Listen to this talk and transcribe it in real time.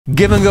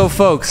Give and go,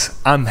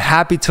 folks. I'm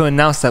happy to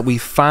announce that we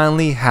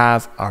finally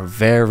have our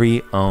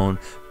very own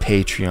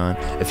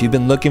Patreon. If you've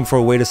been looking for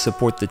a way to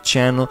support the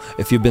channel,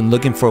 if you've been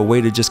looking for a way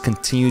to just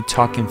continue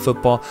talking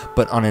football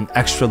but on an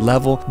extra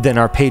level, then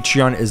our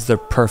Patreon is the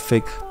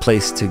perfect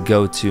place to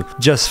go to.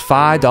 Just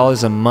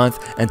 $5 a month,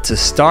 and to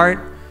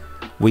start,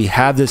 we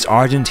have this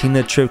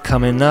Argentina trip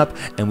coming up,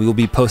 and we will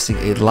be posting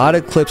a lot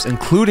of clips,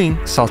 including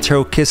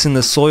Soltero kissing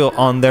the soil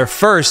on there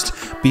first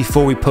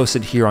before we post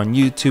it here on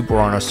YouTube or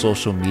on our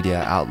social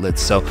media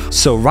outlets.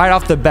 So right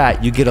off the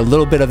bat, you get a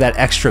little bit of that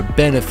extra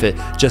benefit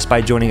just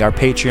by joining our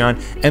Patreon.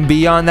 And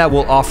beyond that,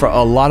 we'll offer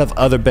a lot of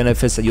other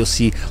benefits that you'll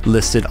see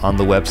listed on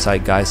the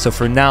website, guys. So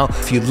for now,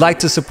 if you'd like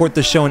to support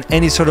the show in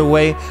any sort of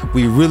way,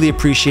 we really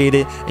appreciate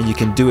it, and you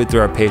can do it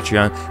through our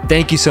Patreon.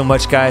 Thank you so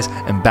much, guys,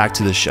 and back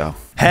to the show.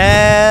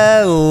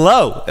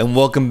 Hello and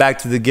welcome back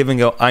to the Give and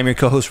Go. I'm your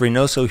co-host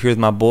Reynoso, here with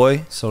my boy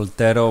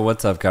Soltero.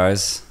 What's up,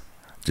 guys?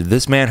 Did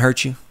this man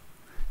hurt you?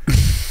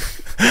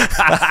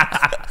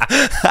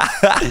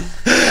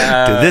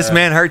 Did this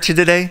man hurt you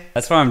today?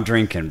 That's why I'm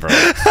drinking, bro.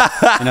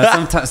 You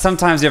know,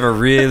 sometimes you have a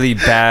really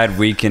bad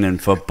weekend in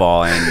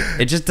football and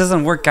it just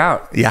doesn't work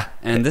out. Yeah.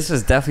 And this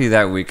was definitely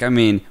that week. I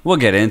mean, we'll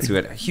get into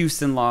it.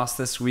 Houston lost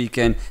this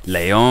weekend.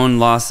 León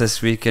lost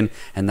this weekend.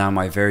 And now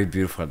my very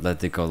beautiful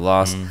Atletico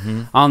lost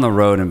on the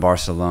road in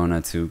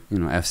Barcelona to,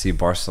 FC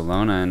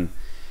Barcelona. And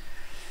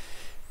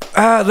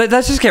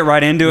let's just get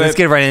right into it. Let's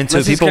get right into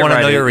it. People want to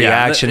know your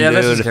reaction, dude.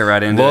 Let's just get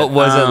right into it. What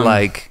was it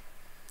like?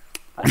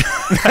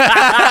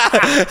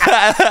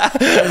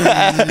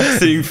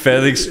 Seeing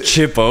Felix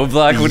chip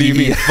Oblak? What do you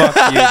mean? Fuck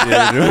you,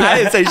 dude. I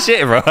didn't say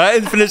shit, bro. I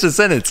didn't finish the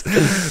sentence.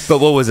 But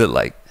what was it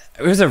like?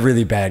 It was a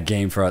really bad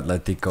game for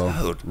Atletico.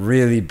 Dude.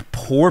 Really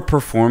poor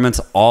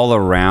performance all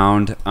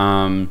around.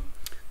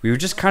 We were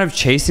just kind of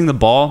chasing the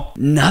ball.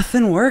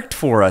 Nothing worked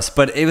for us,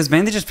 but it was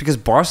mainly just because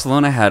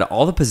Barcelona had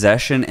all the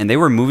possession and they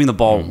were moving the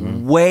ball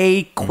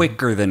way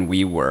quicker than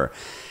we were.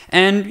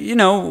 And,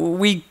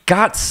 we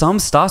got some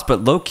stops,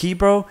 but low-key,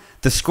 bro,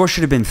 the score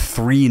should have been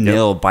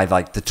 3-0 by,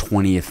 like, the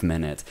 20th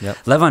minute. Yep.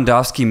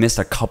 Lewandowski missed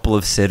a couple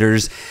of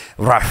sitters.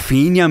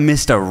 Rafinha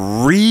missed a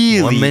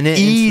really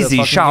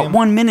easy shot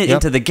 1 minute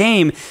into the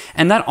game.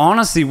 And that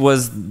honestly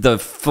was the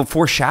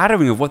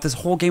foreshadowing of what this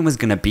whole game was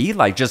going to be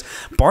like. Just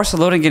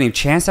Barcelona getting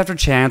chance after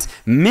chance,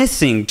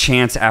 missing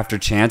chance after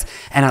chance,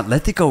 and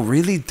Atletico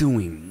really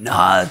doing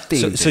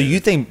nothing. So you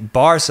think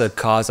Barca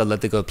caused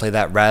Atletico to play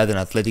that rather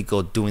than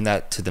Atletico doing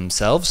that to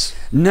themselves?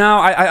 No,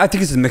 I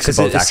think it's a mix of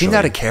both, it seemed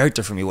out of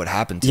character for me what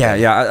happened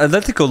today. Yeah.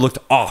 Atletico looked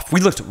off. We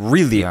looked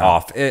really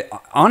off.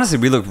 Honestly,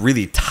 we looked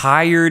really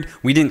tired.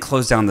 We didn't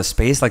close down the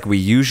space like we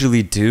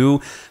usually do.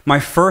 My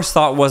first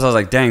thought was, I was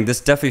like, dang, this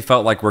definitely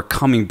felt like we're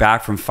coming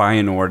back from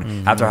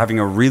Feyenoord after having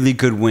a really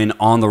good win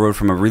on the road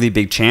from a really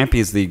big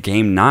Champions League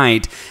game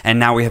night, and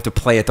now we have to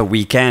play at the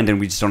weekend, and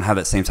we just don't have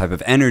that same type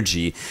of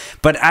energy.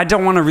 But I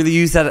don't want to really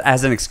use that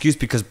as an excuse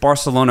because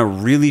Barcelona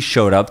really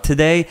showed up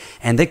today,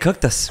 and they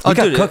cooked us. We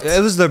got cooked.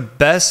 It was their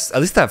best,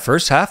 at least that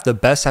first half, the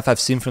best half I've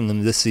seen from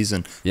them this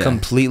season. Yeah.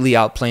 Completely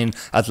outplaying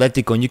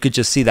Atletico, and you could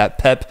just see that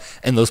pep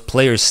and those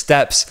players'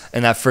 steps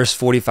in that first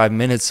 45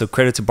 minutes. So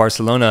credit to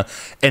Barcelona.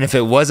 And if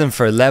it wasn't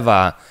for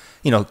Leva,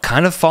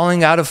 kind of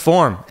falling out of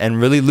form and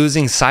really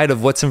losing sight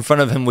of what's in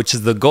front of him, which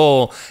is the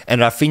goal,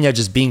 and Rafinha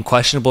just being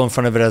questionable in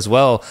front of it as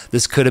well,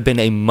 this could have been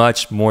a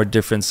much more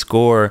different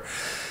score.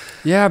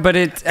 Yeah, but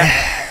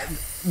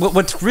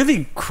what's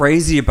really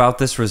crazy about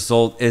this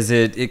result is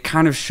it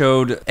kind of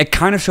showed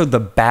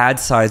the bad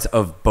sides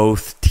of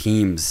both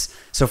teams.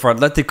 So for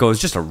Atletico, it's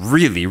just a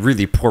really,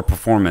 really poor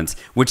performance,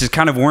 which is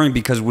kind of worrying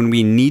because when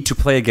we need to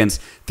play against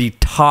the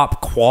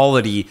top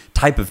quality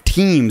type of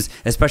teams,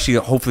 especially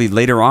hopefully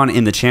later on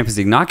in the Champions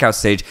League knockout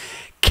stage,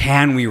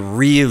 can we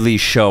really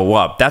show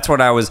up? That's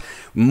what I was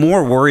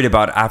more worried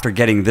about after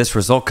getting this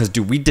result because,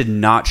 dude, we did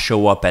not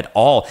show up at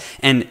all.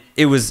 And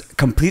it was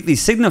completely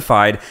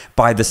signified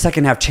by the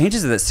second half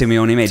changes that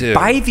Simeone made. Dude,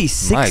 by the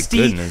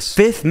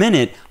 65th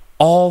minute,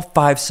 all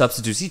 5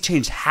 substitutes. He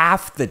changed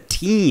half the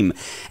team.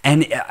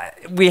 And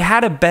we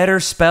had a better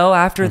spell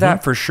after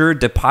that, for sure.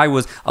 Depay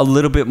was a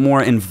little bit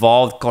more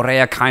involved.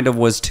 Correa kind of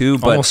was too.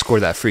 But almost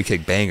scored that free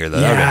kick banger,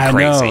 though. Yeah, that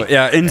would have been crazy.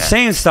 Yeah,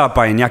 insane stop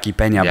by Iñaki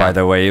Peña, by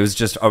the way. It was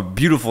just a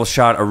beautiful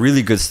shot, a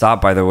really good stop,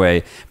 by the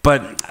way.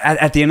 But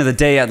at the end of the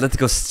day,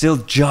 Atletico still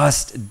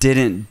just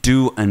didn't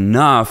do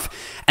enough.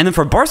 And then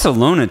for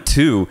Barcelona,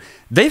 too,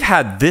 they've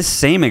had this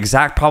same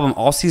exact problem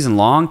all season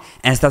long,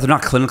 and it's that they're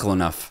not clinical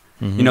enough.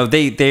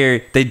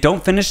 They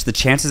don't finish the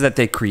chances that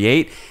they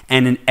create,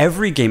 and in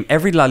every game,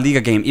 every La Liga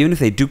game, even if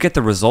they do get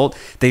the result,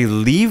 they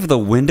leave the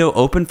window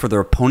open for their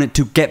opponent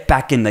to get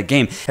back in the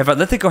game. If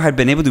Atletico had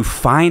been able to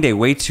find a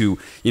way to,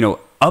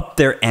 up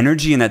their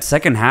energy in that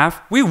second half,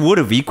 we would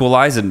have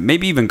equalized and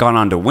maybe even gone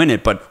on to win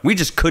it, but we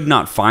just could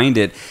not find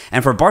it.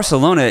 And for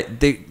Barcelona,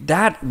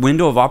 that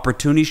window of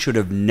opportunity should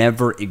have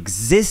never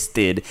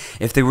existed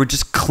if they were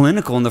just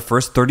clinical in the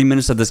first 30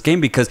 minutes of this game,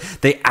 because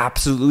they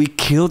absolutely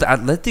killed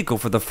Atletico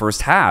for the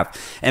first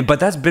half. But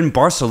that's been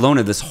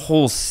Barcelona this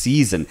whole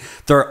season.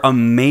 They're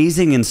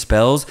amazing in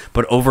spells,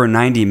 but over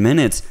 90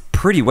 minutes,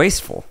 pretty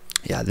wasteful.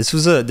 Yeah, this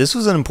was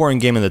an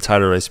important game in the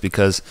title race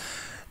because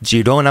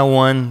Girona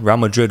won, Real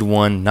Madrid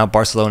won. Now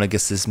Barcelona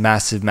gets this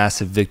massive,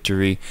 massive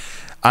victory.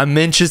 I'm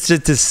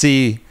interested to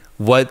see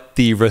what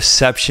the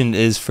reception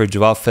is for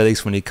Joao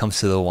Felix when he comes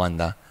to the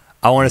Wanda.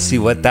 I want to see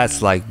what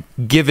that's like,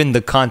 given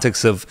the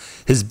context of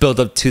his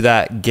build-up to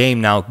that game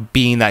now,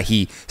 being that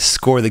he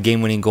scored the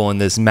game-winning goal in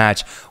this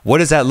match. What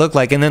does that look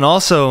like? And then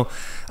also,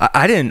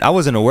 I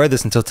wasn't aware of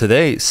this until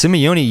today.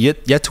 Simeone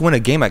yet to win a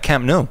game at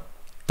Camp Nou.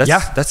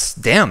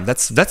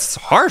 That's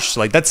harsh.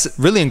 Like, that's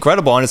really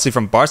incredible, honestly,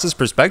 from Barca's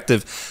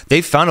perspective.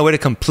 They found a way to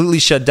completely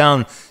shut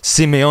down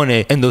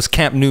Simeone in those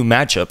Camp Nou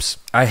matchups.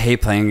 I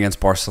hate playing against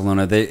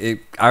Barcelona. I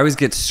always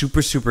get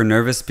super, super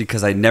nervous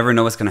because I never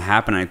know what's going to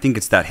happen. And I think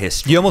it's that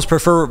history. You almost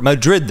prefer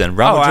Madrid than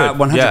Real Madrid.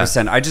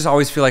 100%. Yeah. I just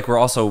always feel like we're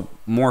also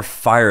more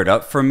fired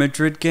up for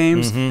Madrid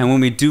games. And when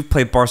we do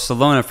play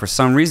Barcelona, for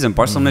some reason,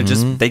 Barcelona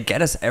they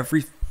get us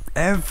every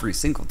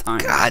single time.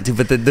 God, dude,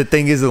 but the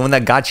thing is, the one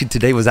that got you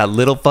today was that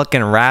little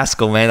fucking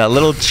rascal, man. That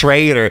little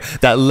traitor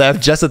that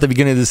left just at the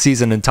beginning of the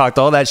season and talked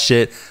all that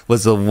shit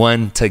was the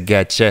one to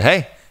get you.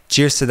 Hey,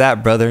 cheers to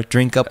that, brother.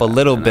 Drink up a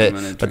little bit.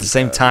 But at the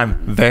same time,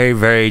 very,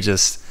 very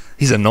just,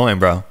 he's annoying,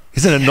 bro.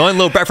 He's an annoying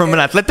little brat from an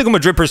Atletico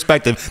Madrid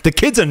perspective. The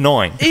kid's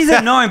annoying. He's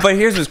annoying, but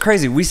here's what's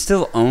crazy. We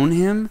still own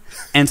him.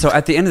 And so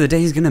at the end of the day,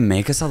 he's going to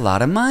make us a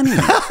lot of money.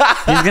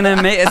 He's going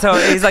to make, so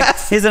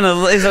he's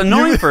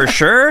annoying for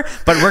sure,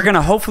 but we're going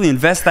to hopefully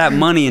invest that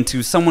money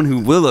into someone who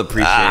will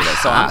appreciate it.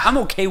 So I'm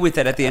okay with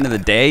it at the end of the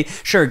day.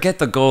 Sure, get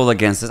the goal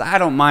against us. I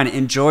don't mind.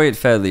 Enjoy it,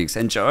 Felix.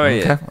 Enjoy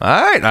it. All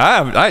right.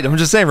 I'm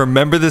just saying,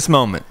 remember this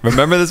moment.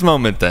 Remember this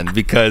moment then,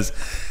 because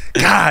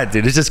God,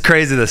 dude, it's just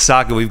crazy the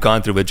saga we've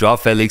gone through with Joao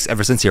Felix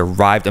ever since he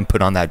arrived and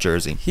put on that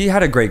jersey. He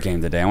had a great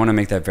game today. I want to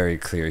make that very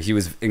clear. He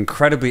was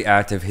incredibly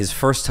active. His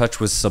first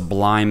touch was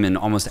sublime in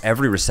almost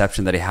every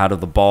reception that he had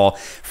of the ball.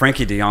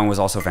 Frankie de Jong was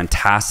also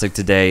fantastic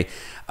today.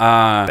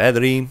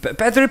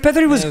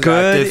 Pedri was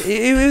good.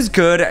 It was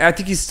good. I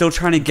think he's still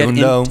trying to get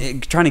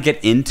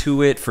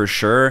into it for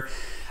sure.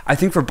 I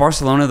think for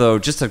Barcelona, though,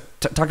 just to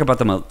talk about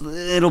them a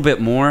little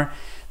bit more,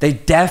 they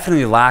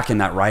definitely lack in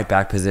that right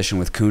back position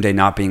with Koundé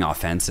not being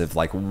offensive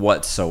like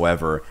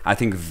whatsoever. I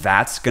think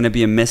that's going to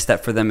be a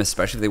misstep for them,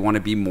 especially if they want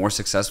to be more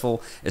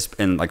successful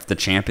in like the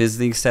Champions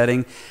League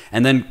setting.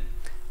 And then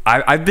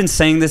I've been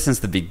saying this since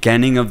the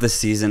beginning of the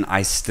season.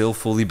 I still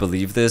fully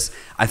believe this.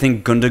 I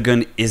think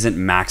Gundogan isn't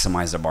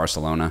maximized at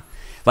Barcelona.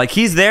 Like,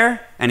 he's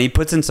there and he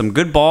puts in some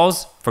good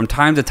balls from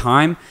time to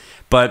time,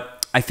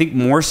 but I think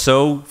more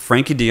so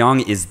Frankie de Jong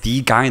is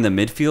the guy in the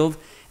midfield.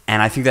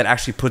 And I think that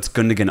actually puts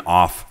Gundogan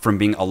off from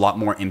being a lot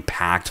more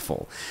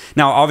impactful.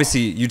 Now,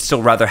 obviously, you'd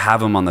still rather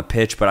have him on the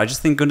pitch, but I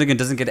just think Gundogan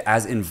doesn't get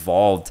as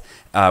involved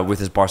with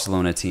his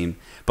Barcelona team.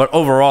 But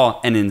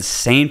overall, an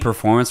insane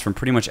performance from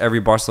pretty much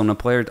every Barcelona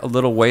player. A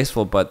little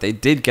wasteful, but they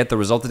did get the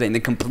result today, and they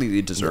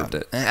completely deserved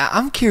it.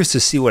 I'm curious to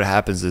see what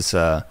happens this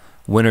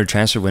winter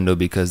transfer window,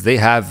 because they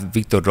have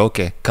Victor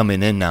Roque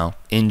coming in now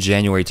in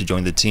January to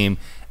join the team.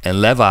 And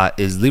Leva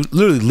is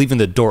literally leaving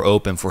the door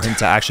open for him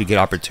to actually get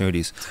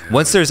opportunities.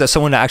 Once there's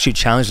someone to actually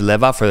challenge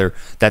Leva for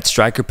that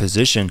striker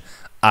position,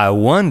 I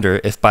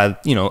wonder if by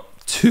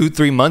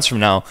 2-3 months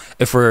from now,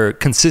 if we're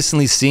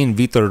consistently seeing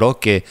Vitor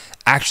Roque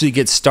actually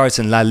get starts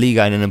in La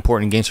Liga in an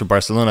important games for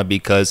Barcelona.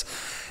 Because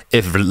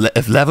if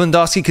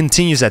Lewandowski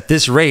continues at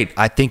this rate,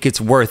 I think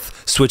it's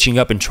worth switching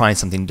up and trying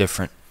something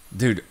different.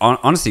 Dude,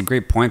 honestly,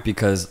 great point,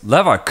 because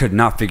Leva could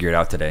not figure it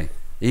out today.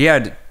 He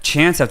had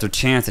chance after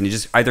chance, and he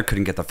just either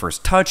couldn't get the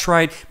first touch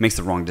right, makes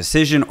the wrong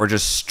decision, or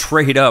just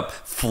straight up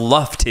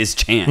fluffed his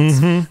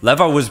chance.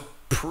 Leva was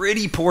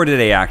pretty poor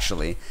today,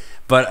 actually.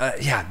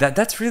 But yeah,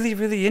 that's really,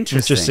 really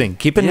interesting.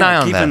 Keep an eye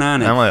on that. Keep an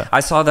eye on it.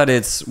 I saw that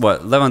it's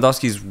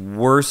Lewandowski's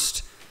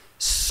worst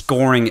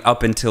scoring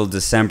up until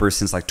December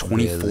since like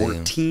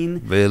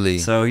 2014. Really?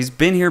 So he's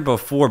been here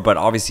before, but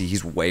obviously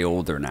he's way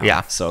older now.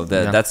 Yeah. So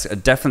that's a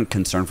definite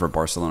concern for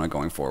Barcelona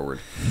going forward.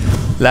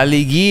 La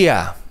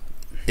Liguilla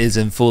is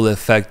in full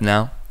effect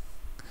now.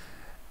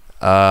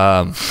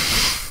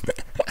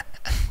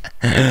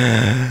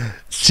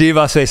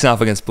 Chivas facing off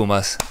against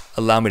Pumas.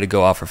 Allow me to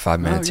go off for 5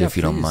 minutes if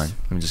you don't mind.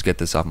 Let me just get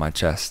this off my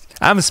chest.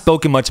 I haven't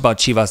spoken much about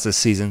Chivas this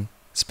season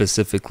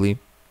specifically.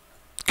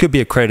 Could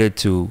be a credit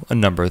to a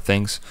number of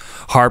things.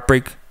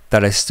 Heartbreak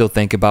that I still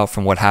think about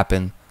from what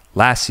happened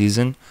last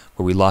season,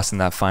 where we lost in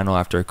that final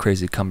after a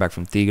crazy comeback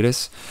from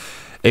Tigres.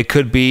 It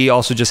could be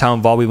also just how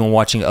involved we've been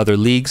watching other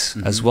leagues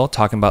as well,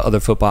 talking about other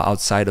football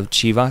outside of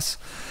Chivas.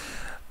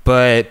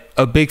 But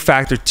a big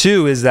factor,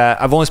 too, is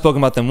that I've only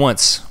spoken about them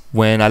once,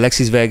 when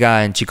Alexis Vega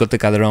and Chicote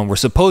Calderon were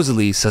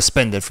supposedly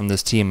suspended from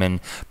this team, and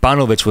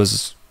Banovic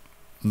was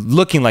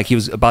looking like he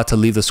was about to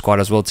leave the squad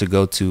as well to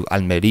go to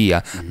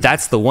Almeria.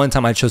 That's the one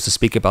time I chose to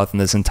speak about in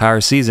this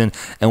entire season.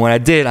 And when I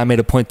did, I made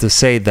a point to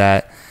say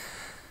that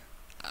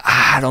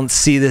I don't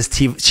see this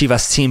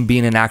Chivas team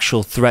being an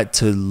actual threat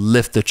to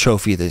lift the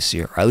trophy this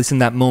year. Or at least in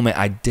that moment,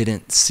 I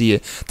didn't see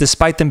it.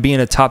 Despite them being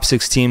a top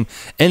 6 team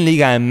in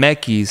Liga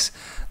MX,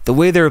 the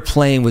way they were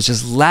playing was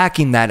just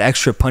lacking that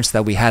extra punch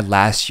that we had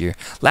last year.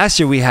 Last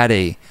year, we had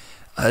a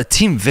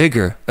team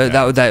vigor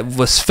that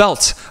was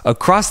felt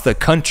across the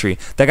country,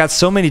 that got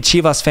so many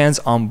Chivas fans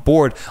on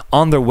board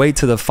on their way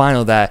to the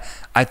final, that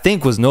I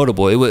think was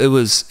notable. It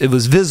was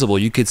visible.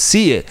 You could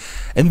see it.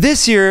 And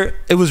this year,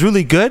 it was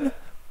really good.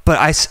 But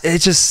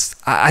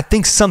I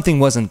think something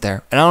wasn't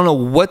there, and I don't know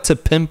what to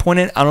pinpoint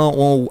it. I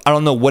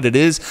don't know what it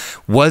is.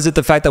 Was it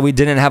the fact that we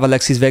didn't have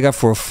Alexis Vega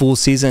for a full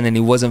season and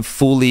he wasn't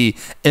fully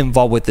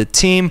involved with the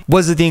team?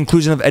 Was it the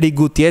inclusion of Eddie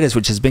Gutierrez,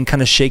 which has been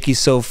kind of shaky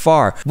so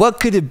far? What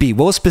could it be?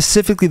 What was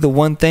specifically the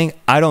one thing?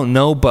 I don't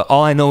know, but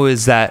all I know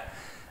is that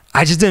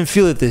I just didn't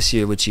feel it this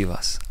year with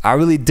Chivas. I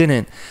really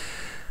didn't.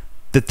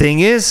 The thing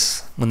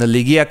is, when the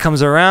Liguilla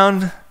comes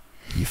around,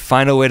 you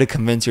find a way to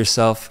convince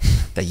yourself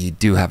that you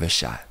do have a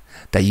shot,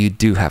 that you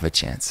do have a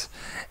chance.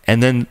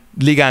 And then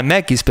Liga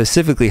MX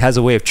specifically has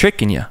a way of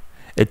tricking you.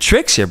 It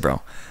tricks you,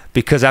 bro.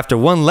 Because after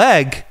one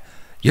leg,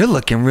 you're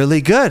looking really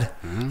good.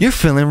 You're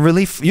feeling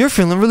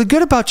really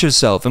good about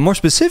yourself. And more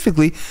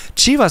specifically,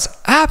 Chivas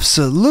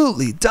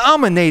absolutely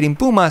dominating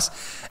Pumas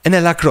in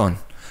El Akron.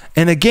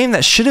 In a game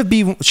that should have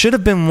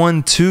been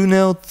won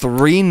 2-0,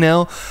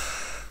 3-0.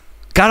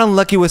 Got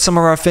unlucky with some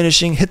of our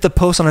finishing, hit the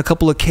post on a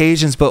couple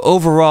occasions, but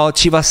overall,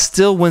 Chivas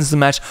still wins the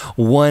match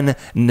 1-0,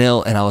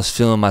 and I was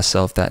feeling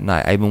myself that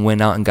night. I even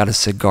went out and got a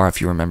cigar, if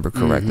you remember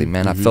correctly,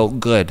 man. I felt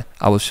good.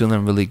 I was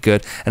feeling really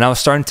good, and I was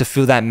starting to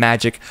feel that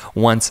magic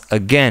once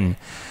again.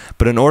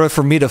 But in order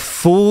for me to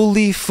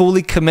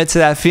fully commit to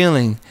that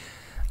feeling,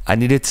 I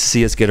needed to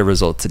see us get a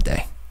result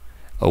today.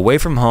 Away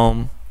from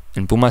home,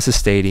 in Pumas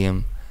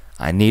Stadium,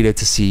 I needed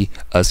to see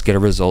us get a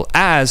result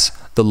as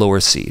the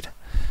lower seed.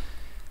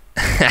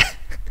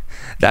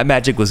 That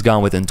magic was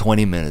gone within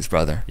 20 minutes,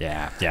 brother.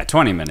 Yeah,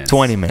 20 minutes.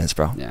 20 minutes,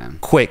 bro. Yeah.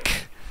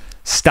 Quick.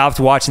 Stopped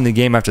watching the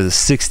game after the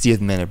 60th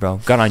minute, bro.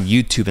 Got on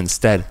YouTube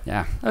instead.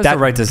 Yeah, that's the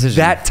right decision.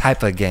 That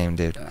type of game,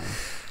 dude.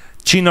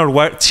 Chino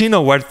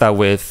Huerta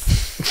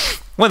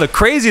with one of the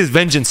craziest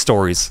vengeance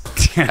stories.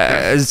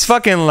 It's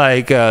fucking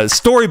like a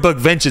storybook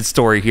vengeance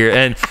story here,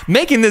 and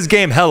making this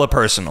game hella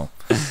personal.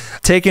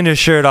 Taking his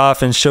shirt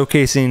off and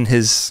showcasing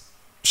his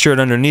shirt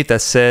underneath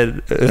that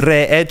said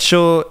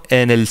Rehecho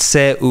en el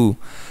CU,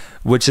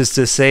 which is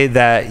to say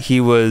that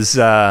he was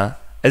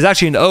is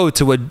actually an ode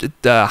to what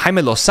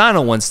Jaime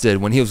Lozano once did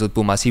when he was with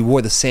Pumas. He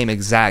wore the same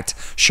exact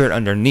shirt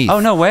underneath. Oh,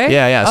 no way?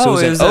 Yeah. So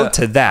it was an ode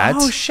to that.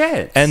 Oh,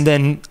 shit. And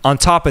then on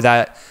top of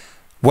that,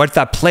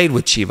 Huerta played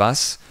with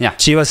Chivas. Yeah.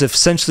 Chivas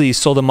essentially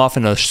sold him off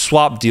in a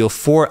swap deal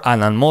for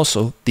Alan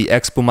Mozo, the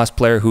ex-Pumas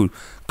player who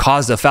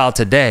caused a foul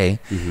today.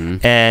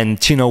 And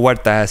Chino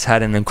Huerta has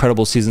had an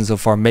incredible season so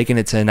far, making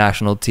it to the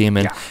national team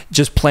and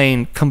just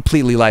playing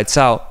completely lights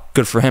out.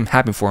 Good for him,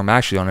 happy for him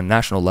actually on a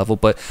national level,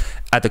 but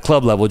at the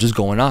club level, just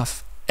going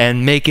off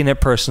and making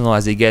it personal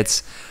as he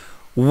gets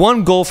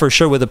one goal for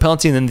sure with a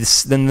penalty, and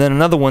then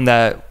another one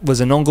that was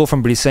an own goal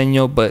from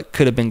Briseño, but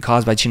could have been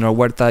caused by Chino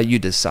Huerta. You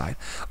decide.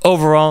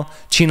 Overall,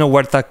 Chino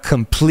Huerta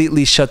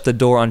completely shut the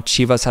door on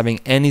Chivas having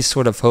any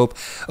sort of hope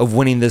of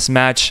winning this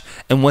match.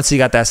 And once he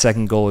got that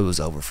second goal, it was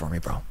over for me,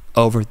 bro.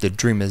 Over. The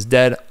dream is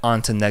dead.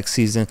 On to next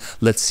season.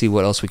 Let's see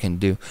what else we can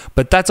do.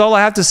 But that's all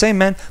I have to say,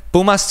 man.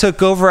 Pumas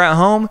took over at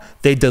home.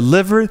 They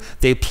delivered.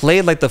 They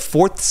played like the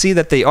fourth seed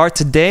that they are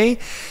today.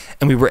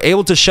 And we were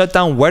able to shut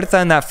down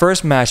Huerta in that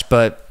first match.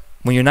 But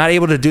when you're not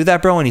able to do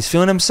that, bro, and he's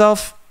feeling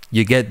himself,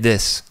 you get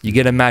this. You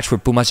get a match where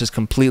Pumas just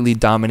completely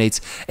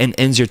dominates and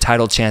ends your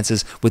title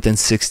chances within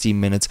 60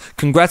 minutes.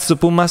 Congrats to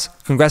Pumas.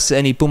 Congrats to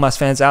any Pumas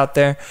fans out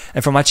there.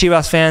 And for my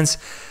Chivas fans,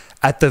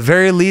 at the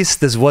very least,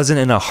 this wasn't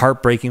in a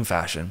heartbreaking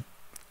fashion.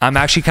 I'm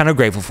actually kind of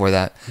grateful for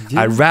that.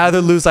 I'd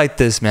rather lose like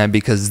this, man,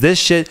 because this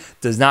shit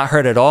does not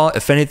hurt at all.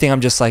 If anything,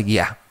 I'm just like,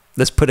 yeah,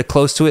 let's put it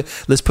close to it.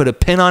 Let's put a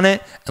pin on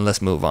it, and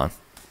let's move on.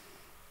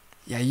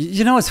 Yeah,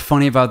 you know what's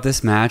funny about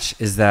this match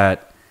is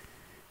that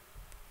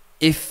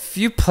if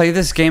you play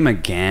this game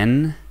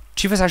again,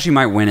 Chivas actually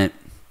might win it.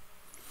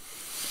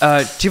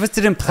 Chivas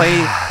didn't play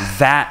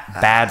that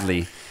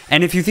badly.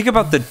 And if you think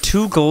about the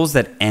 2 goals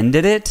that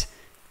ended it,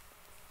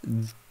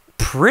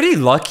 pretty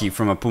lucky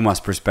from a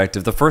Pumas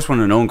perspective. The first one,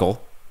 an own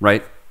goal,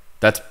 right?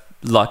 That's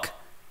luck,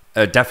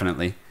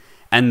 definitely.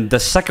 And the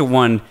second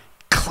one,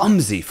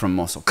 clumsy from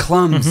Mozo,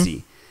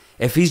 clumsy.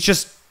 If he's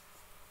just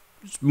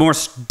more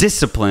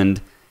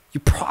disciplined, you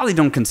probably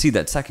don't concede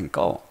that second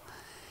goal.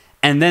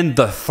 And then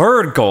the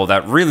third goal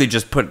that really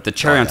just put the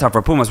cherry on top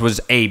for Pumas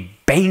was a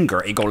banger,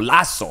 a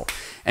golazo.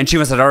 And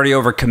Chivas had already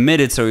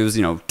overcommitted, so it was,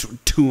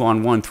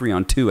 2-on-1,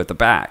 3-on-2 at the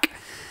back.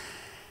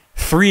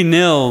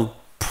 3-0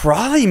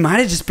 probably might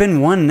have just been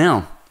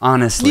 1-0,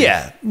 honestly.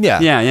 Yeah,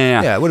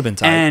 it would have been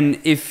tight. And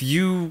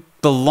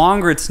the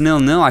longer it's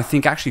 0-0, I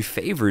think actually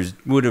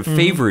would have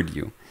favored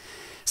you.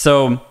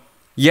 So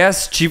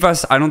Yes,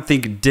 Chivas, I don't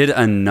think did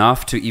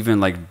enough to even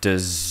like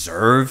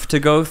deserve to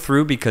go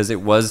through, because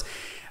it was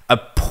a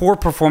poor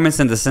performance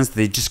in the sense that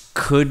they just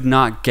could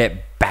not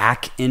get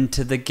back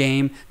into the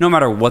game. No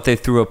matter what they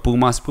threw at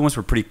Pumas, Pumas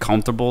were pretty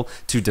comfortable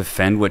to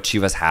defend what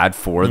Chivas had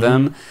for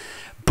them.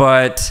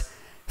 But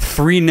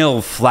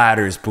 3-0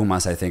 flatters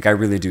Pumas, I think. I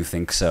really do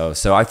think so.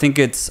 So I think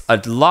it's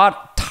a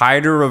lot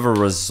tighter of a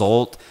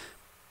result.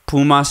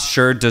 Pumas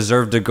sure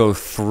deserved to go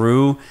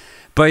through.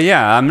 But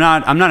yeah, I'm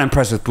not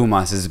impressed with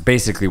Pumas is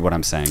basically what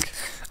I'm saying.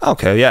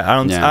 Okay, yeah,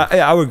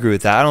 I would agree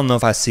with that. I don't know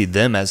if I see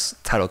them as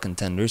title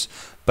contenders,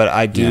 but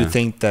I do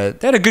think that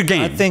they had a good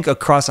game. I think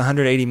across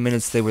 180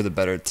 minutes they were the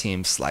better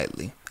team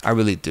slightly. I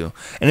really do.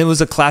 And it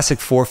was a classic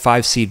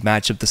 4-5 seed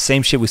matchup. The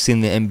same shit we see in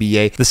the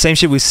NBA. The same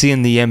shit we see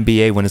in the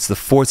NBA when it's the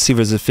 4th seed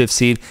versus the 5th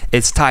seed.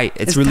 It's tight.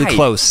 It's really tight.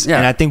 Close. Yeah.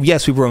 And I think,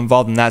 yes, we were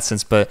involved in that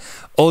sense, but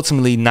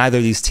ultimately neither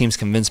of these teams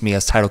convinced me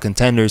as title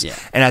contenders. Yeah.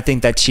 And I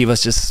think that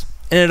Chivas just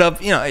ended up,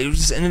 it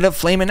just ended up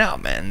flaming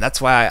out, man. That's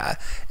why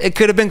it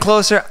could have been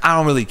closer. I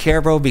don't really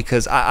care, bro,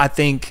 because I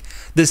think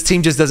this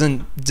team just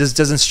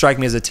doesn't strike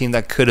me as a team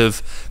that could have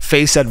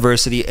faced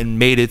adversity and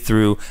made it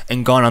through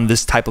and gone on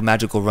this type of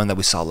magical run that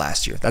we saw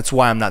last year. That's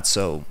why I'm not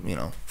so,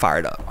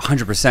 fired up.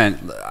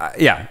 100%.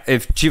 Yeah,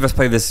 if Chivas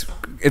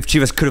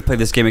could have played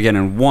this game again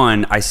and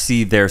won, I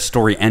see their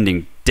story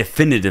ending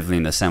definitively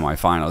in the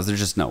semifinals. There's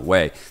just no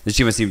way. The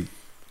Chivas team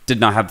did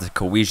not have the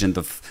cohesion,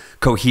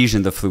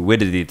 the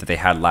fluidity that they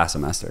had last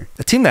semester.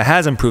 The team that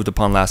has improved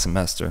upon last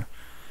semester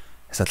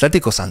is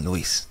Atletico San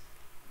Luis.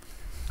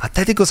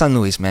 Atletico San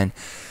Luis, man.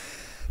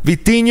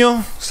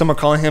 Vitinho, some are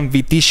calling him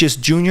Viticius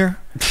Jr.,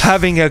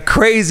 having a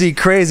crazy,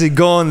 crazy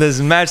goal in this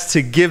match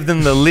to give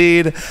them the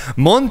lead.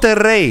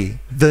 Monterrey,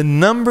 the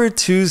number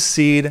 2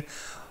 seed,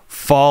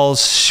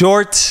 falls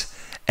short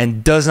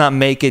and does not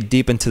make it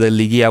deep into the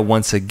Liguilla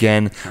once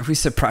again. Are we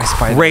surprised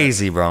by that?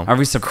 Crazy, bro. Are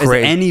we surprised?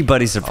 Is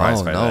anybody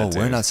surprised by that? No,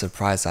 we're not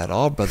surprised at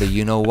all, brother.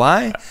 You know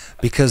why?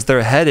 Because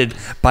they're headed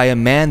by a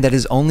man that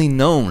is only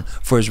known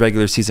for his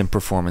regular season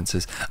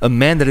performances. A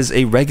man that is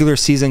a regular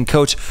season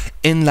coach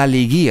in La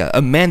Liguilla.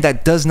 A man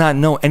that does not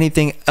know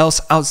anything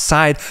else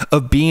outside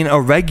of being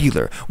a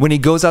regular. When he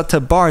goes out to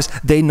bars,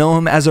 they know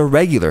him as a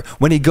regular.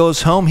 When he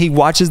goes home, he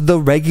watches the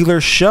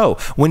regular show.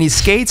 When he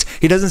skates,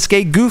 he doesn't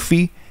skate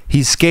goofy.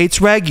 He skates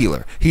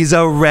regular. He's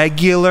a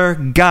regular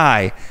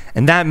guy.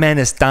 And that man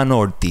is Dan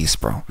Ortiz,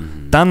 bro.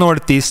 Dan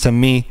Ortiz, to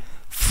me,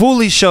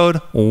 fully showed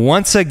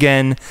once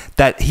again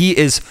that he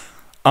is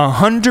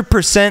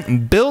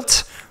 100%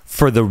 built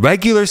for the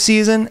regular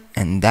season,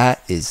 and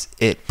that is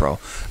it, bro.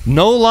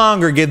 No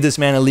longer give this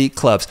man elite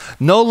clubs.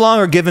 No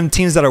longer give him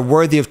teams that are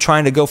worthy of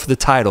trying to go for the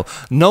title.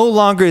 No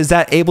longer is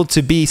that able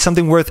to be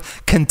something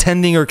worth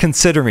contending or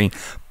considering.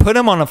 Put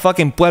him on a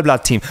fucking Puebla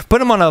team. Put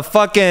him on a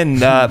fucking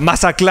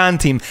Mazatlán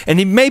team,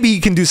 and maybe he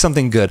can do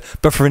something good.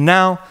 But for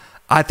now,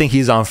 I think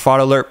he's on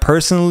fraud alert.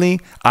 Personally,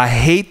 I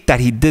hate that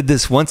he did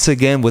this once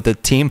again with a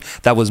team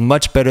that was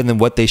much better than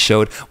what they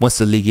showed once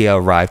the Liga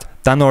arrived.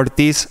 Dan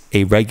Ortiz,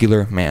 a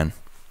regular man.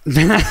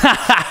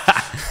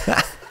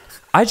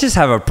 I just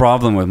have a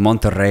problem with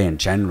Monterrey in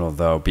general,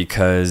 though,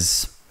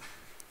 because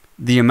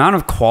the amount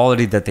of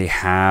quality that they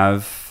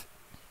have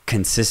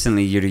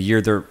consistently year to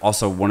year, they're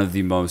also one of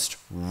the most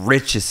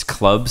richest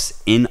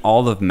clubs in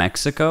all of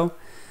Mexico.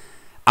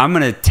 I'm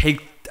gonna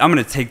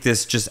take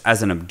this just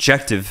as an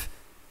objective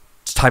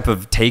type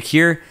of take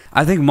here.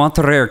 I think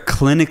Monterrey are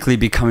clinically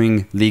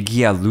becoming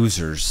Liguilla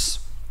losers,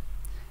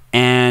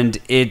 and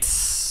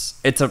what's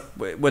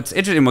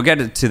interesting. We'll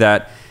get to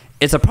that.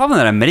 It's a problem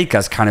that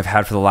America's kind of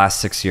had for the last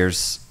 6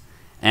 years,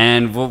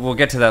 and we'll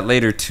get to that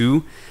later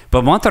too.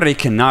 But Monterrey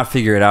cannot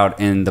figure it out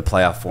in the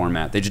playoff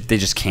format. They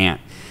just can't,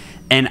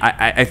 and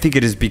I think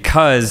it is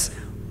because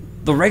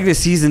the regular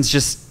season's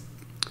just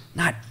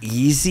not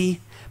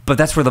easy. But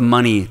that's where the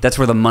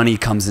money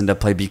comes into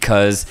play,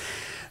 because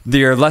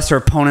their lesser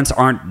opponents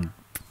aren't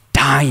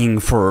dying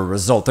for a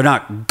result. They're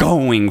not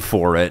going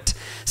for it.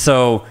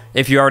 So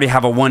if you already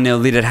have a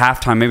 1-0 lead at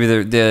halftime, maybe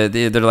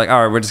they're like,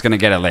 all right, we're just going to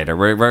get it later.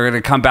 We're going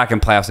to come back in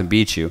playoffs and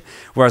beat you.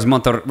 Whereas for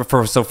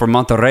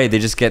Monterrey, they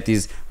just get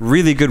these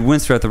really good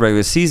wins throughout the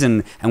regular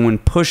season, and when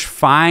push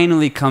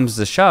finally comes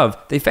to shove,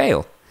 they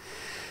fail.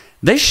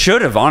 They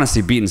should have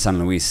honestly beaten San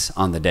Luis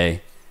on the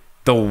day.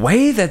 The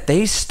way that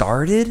they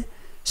started,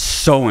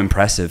 so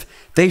impressive.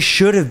 They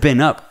should have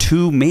been up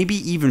 2, maybe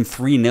even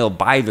 3-0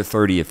 by the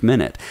 30th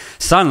minute.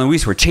 San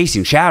Luis were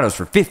chasing shadows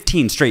for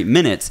 15 straight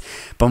minutes,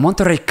 but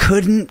Monterrey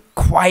couldn't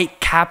quite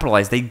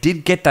capitalize. They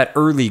did get that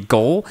early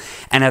goal,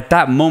 and at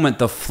that moment,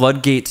 the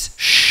floodgates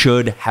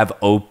should have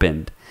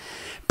opened.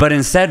 But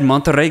instead,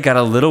 Monterrey got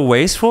a little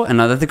wasteful, and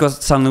Atletico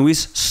San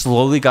Luis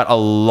slowly got a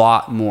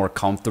lot more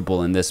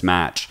comfortable in this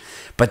match.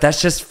 But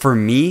that's just, for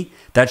me,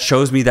 that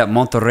shows me that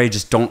Monterrey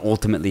just don't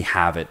ultimately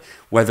have it.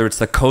 Whether it's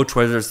the coach,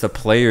 whether it's the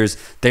players,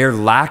 they're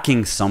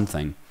lacking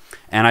something.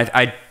 And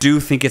I do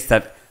think it's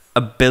that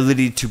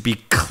ability to be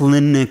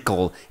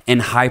clinical in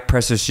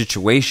high-pressure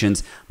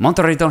situations.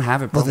 Monterrey don't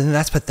have it, bro. Well, then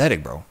that's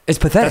pathetic, bro. It's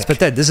pathetic. That's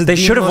pathetic. They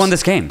should have won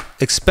this game.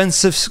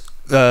 Expensive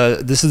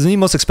this is the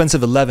most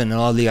expensive 11 in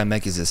all Liga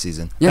MX this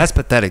season. Yeah. That's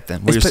pathetic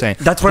then, what you're saying.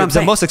 That's what I'm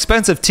saying. The most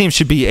expensive team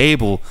should be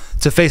able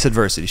to face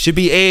adversity, should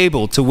be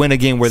able to win a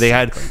game where they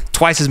had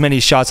twice as many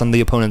shots on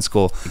the opponent's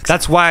goal. Exactly.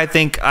 That's why I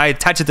think I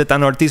attach it to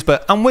Tano Ortiz,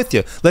 but I'm with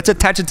you. Let's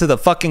attach it to the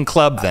fucking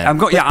club then.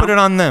 Let's put it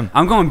on them.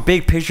 I'm going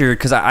big picture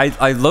because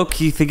I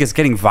low-key think it's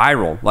getting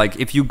viral. Like,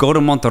 if you go to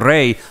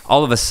Monterrey,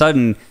 all of a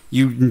sudden,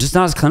 you're just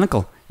not as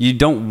clinical. You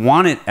don't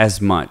want it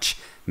as much.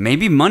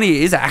 Maybe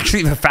money is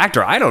actually the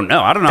factor. I don't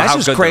know. I don't know how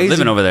good they're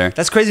living over there.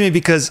 That's crazy to me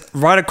because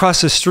right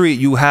across the street,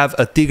 you have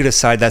a Tigres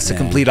side that's the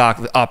complete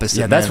opposite.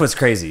 Yeah, that's what's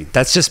crazy.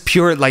 That's just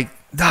pure, like,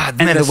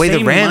 man, the way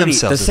they ran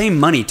themselves. The same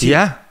money, too.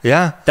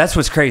 Yeah. That's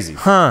what's crazy.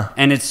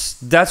 And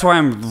that's why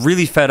I'm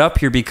really fed up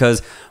here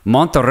because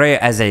Monterrey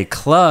as a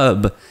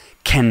club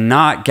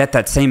cannot get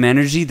that same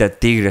energy that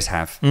Tigres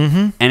have.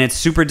 And it's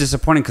super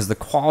disappointing because the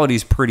quality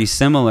is pretty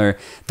similar.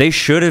 They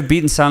should have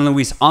beaten San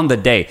Luis on the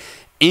day.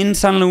 In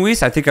San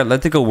Luis, I think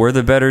Atletico were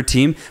the better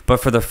team, but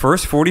for the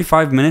first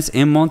 45 minutes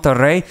in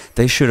Monterrey,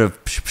 they should have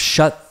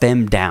shut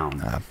them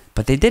down.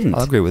 But they didn't.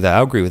 I'll agree with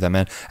that,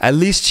 man. At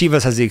least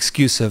Chivas has the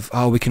excuse of,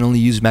 oh, we can only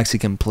use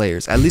Mexican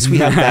players. At least we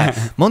have that.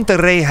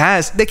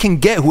 Monterrey they can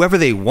get whoever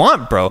they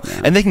want, bro.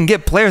 Yeah. And they can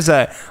get players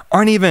that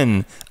aren't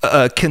even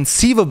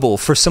conceivable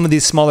for some of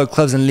these smaller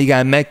clubs in Liga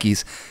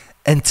MX.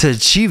 And to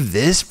achieve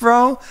this,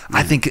 bro,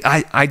 I think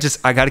I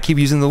got to keep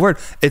using the word.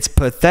 It's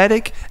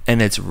pathetic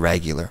and it's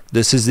regular.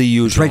 This is the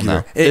usual. It's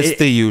regular. It's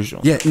the usual.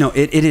 Yeah, no,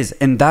 it is.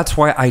 And that's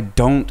why I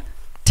don't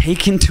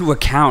take into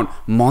account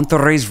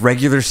Monterrey's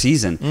regular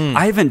season.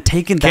 I haven't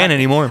taken that. Can't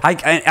anymore. I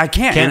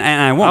can't. And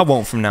I won't. I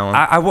won't from now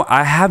on.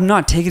 I have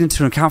not taken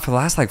into account for the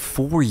last like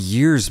 4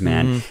 years,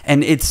 man.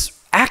 And it's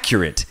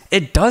accurate.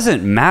 It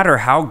doesn't matter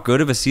how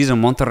good of a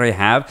season Monterrey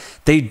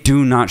have. They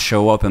do not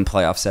show up in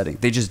playoff setting.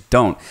 They just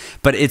don't.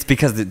 But it's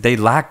because they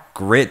lack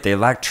grit. They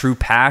lack true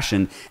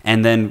passion.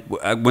 And then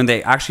when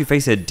they actually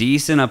face a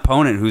decent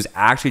opponent who's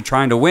actually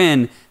trying to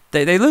win,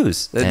 they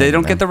lose. They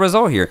don't get the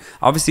result here.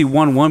 Obviously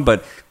 1-1,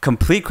 but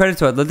complete credit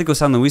to Atletico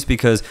San Luis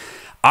because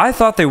I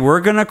thought they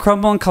were going to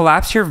crumble and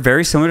collapse here,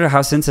 very similar to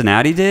how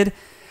Cincinnati did.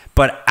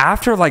 But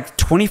after like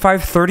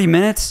 25, 30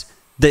 minutes,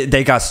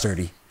 they got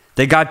sturdy.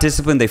 They got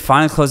disciplined. They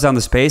finally closed down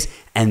the space,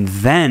 and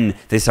then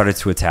they started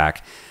to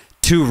attack.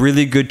 2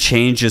 really good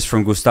changes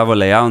from Gustavo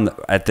Leal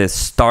at the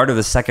start of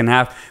the second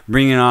half,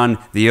 bringing on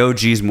the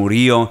OGs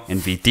Murillo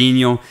and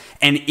Vitinho.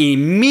 An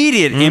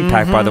immediate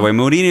impact, by the way.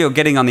 Murillo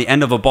getting on the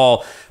end of a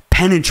ball,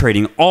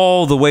 penetrating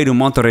all the way to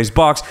Monterrey's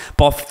box.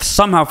 Ball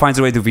somehow finds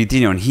a way to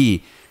Vitinho, and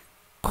he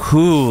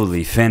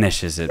coolly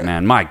finishes it,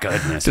 man. My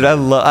goodness. Dude, I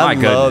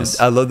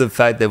love the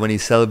fact that when he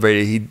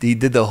celebrated, he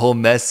did the whole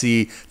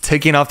Messi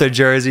taking off their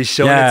jersey,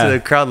 showing it to the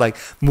crowd. Like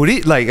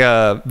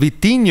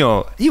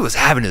Vitinho, he was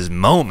having his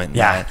moment.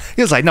 Man.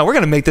 He was like, no, we're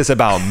gonna make this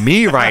about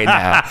me right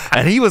now.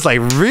 And he was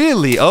like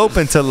really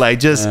open to like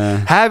just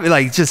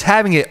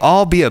having it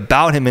all be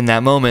about him in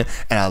that moment.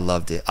 And I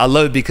loved it. I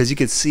love it because you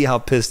could see how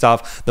pissed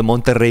off the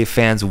Monterrey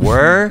fans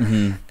were.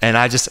 And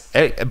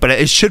but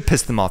it should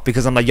piss them off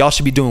because I'm like, y'all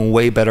should be doing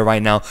way better right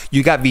now.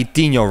 You got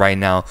Vitinho right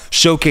now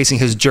showcasing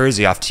his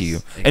jersey off to you.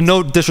 Exactly. And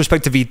no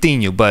disrespect to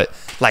Vitinho, but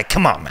like,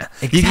 come on, man.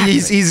 Exactly.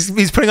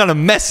 He's putting on a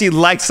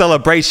Messi-like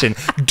celebration.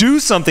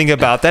 Do something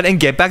about that and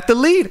get back the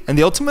lead. And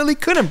they ultimately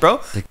couldn't, bro.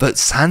 But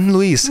San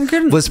Luis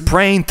was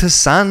praying to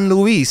San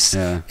Luis,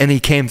 and he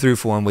came through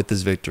for him with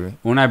this victory.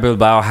 Unai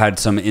Bilbao had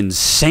some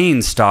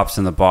insane stops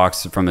in the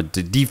box from a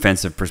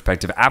defensive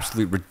perspective.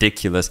 Absolutely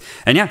ridiculous.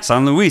 And yeah,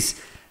 San Luis,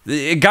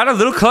 it got a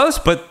little close,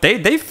 but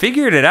they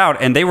figured it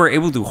out, and they were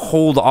able to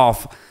hold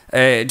off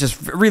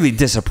just really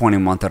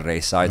disappointing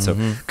Monterrey side. So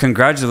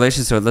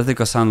congratulations to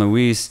Atletico San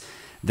Luis.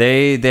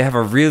 They have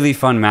a really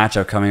fun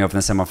matchup coming up in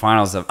the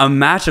semifinals. A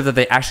matchup that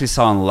they actually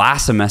saw in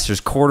last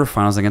semester's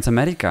quarterfinals against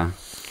America.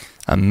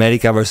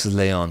 America versus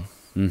León.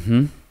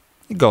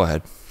 Go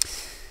ahead.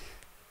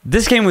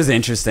 This game was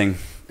interesting.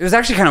 It was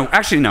actually no,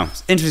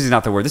 interesting is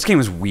not the word. This game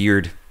was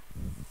weird.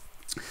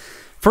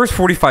 First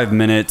 45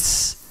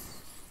 minutes,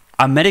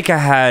 America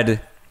had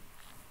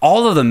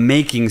all of the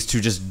makings to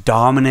just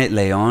dominate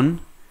León,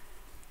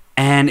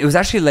 and it was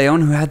actually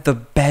León who had the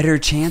better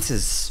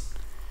chances.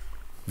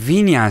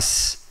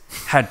 Viñas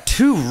had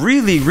 2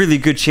 really, really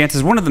good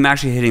chances. One of them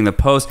actually hitting the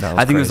post.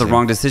 I think it was the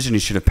wrong decision. He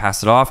should have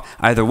passed it off.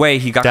 Either way,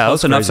 he got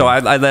close enough, so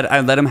I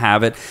let him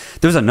have it.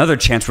 There was another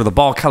chance where the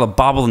ball kind of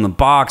bobbled in the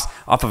box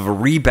off of a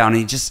rebound,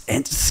 and he just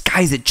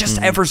skies it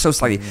just ever so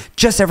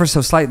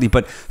slightly.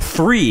 But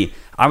 3,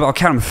 I'll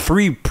count them,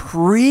 3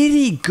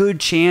 pretty good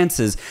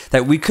chances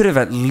that we could have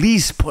at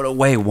least put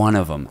away one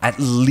of them. At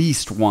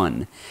least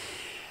one.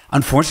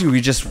 Unfortunately,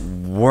 we just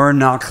were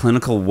not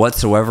clinical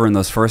whatsoever in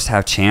those first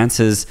half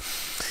chances.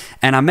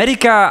 And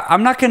America,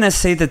 I'm not going to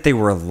say that they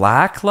were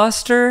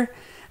lackluster,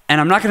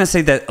 and I'm not going to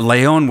say that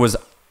León was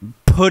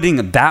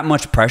putting that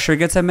much pressure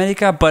against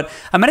America, but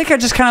America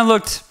just kind of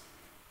looked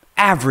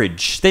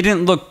average. They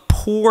didn't look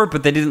poor,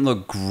 but they didn't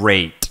look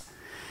great.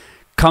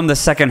 Come the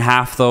second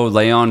half, though,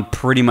 Leon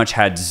pretty much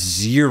had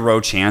zero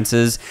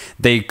chances.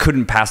 They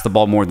couldn't pass the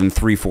ball more than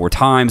 3-4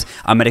 times.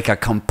 America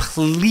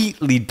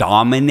completely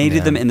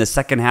dominated them in the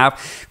second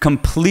half,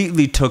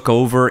 completely took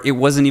over. It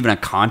wasn't even a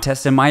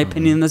contest, in my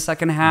opinion, in the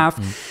second half.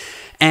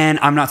 And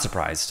I'm not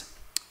surprised,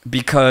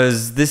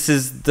 because this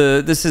is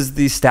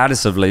the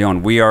status of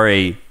Leon. We are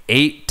a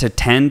 8 to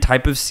 10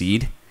 type of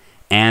seed,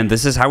 and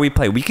this is how we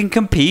play. We can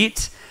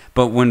compete,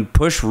 but when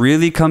push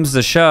really comes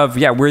to shove,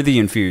 yeah, we're the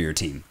inferior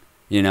team.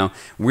 You know,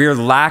 we're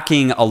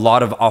lacking a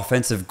lot of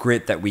offensive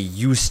grit that we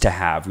used to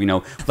have. You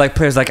know, like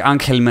players like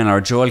Angel Mena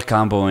or Joel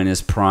Campo in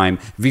his prime,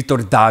 Victor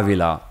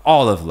Davila,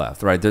 all have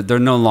left, right? They're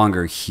no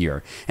longer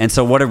here. And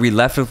so what are we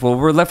left with? Well,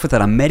 we're left with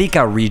an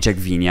America reject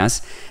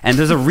Viñas. And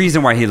there's a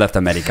reason why he left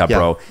America,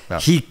 bro. Yeah.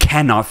 He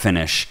cannot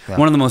finish. Yeah.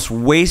 One of the most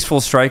wasteful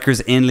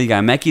strikers in Liga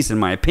MX, in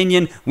my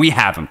opinion. We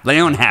have him.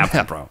 Leon have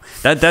him, bro.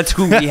 That's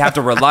who we have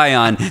to rely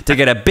on to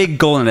get a big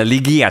goal in a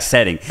Liguilla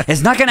setting.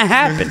 It's not going to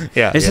happen.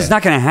 It's just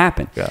not going to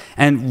happen. Yeah.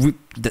 And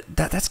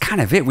that's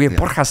kind of it. We have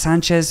Borja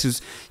Sanchez,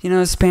 who's, you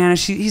know,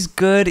 Spanish. He's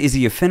good. Is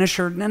he a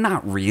finisher? No,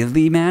 not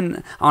really,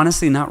 man.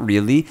 Honestly, not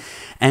really.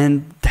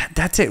 And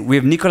that's it. We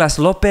have Nicolas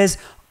Lopez,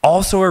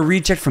 also a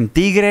reject from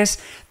Tigres.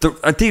 The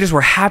Tigres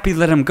were happy to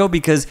let him go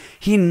because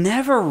he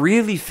never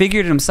really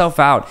figured himself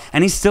out.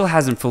 And he still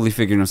hasn't fully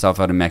figured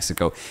himself out in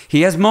Mexico.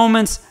 He has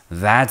moments.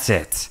 That's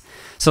it.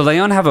 So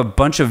Leon have a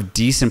bunch of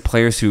decent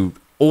players who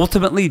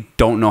ultimately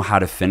don't know how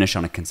to finish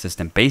on a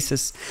consistent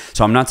basis.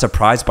 So I'm not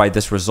surprised by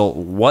this result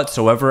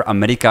whatsoever.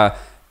 America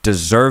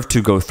deserved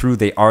to go through.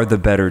 They are the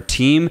better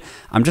team.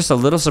 I'm just a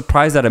little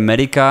surprised that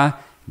America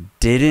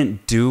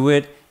didn't do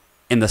it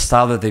in the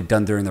style that they've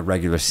done during the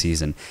regular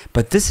season.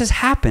 But this has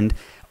happened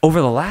over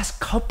the last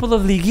couple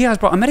of Liguillas,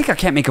 bro. America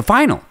can't make a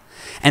final.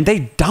 And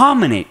they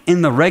dominate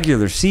in the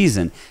regular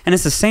season. And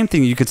it's the same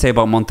thing you could say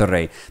about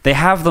Monterrey. They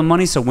have the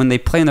money, so when they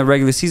play in the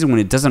regular season, when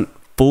it doesn't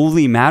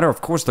fully matter,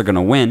 of course they're going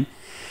to win.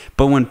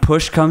 But when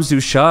push comes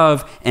to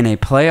shove in a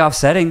playoff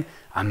setting,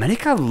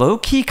 America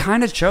low-key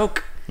kind of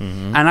choke.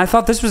 And I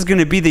thought this was going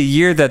to be the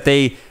year that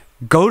they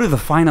go to the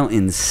final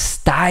in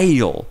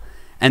style.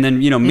 And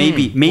then, you know,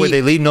 maybe where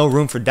they leave no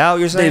room for doubt,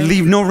 you're saying? They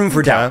leave no room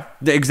for doubt.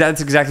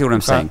 That's exactly what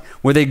I'm saying.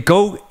 Where they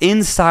go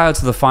in style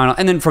to the final,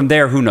 and then from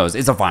there, who knows?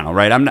 It's a final,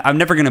 right? I'm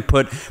never going to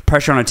put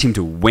pressure on a team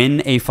to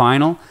win a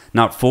final,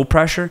 not full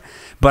pressure.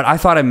 But I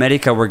thought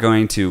America were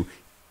going to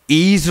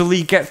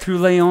easily get through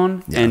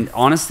Leon, and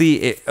honestly,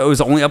 it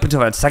was only up until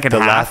that second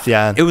half.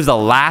 It was the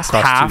last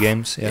half. 2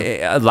 games,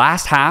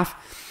 last half,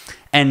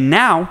 and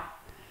now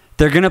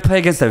they're gonna play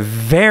against a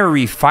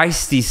very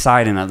feisty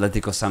side in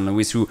Atletico San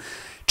Luis, who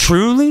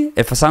truly,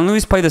 if San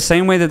Luis play the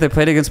same way that they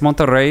played against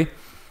Monterrey,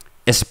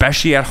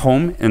 especially at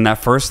home in that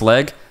first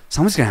leg,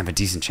 someone's gonna have a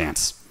decent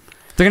chance.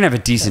 They're going to have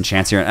a decent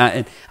chance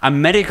here.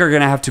 America are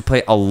going to have to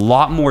play a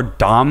lot more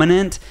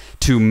dominant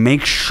to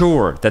make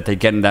sure that they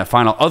get in that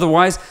final.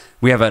 Otherwise,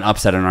 we have an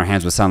upset in our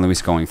hands with San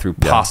Luis going through,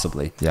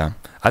 possibly. Yeah.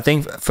 I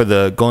think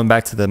for going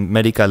back to the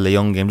America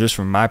Leon game, just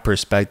from my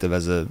perspective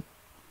as a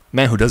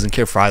man who doesn't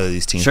care for either of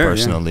these teams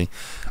personally,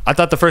 I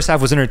thought the first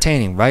half was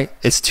entertaining, right?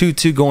 It's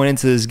 2-2 going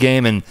into this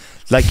game. And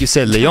like you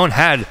said, Leon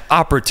had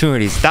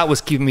opportunities. That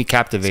was keeping me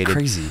captivated. It's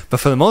crazy.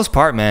 But for the most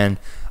part, man,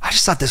 I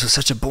just thought this was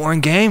such a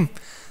boring game.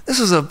 This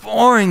was a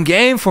boring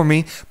game for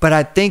me, but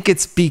I think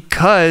it's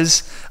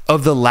because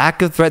of the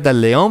lack of threat that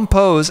Leon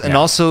posed and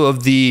also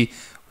of the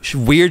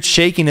weird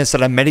shakiness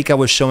that America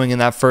was showing in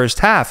that first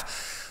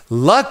half.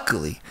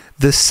 Luckily,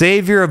 the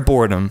savior of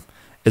boredom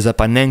is a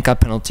Panenka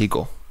penalty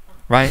goal,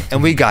 right?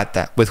 And we got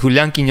that with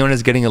Julián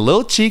Quiñones getting a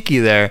little cheeky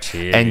there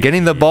and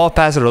getting the ball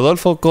past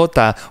Rodolfo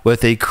Cota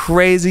with a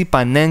crazy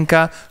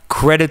Panenka.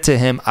 Credit to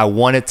him. I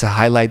wanted to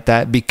highlight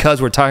that because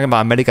we're talking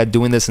about America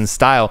doing this in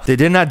style. They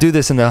did not do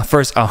this in the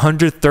first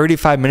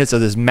 135 minutes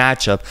of this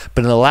matchup,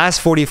 but in the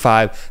last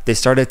 45, they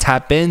started to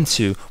tap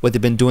into what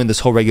they've been doing this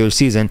whole regular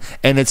season,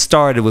 and it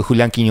started with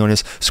Julián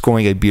Quiñones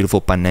scoring a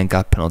beautiful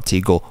Panenka penalty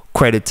goal.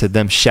 Credit to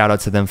them. Shout out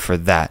to them for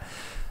that.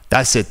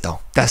 That's it,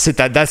 though. That's it.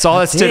 That's all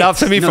that stood out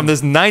to me from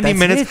this 90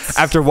 minutes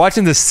after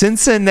watching the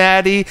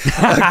Cincinnati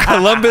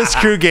Columbus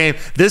Crew game.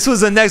 This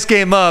was the next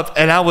game up,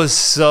 and I was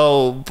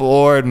so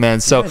bored, man.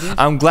 So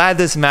I'm glad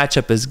this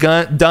matchup is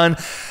done.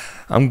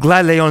 I'm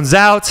glad Leon's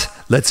out.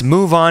 Let's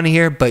move on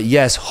here. But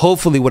yes,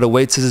 hopefully what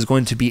awaits us is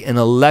going to be an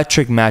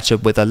electric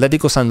matchup with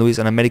Atletico San Luis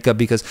and America,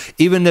 because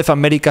even if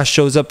America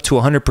shows up to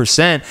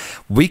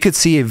 100%, we could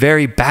see a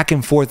very back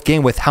and forth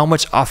game with how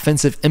much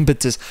offensive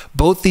impetus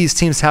both these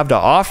teams have to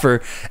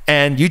offer.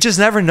 And you just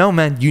never know,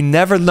 man. You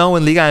never know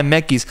in Liga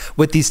MX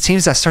with these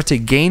teams that start to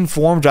gain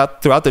form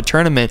throughout the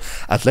tournament.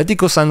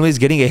 Atletico San Luis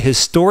getting a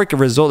historic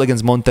result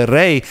against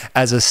Monterrey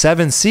as a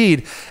 7th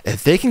seed.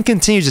 If they can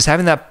continue just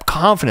having that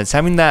confidence,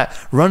 having that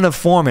run of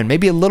form, and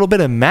maybe a little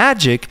bit of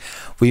magic,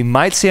 we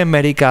might see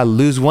America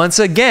lose once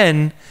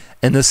again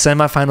in the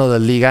semifinal of the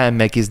Liga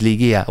MX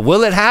Liguilla.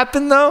 Will it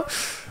happen though?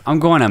 I'm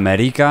going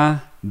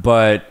America,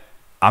 but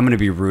I'm going to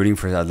be rooting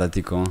for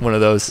Atletico. One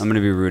of those. I'm going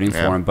to be rooting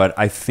for him. But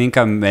I think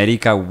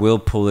America will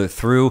pull it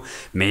through.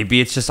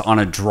 Maybe it's just on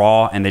a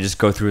draw and they just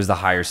go through as the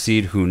higher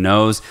seed. Who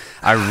knows?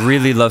 I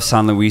really love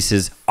San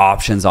Luis's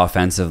options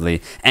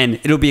offensively. And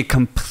it'll be a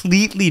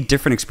completely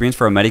different experience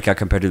for America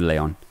compared to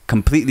Leon.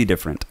 Completely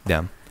different.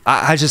 Yeah.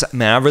 I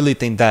really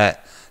think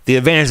that the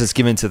advantage that's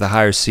given to the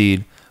higher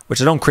seed,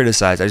 which I don't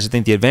criticize, I just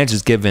think the advantage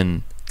is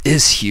given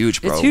is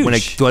huge, bro. It's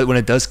huge. When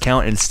it does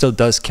count, and it still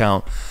does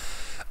count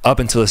up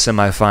until the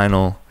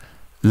semifinal,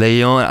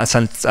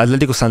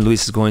 Atletico San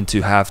Luis is going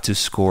to have to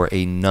score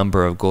a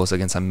number of goals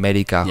against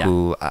America,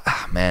 who,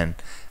 man,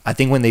 I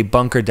think when they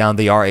bunker down,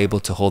 they are able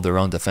to hold their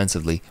own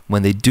defensively.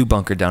 When they do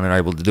bunker down, they're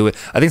able to do it.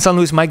 I think San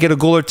Luis might get a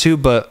goal or two,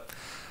 but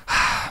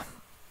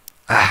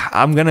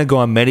I'm going to go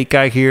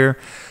America here.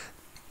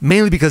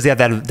 Mainly because they have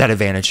that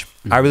advantage.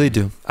 I really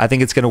do. I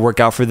think it's going to work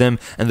out for them,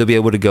 and they'll be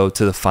able to go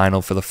to the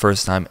final for the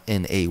first time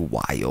in a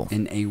while.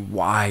 In a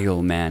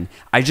while, man.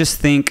 I just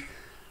think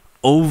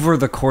over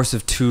the course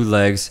of 2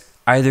 legs,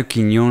 either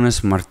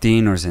Quiñones,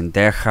 Martin, or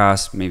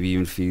Zendejas, maybe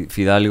even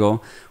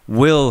Fidalgo,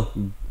 will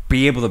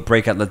be able to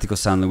break Atletico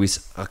San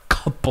Luis a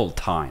couple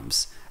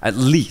times, at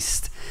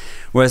least.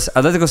 Whereas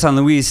Atletico San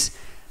Luis,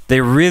 they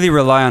really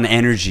rely on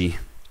energy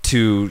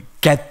to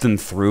get them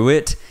through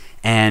it.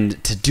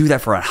 And to do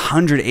that for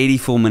 180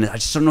 full minutes, I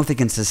just don't know if they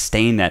can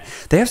sustain that.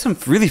 They have some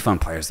really fun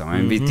players, though.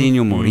 I mean,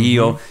 Vitinho,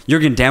 Murillo,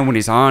 Jürgen Damm when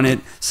he's on it,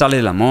 Saleh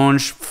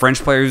Lamonge,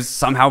 French players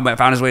somehow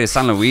found his way to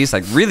San Luis.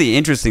 Like, really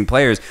interesting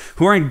players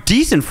who are in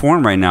decent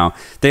form right now.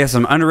 They have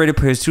some underrated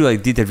players, too,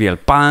 like Dieter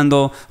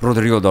Villalpando,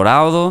 Rodrigo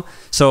Dorado.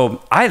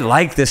 So I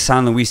like this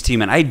San Luis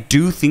team, and I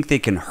do think they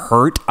can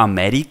hurt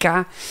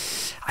America.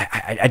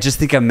 I just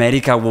think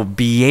America will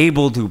be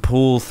able to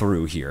pull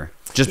through here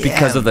just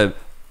because of the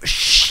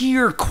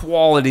sheer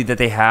quality that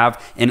they have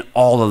in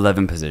all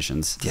 11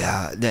 positions.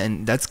 Yeah,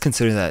 and that's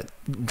considering that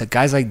the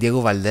guys like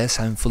Diego Valdez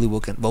haven't fully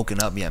woken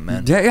up yet,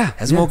 man. Yeah.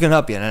 Hasn't woken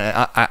up yet.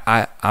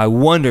 And I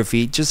wonder if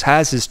he just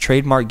has his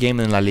trademark game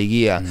in La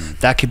Liguilla.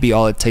 That could be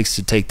all it takes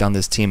to take down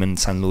this team in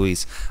San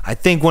Luis. I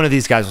think one of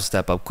these guys will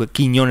step up.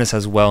 Quiñones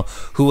as well.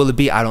 Who will it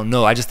be? I don't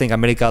know. I just think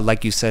America,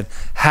 like you said,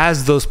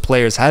 has those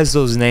players, has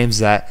those names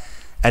that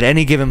at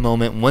any given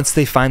moment, once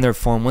they find their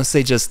form, once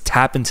they just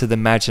tap into the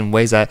match in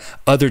ways that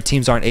other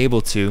teams aren't able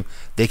to,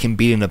 they can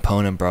beat an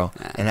opponent, bro.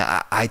 And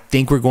I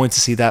think we're going to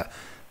see that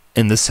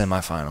in the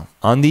semifinal.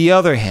 On the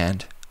other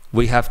hand,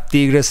 we have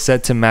Tigres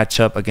set to match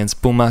up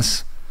against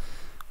Pumas.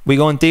 We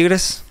going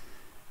Tigres?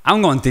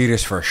 I'm going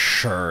Tigres for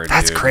sure,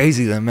 That's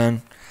crazy then,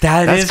 man.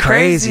 That's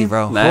crazy,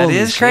 bro. That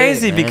is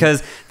crazy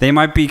because they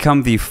might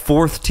become the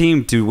 4th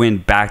team to win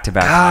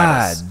back-to-back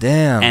titles. God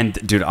damn. And,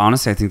 dude,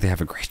 honestly, I think they have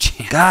a great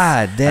chance.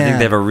 God damn. I think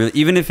they have a really...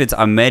 Even if it's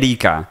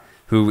America,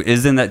 who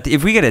is in that...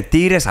 If we get a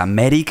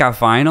Tigres-America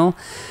final,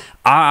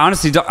 I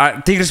honestly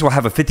don't... Tigres will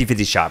have a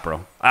 50-50 shot,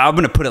 bro. I'm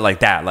going to put it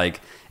like that.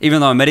 Like, even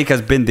though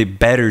America's been the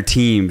better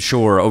team,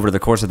 sure, over the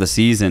course of the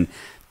season...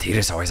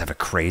 Tigres always have a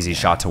crazy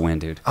shot to win,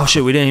 dude. Oh,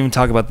 shit. We didn't even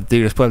talk about the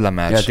Tigres-Puebla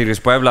match. Yeah,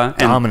 Tigres-Puebla.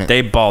 Dominant.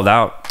 They balled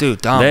out. Dude,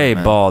 dominant,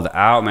 They balled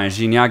out, man.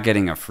 Gignac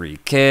getting a free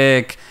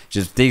kick.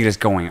 Just Tigres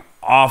going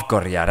off.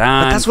 Gorriarán.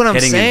 But that's what I'm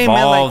saying,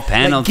 involved,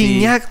 man. Like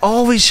Gignac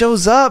always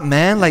shows up,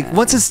 man. Like,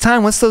 once it's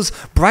time, once those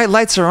bright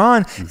lights are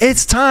on,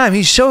 it's time.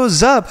 He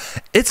shows up.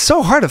 It's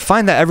so hard to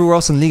find that everywhere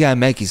else in Liga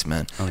MX,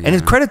 man. Oh, yeah. And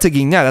it's credit to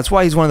Gignac. That's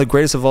why he's one of the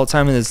greatest of all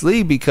time in this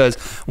league, because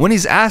when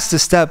he's asked to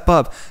step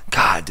up,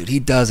 God, dude, he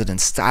does it in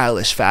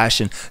stylish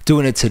fashion.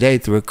 Doing it today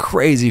through a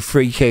crazy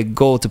free kick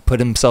goal to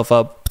put himself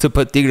up, to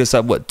put Tigres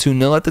up,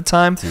 2-0 at the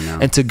time?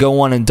 2-0. And to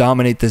go on and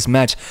dominate this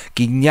match.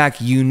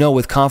 Gignac,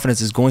 with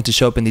confidence is going to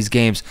show up in these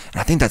games.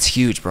 And I think that's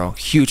huge, bro.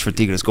 Huge for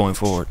Tigres going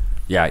forward.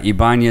 Yeah,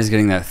 Ibanez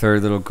getting that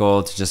 3rd little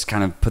goal to just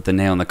kind of put the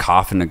nail in the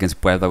coffin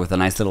against Puebla with a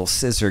nice little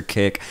scissor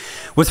kick.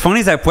 What's funny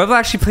is that Puebla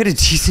actually played a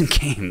decent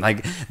game.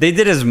 Like, they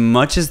did as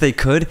much as they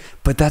could,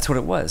 but that's what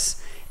it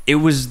was. It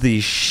was the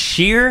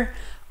sheer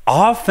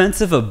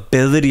offensive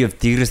ability of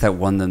Tigres that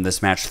won them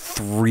this match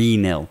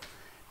 3-0.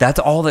 That's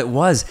all it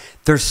was.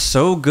 They're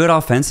so good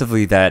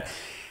offensively that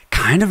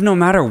kind of no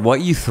matter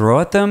what you throw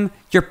at them,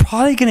 you're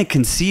probably going to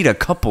concede a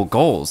couple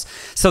goals.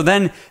 So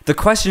then the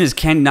question is,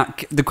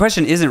 the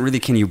question isn't really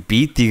can you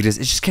beat Tigres,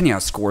 it's just can you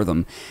outscore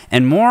them?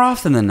 And more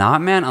often than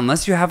not, man,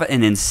 unless you have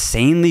an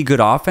insanely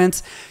good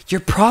offense, you're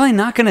probably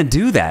not going to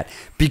do that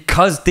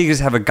because Tigres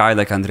have a guy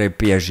like André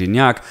Pierre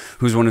Gignac,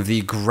 who's one of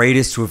the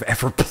greatest to have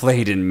ever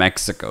played in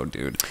Mexico,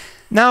 dude.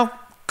 Now,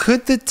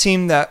 could the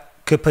team that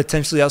could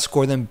potentially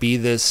outscore them be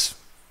this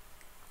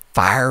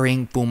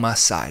firing Pumas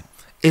side?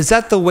 Is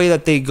that the way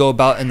that they go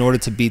about in order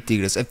to beat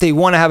Tigres? If they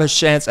want to have a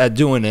chance at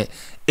doing it,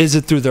 is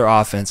it through their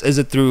offense? Is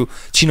it through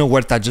Chino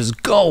Huerta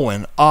just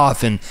going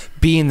off and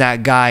being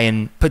that guy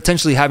and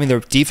potentially having their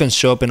defense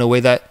show up in a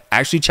way that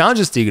actually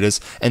challenges Tigres,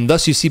 and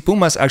thus you see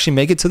Pumas actually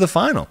make it to the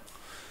final?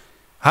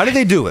 How do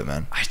they do it,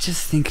 man? I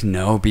just think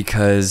no,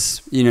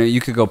 because, you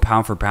could go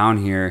pound for pound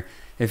here.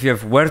 If you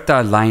have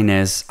Huerta,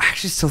 Lainez, I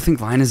actually still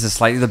think Lainez is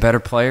slightly the better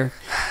player.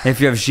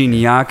 If you have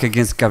Gignac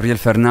against Gabriel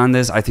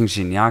Fernandez, I think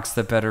Gignac's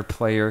the better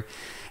player.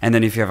 And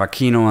then if you have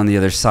Aquino on the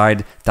other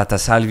side, Tata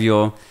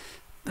Salvio,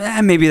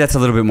 maybe that's a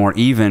little bit more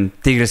even.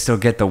 Tigres still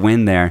get the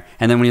win there.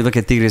 And then when you look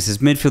at Tigres'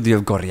 midfield, you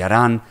have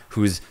Gorriarán,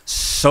 who's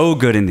so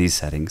good in these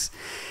settings.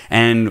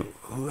 And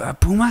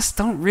Pumas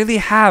don't really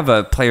have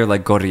a player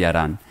like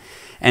Gorriarán.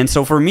 And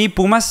so for me,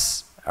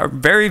 Pumas are a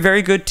very,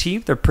 very good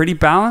team. They're pretty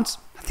balanced.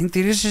 I think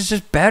Tigres is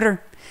just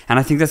better. And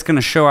I think that's going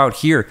to show out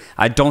here.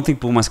 I don't think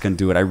Pumas can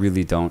do it. I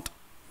really don't.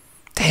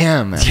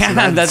 Damn, man.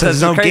 Yeah,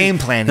 there's no game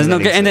plan. There's no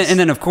and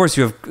then of course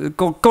you have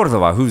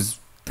Cordova, who's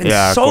been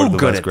so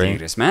good at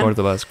Tigres, man.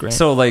 Cordova's great.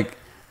 So like,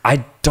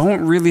 I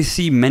don't really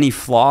see many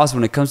flaws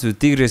when it comes to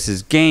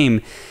Tigres'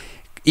 game.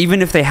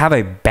 Even if they have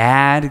a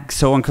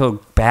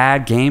so-and-so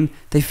bad game,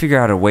 they figure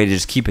out a way to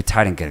just keep it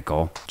tight and get a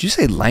goal. Did you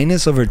say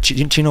Lainez over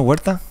Chino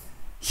Huerta?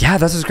 Yeah,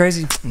 that's what's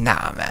crazy.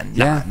 Nah, man.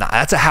 Nah,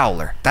 that's a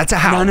howler. That's a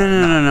howler.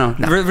 No.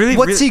 Really,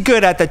 what's he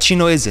good at that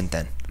Chino isn't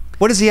then?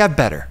 What does he have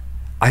better?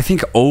 I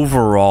think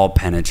overall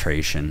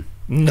penetration.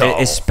 No.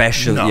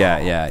 Especially, no.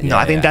 Yeah. No,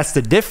 I think that's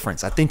the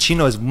difference. I think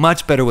Chino is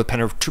much better with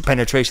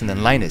penetration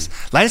than Lainez.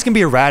 Lainez can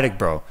be erratic,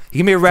 bro. He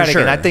can be erratic.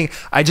 Sure. And I think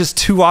I just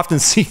too often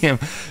see him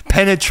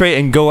penetrate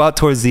and go out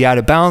towards the out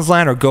of bounds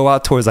line or go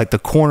out towards like the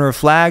corner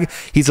flag.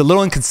 He's a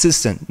little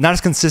inconsistent. Not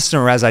as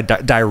consistent or as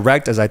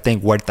direct as I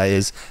think Huerta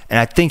is. And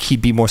I think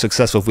he'd be more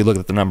successful if we look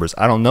at the numbers.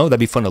 I don't know. That'd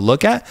be fun to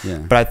look at. Yeah.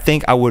 But I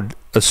think I would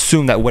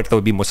assume that Huerta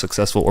would be more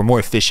successful or more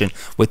efficient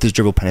with his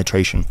dribble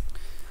penetration.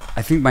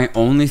 I think my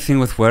only thing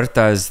with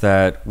Huerta is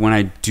that when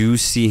I do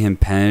see him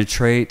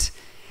penetrate,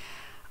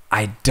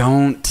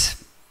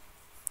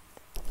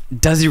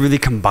 does he really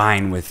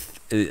combine with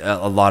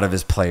a lot of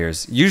his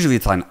players? Usually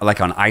it's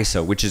like on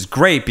ISO, which is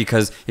great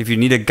because if you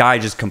need a guy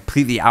just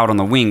completely out on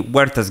the wing,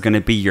 Huerta's going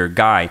to be your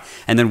guy.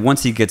 And then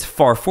once he gets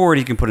far forward,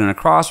 he can put in a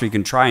cross or he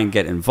can try and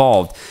get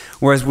involved.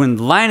 Whereas when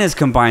Lainez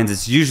combines,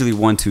 it's usually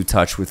 1-2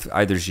 touch with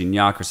either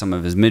Gignac or some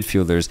of his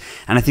midfielders.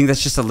 And I think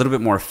that's just a little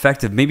bit more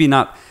effective. Maybe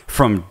not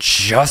from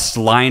just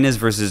Lainez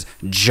versus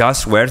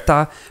just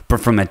Huerta, but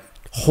from a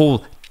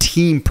whole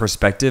team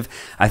perspective.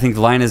 I think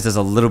Lainez does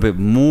a little bit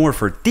more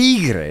for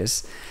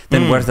Tigres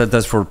than Huerta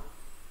does for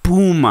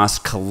Pumas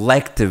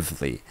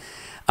collectively.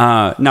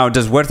 Now,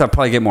 does Huerta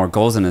probably get more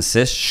goals and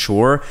assists?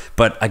 Sure.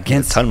 But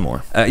against... a ton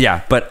more.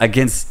 But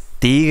against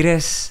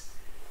Tigres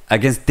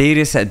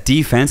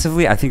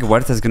defensively, I think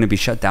Huerta is going to be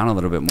shut down a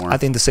little bit more. I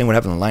think the same would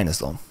happen to Lainez,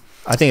 though.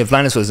 I think if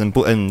Lainez was in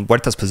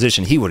Huerta's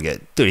position,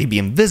 he'd be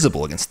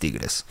invisible against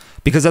Tigres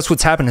because that's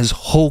what's happened his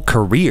whole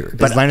career.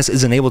 But Lainez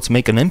isn't able to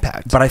make an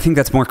impact. But I think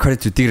that's more credit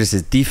to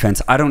Tigres'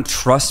 defense. I don't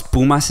trust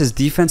Pumas'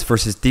 defense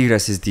versus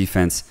Tigres'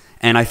 defense.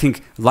 And I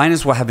think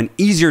Lainez will have an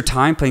easier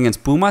time playing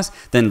against Pumas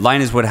than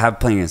Lainez would have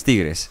playing against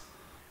Tigres,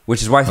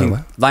 which is why I think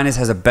Lainez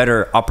has a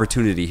better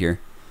opportunity here.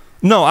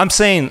 No, I'm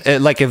saying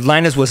like if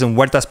Lainez was in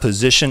Huerta's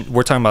position,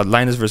 we're talking about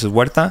Lainez versus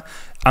Huerta.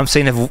 I'm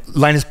saying if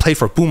Lainez played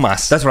for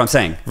Pumas. That's what I'm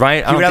saying.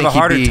 Right? He would have a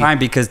harder time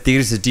because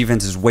Tigres'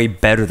 defense is way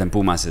better than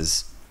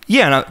Pumas's.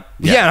 Yeah,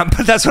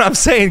 but that's what I'm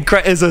saying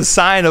is a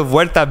sign of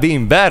Huerta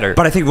being better.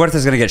 But I think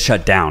Huerta's going to get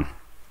shut down.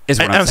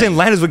 I'm saying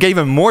Lainez would get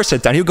even more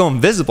shut down. He would go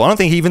invisible. I don't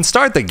think he even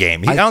start the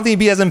game. I don't think he'd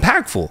be as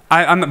impactful.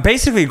 I'm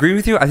basically agreeing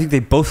with you. I think they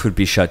both would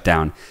be shut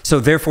down. So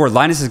therefore,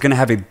 Lainez is going to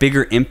have a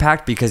bigger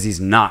impact because he's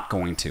not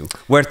going to.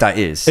 Huerta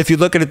is. If you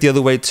look at it the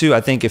other way too,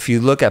 I think if you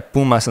look at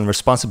Pumas and the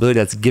responsibility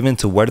that's given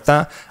to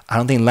Huerta, I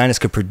don't think Lainez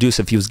could produce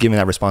if he was given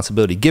that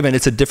responsibility. Given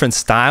it's a different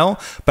style,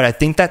 but I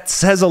think that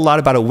says a lot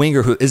about a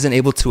winger who isn't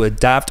able to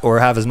adapt or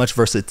have as much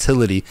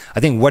versatility. I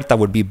think Huerta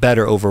would be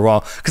better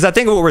overall. Because I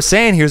think what we're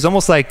saying here is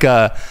almost like...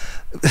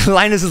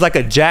 Lainez is like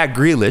a Jack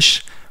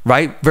Grealish,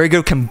 right? Very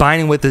good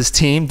combining with his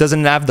team.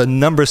 Doesn't have the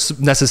numbers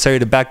necessary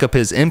to back up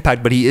his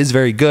impact, but he is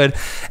very good.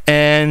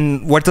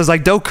 And Huerta's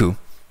like Doku,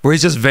 where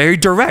he's just very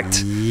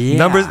direct. Yeah.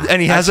 Numbers,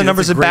 and he has the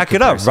numbers to back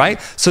it up,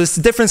 right? So it's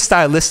different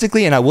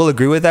stylistically, and I will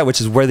agree with that, which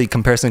is where the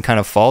comparison kind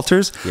of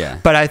falters. Yeah.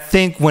 But I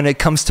think when it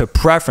comes to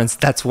preference,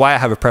 that's why I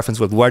have a preference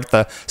with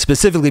Huerta,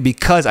 specifically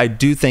because I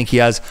do think he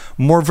has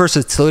more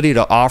versatility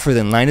to offer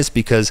than Lainez,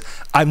 because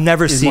I've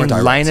never seen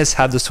Lainez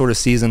have the sort of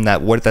season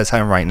that Huerta is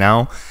having right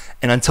now.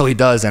 And until he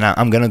does, and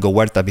I'm going to go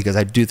Huerta because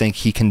I do think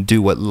he can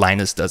do what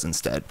Lainez does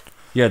instead.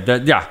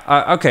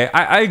 Okay,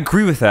 I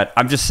agree with that.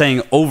 I'm just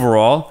saying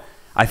overall,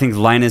 I think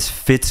Lainez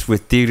fits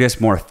with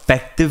Tigres more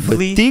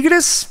effectively. With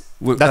Tigres?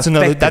 That's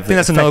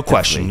another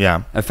question.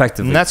 Yeah,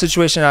 effectively. In that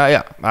situation,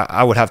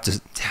 I would have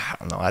to. I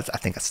don't know. I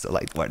think I still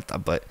like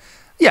Huerta, but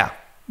yeah.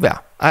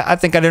 I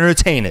think I'd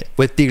entertain it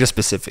with Tigres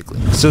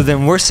specifically. So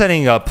then we're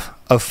setting up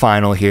a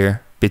final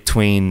here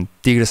between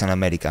Tigres and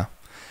America,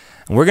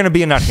 and we're gonna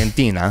be in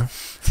Argentina.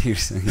 We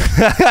should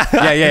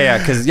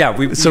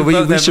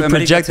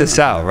project this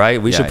out,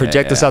 right? We should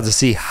project this out to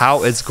see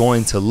how it's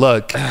going to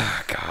look.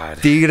 Oh, God.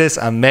 Tigres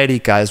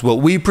America is what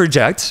we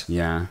project.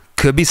 Yeah.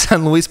 Could be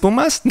San Luis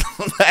Pumas.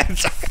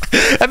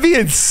 That'd be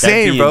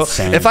insane, bro.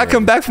 If I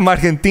come back from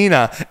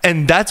Argentina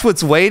and that's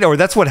what's or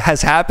that's what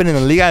has happened in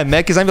the Liga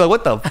MX, I'd be like,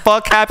 what the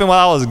fuck happened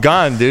while I was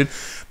gone, dude?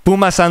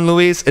 Pumas San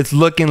Luis, it's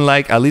looking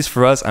like, at least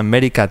for us,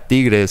 America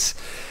Tigres.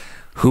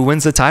 Who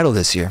wins the title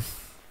this year?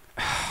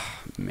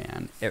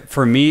 Man,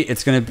 for me,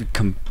 it's going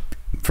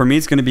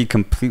to be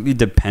completely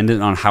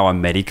dependent on how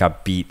America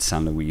beat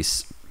San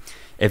Luis.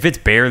 If it's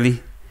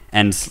barely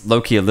and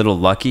low-key a little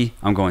lucky,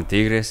 I'm going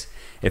Tigres.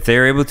 If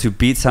they're able to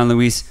beat San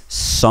Luis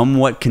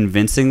somewhat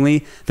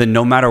convincingly, then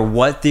no matter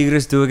what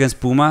Tigres do against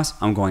Pumas,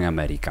 I'm going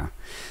America.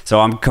 So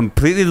I'm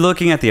completely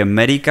looking at the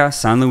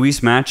America-San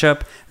Luis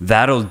matchup.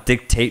 That'll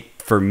dictate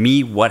for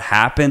me what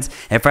happens.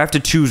 If I have to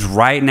choose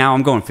right now,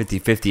 I'm going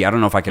 50-50. I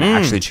don't know if I can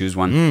actually choose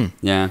one.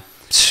 Yeah.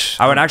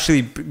 I would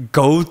actually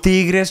go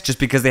Tigres just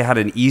because they had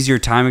an easier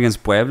time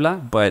against Puebla.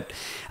 But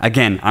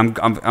again, I'm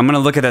going to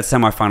look at that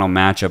semifinal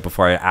matchup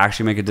before I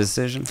actually make a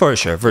decision. For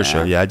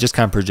sure. Yeah, just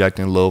kind of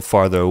projecting a little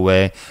farther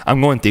away.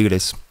 I'm going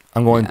Tigres.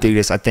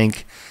 Tigres. I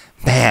think,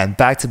 man,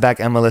 back-to-back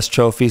MLS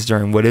trophies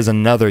during what is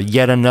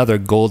yet another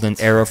golden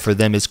era for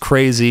them is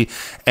crazy.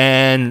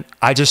 And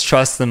I just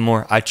trust them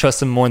more. I trust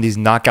them more in these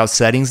knockout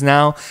settings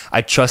now.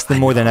 I trust them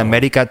more than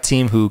America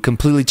team who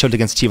completely choked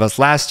against Chivas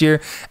last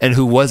year and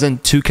who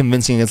wasn't too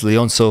convincing against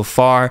Leon so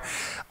far.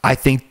 I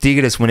think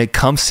Tigres, when it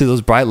comes to those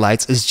bright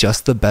lights, is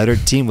just the better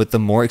team with the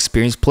more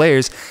experienced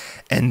players.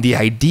 And the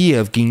idea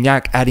of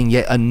Gignac adding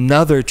yet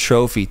another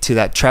trophy to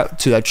that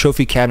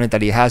trophy cabinet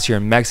that he has here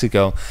in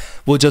Mexico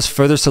will just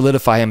further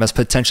solidify him as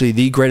potentially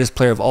the greatest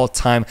player of all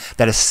time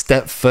that has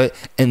stepped foot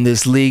in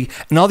this league.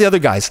 And all the other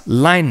guys,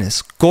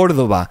 Lainez,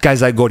 Córdoba,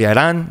 guys like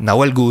Gorriarán,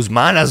 Nahuel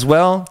Guzman as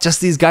well. Just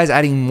these guys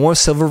adding more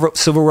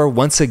silverware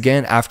once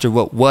again after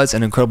what was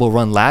an incredible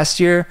run last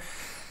year.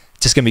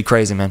 Just going to be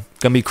crazy, man.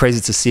 Going to be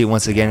crazy to see it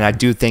once again. And I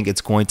do think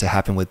it's going to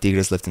happen with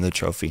Tigres lifting the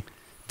trophy.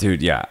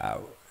 Dude, yeah.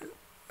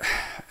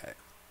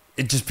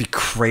 It'd just be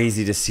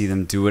crazy to see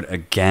them do it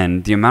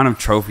again. The amount of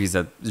trophies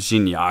that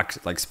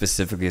Gignac, like,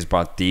 specifically has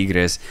brought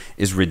Tigres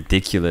is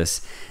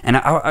ridiculous. And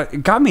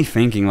it got me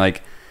thinking,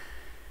 like,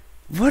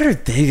 what are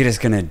Tigres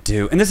going to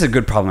do? And this is a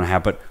good problem to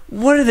have, but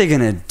what are they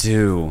going to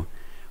do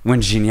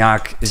when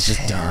Gignac is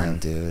just done?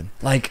 Dude.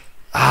 Like,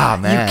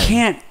 man. You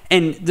can't,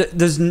 and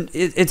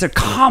it's a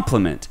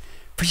compliment,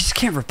 but you just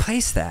can't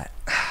replace that.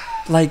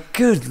 Like,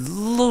 good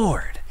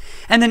Lord.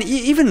 And then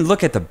even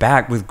look at the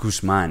back with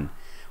Guzman.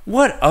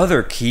 What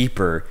other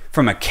keeper,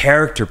 from a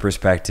character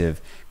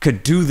perspective,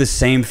 could do the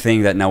same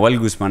thing that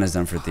Nahuel Guzman has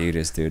done for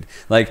Tigres, dude?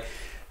 Like,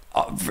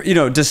 you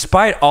know,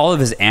 despite all of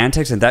his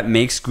antics, and that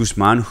makes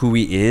Guzman who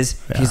he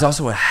is, he's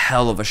also a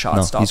hell of a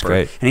shot stopper. He's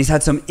great. And he's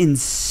had some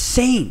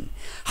insane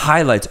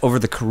highlights over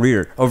his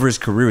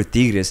career with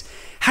Tigres.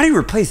 How do you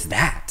replace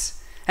that?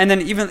 And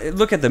then even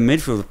look at the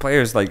midfield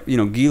players like, you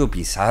know, Guido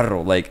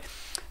Pizarro. Like,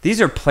 these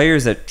are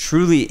players that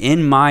truly,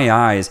 in my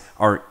eyes,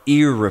 are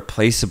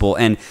irreplaceable.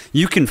 And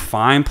you can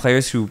find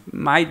players who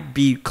might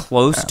be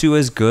close to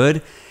as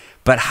good,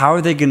 but how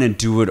are they going to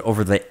do it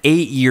over the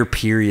 8-year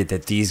period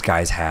that these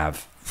guys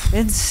have?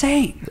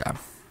 Insane. Yeah.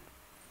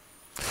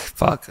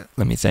 Fuck.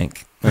 Let me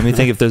think.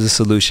 If there's a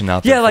solution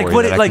out there like for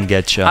what you that I can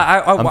get you.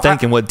 I'm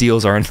thinking what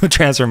deals are in the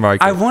transfer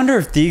market. I wonder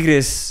if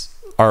Tigres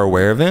are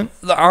aware of it.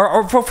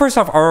 First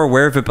off, are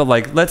aware of it, but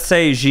like, let's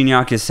say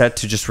Gignac is set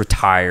to just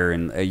retire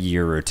in a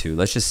year or two.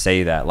 Let's just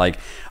say that. Like,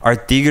 are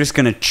Tigres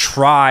going to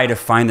try to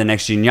find the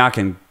next Gignac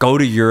and go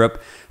to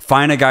Europe,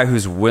 find a guy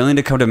who's willing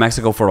to come to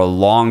Mexico for a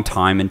long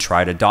time and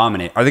try to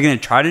dominate? Are they going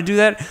to try to do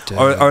that? Dude.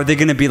 Or are they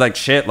going to be like,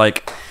 shit,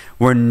 like,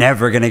 we're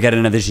never going to get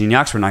another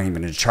Gignac, we're not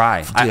even going to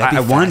try? Dude, that'd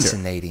be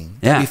fascinating.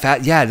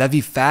 That'd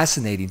be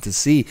fascinating to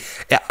see.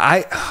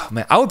 I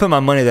would put my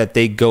money that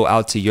they go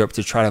out to Europe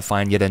to try to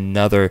find yet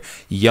another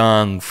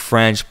young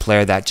French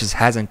player that just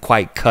hasn't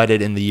quite cut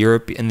it in the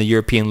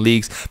European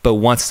leagues, but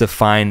wants to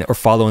find or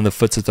follow in the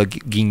footsteps of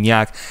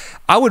Gignac.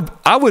 I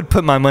would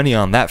put my money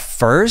on that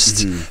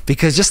first,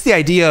 because just the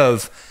idea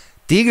of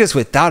Tigres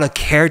without a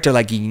character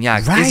like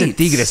Gignac isn't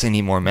Tigres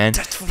anymore, man.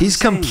 He's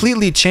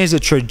completely changed the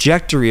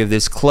trajectory of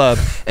this club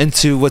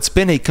into what's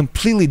been a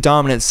completely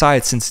dominant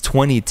side since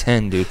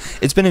 2010, dude.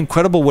 It's been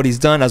incredible what he's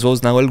done, as well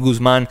as Nahuel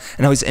Guzman,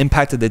 and how he's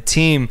impacted the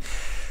team.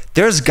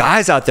 There's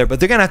guys out there,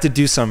 but they're going to have to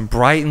do some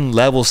Brighton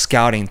level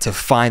scouting to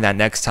find that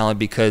next talent,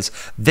 because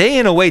they,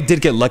 in a way, did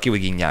get lucky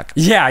with Gignac.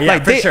 Yeah,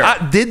 like, for sure.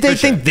 Did they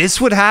think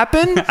this would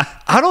happen?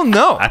 I don't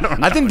know.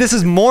 I think this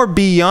is more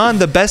beyond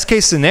the best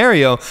case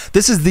scenario.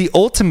 This is the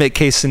ultimate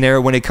case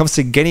scenario when it comes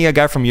to getting a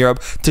guy from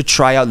Europe to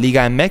try out Liga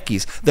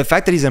MX. The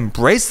fact that he's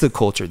embraced the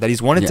culture, that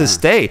he's wanted to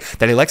stay,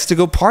 that he likes to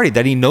go party,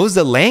 that he knows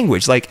the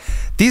language. Like,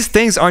 these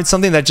things aren't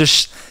something that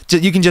just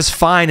you can just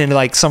find in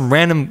like some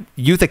random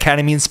youth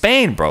academy in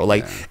Spain, bro.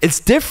 Like, it's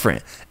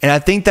different. And I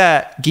think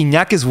that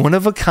Gignac is one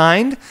of a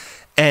kind,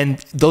 and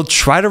they'll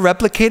try to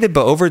replicate it,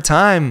 but over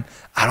time,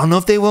 I don't know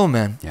if they will,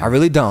 man. I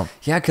really don't.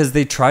 Yeah, because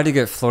they tried to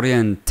get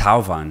Florian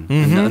Thauvin,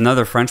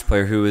 another French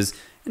player who is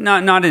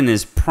not in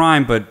his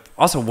prime, but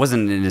also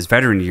wasn't in his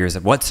veteran years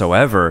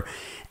whatsoever.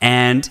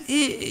 And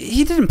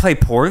he didn't play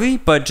poorly,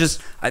 but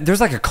just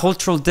there's like a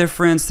cultural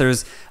difference.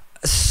 There's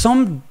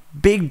some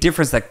big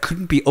difference that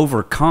couldn't be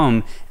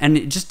overcome, and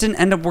it just didn't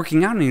end up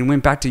working out, and he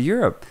went back to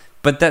Europe.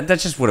 But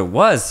that's just what it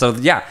was. So,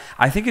 yeah,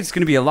 I think it's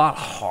going to be a lot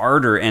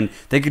harder. And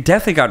they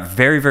definitely got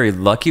very, very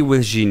lucky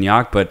with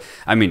Gignac. But,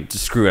 I mean,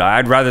 screw it.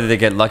 I'd rather they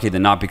get lucky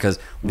than not because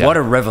what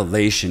a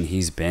revelation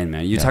he's been,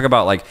 man. You talk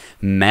about, like,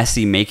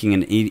 Messi making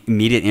an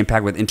immediate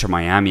impact with Inter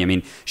Miami. I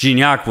mean,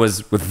 Gignac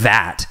was with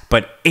that.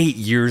 But 8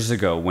 years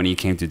ago when he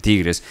came to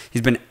Tigres,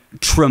 he's been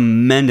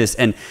tremendous.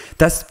 And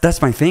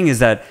that's my thing is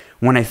that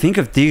when I think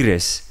of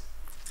Tigres,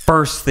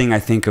 first thing I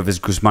think of is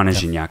Guzman and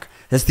Gignac.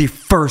 That's the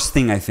first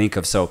thing I think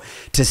of. So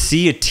to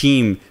see a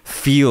team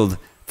field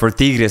for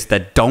Tigres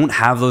that don't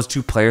have those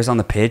two players on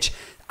the pitch,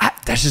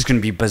 that's just going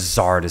to be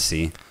bizarre to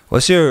see.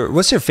 What's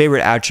your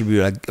favorite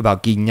attribute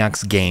about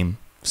Gignac's game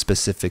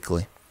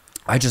specifically?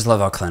 I just love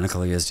how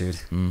clinical he is, dude.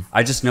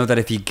 I just know that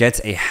if he gets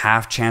a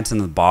half chance in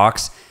the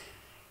box,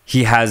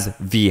 he has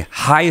the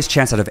highest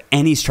chance out of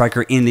any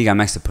striker in Liga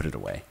MX to put it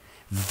away.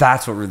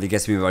 That's what really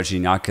gets me about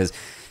Gignac, because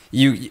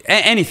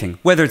anything,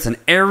 whether it's an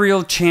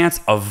aerial chance,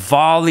 a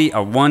volley, a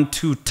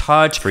 1-2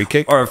 touch, free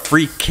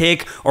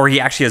kick, or he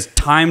actually has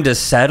time to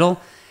settle,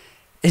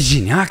 is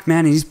Gignac,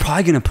 man, and he's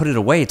probably going to put it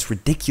away. It's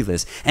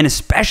ridiculous. And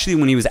especially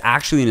when he was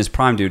actually in his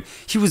prime, dude,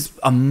 he was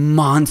a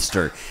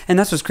monster. And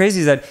that's what's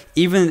crazy is that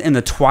even in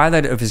the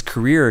twilight of his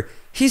career,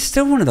 he's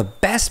still one of the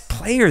best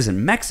players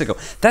in Mexico.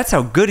 That's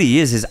how good he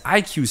is. His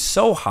IQ is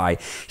so high.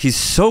 He's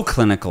so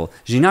clinical.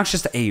 Gignac's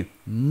just a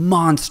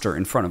monster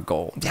in front of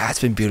goal. Yeah,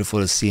 it's been beautiful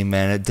to see,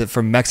 man.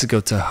 For Mexico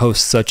to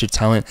host such a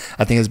talent,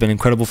 I think has been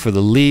incredible for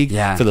the league,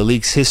 for the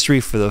league's history,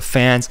 for the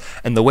fans,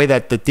 and the way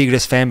that the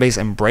Tigres fan base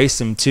embraced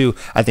him too,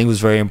 I think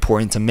was very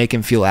important to make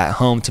him feel at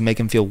home, to make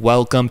him feel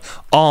welcomed,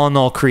 all in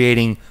all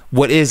creating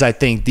what is, I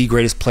think, the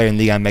greatest player in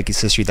Liga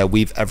MX history that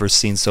we've ever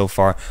seen so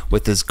far,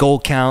 with his goal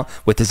count,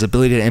 with his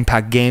ability to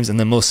impact games, and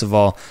then most of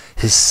all,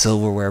 his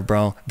silverware,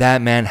 bro.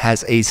 That man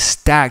has a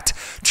stacked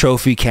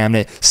trophy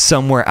cabinet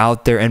somewhere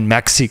out there in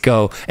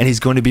Mexico, and he's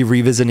going to be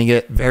revisiting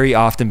it very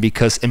often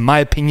because, in my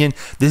opinion,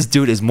 this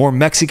dude is more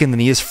Mexican than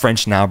he is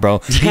French now, bro.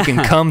 He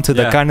can come to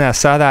the carne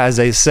asada, as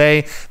they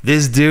say.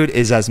 This dude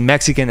is as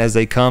Mexican as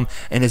they come,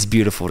 and it's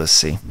beautiful to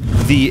see.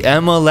 The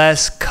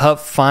MLS Cup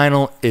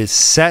Final is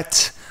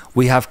set.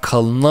 We have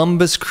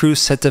Columbus Crew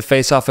set to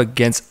face off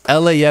against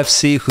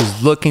LAFC,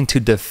 who's looking to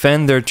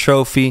defend their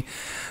trophy.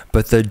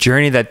 But the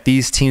journey that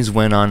these teams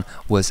went on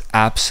was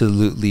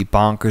absolutely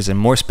bonkers, and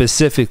more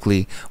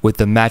specifically with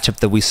the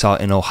matchup that we saw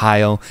in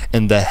Ohio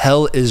in the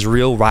Hell is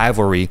Real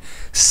rivalry,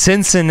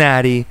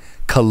 Cincinnati,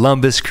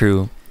 Columbus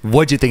Crew.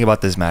 What'd you think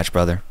about this match,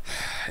 brother?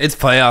 It's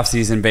playoff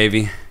season,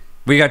 baby.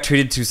 We got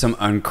treated to some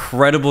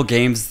incredible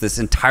games this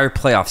entire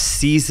playoff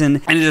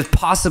season, and it has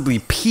possibly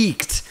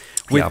peaked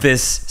with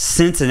this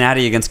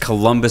Cincinnati against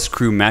Columbus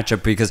Crew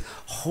matchup, because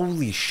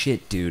holy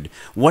shit, dude,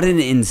 what an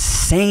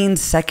insane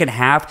second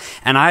half.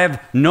 And I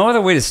have no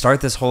other way to start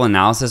this whole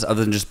analysis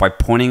other than just by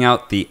pointing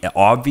out the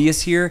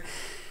obvious here.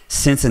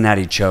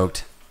 Cincinnati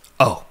choked.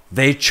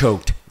 They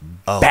choked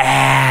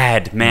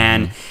bad,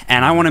 man.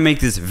 And I want to make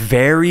this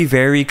very,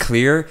 very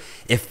clear.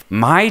 If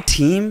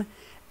I'm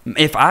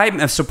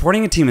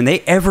supporting a team and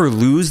they ever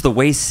lose the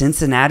way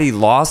Cincinnati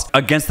lost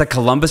against the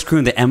Columbus Crew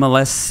in the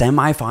MLS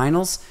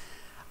semifinals,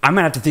 I'm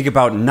going to have to think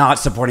about not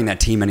supporting that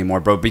team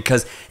anymore, bro,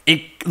 because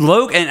it's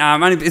going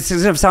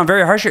to sound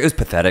very harsh here. It was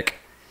pathetic.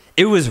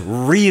 It was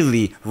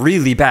really,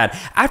 really bad.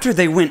 After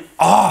they went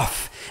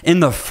off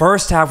in the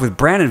first half with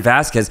Brandon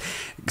Vasquez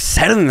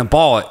settling the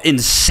ball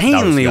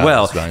insanely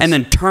well, and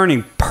then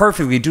turning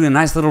perfectly, doing a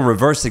nice little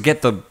reverse to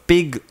get the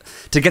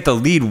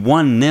lead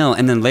 1-0,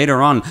 and then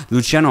later on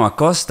Luciano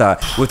Acosta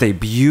with a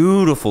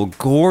beautiful,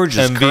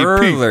 gorgeous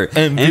curler.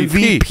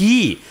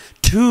 MVP.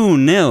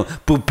 2-0.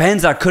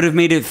 Bupenza could have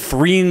made it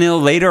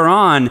 3-0 later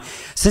on.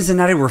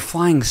 Cincinnati were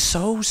flying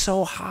so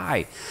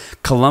high.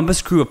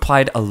 Columbus Crew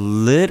applied a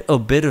little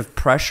bit of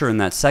pressure in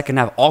that second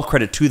half. All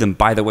credit to them,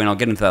 by the way, and I'll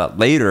get into that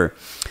later.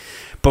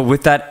 But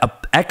with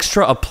that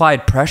extra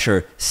applied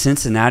pressure,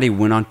 Cincinnati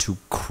went on to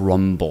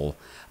crumble.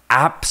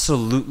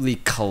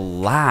 Absolutely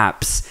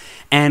collapse.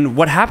 And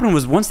what happened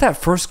was, once that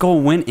first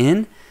goal went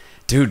in,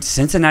 dude,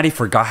 Cincinnati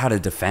forgot how to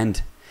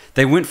defend.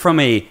 They went from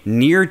a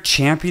near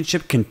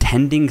championship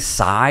contending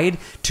side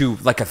to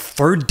like a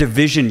third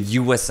division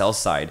USL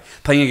side,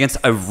 playing against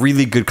a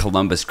really good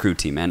Columbus Crew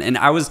team, man. And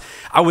I was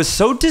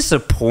so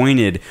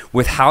disappointed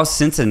with how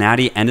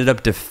Cincinnati ended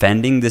up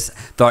defending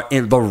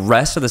the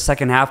rest of the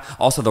second half,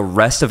 also the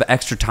rest of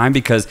extra time,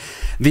 because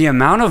the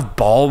amount of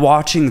ball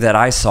watching that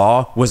I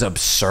saw was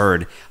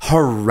absurd,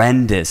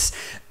 horrendous.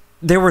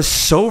 They were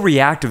so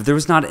reactive. There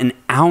was not an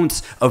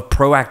ounce of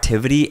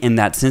proactivity in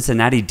that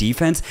Cincinnati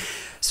defense.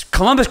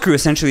 Columbus Crew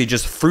essentially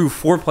just threw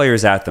 4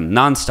 players at them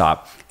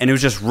nonstop, and it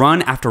was just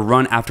run after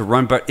run after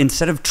run. But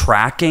instead of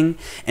tracking,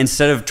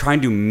 instead of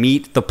trying to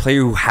meet the player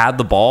who had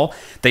the ball,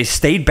 they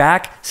stayed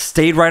back,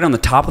 stayed right on the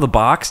top of the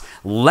box,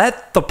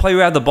 let the player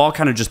who had the ball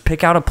kind of just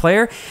pick out a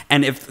player,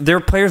 and if there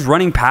were players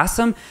running past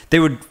them, they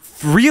would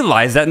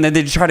realize that, and then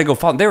they'd try to go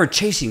follow. They were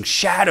chasing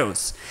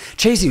shadows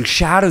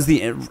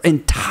the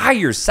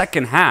entire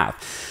second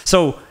half.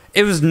 So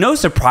it was no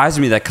surprise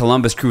to me that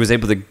Columbus Crew was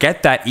able to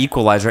get that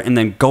equalizer and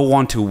then go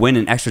on to win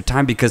in extra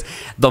time, because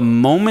the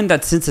moment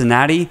that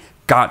Cincinnati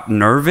got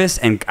nervous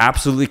and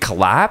absolutely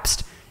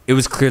collapsed, it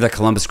was clear that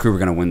Columbus Crew were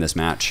going to win this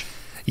match.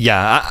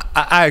 Yeah,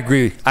 I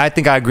agree. I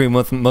think I agree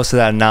with most of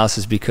that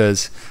analysis,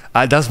 because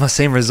that was my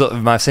same result.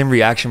 My same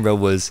reaction, bro,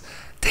 was,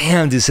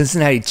 damn, dude,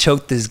 Cincinnati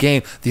choked this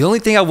game. The only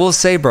thing I will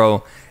say,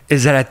 bro,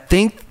 is that I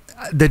think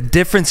the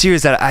difference here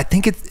is that I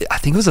think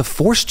it was a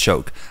forced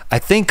choke. I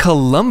think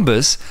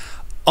Columbus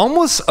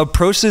almost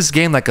approached this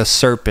game like a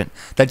serpent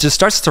that just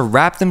starts to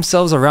wrap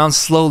themselves around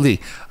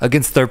slowly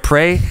against their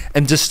prey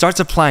and just starts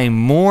applying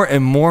more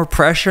and more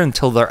pressure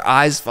until their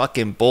eyes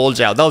fucking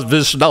bulge out. That was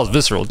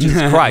visceral,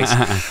 Jesus Christ.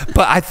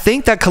 But I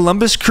think that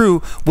Columbus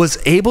Crew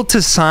was able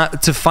to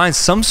find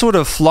some sort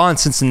of flaw in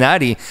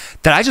Cincinnati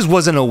that I just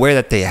wasn't aware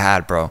that they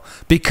had, bro.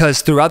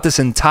 Because throughout this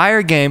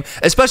entire game,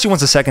 especially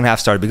once the second half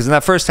started, because in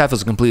that first half it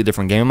was a completely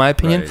different game in my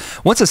opinion.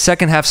 Right. Once the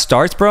second half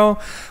starts, bro,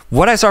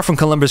 what I saw from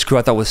Columbus Crew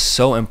I thought was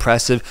so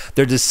impressive.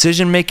 Their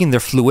decision-making, their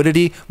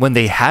fluidity when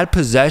they had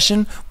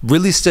possession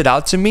really stood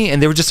out to me,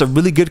 and they were just a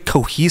really good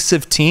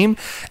cohesive team.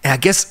 And I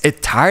guess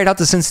it tired out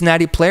the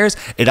Cincinnati players.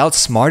 It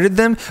outsmarted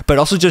them, but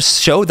also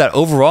just showed that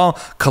overall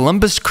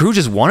Columbus Crew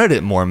just wanted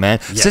it more, man.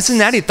 Yes.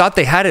 Cincinnati thought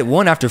they had it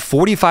won after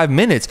 45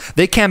 minutes.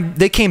 They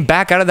came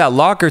back out of that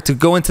locker to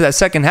go into that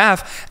second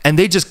half, and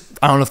they just,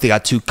 I don't know if they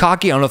got too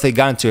cocky. I don't know if they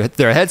got into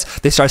their heads.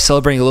 They started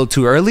celebrating a little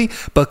too early.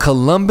 But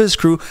Columbus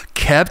Crew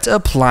kept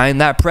applying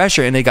that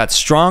pressure, and they got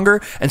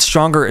stronger and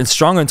stronger and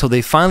stronger until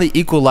they finally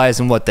equalized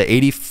in, what, the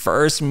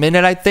 81st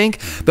minute, I think.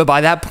 But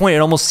by that point, it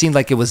almost seemed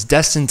like it was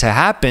destined to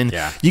happen.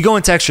 Yeah. You go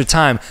into extra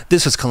time.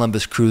 This was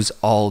Columbus Crew's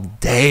all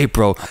day,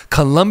 bro.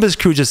 Columbus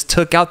Crew just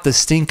took out the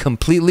sting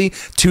completely,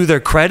 to their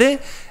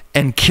credit,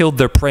 and killed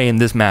their prey in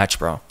this match,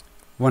 bro.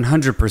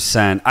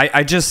 100%.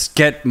 I just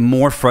get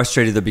more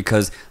frustrated though,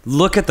 because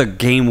look at the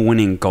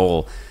game-winning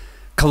goal.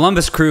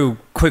 Columbus Crew,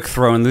 quick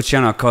throw, and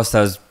Luciano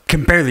Acosta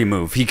can barely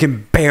move. He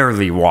can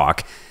barely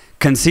walk.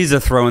 Concedes a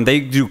throw, and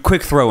they do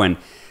quick throw in.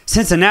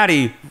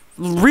 Cincinnati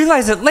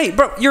realize it late.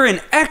 Bro, you're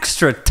in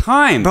extra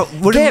time. Bro,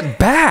 get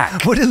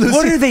back. What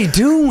are they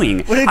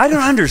doing? I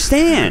don't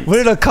understand. What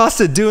did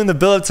Acosta do in the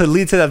build-up to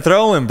lead to that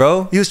throw-in,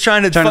 bro? He was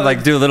trying to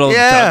like do a little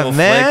double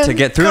flick to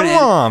get through. Come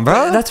on,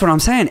 bro. That's what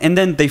I'm saying. And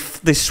then they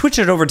switch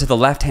it over to the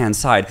left-hand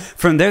side.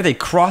 From there, they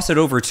cross it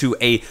over to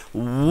a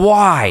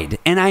wide,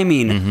 and I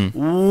mean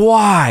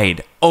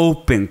wide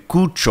open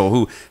Cucho,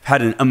 who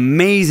had an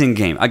amazing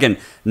game. Again,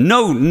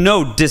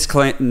 no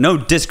discredit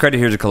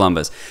here to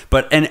Columbus,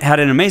 and had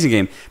an amazing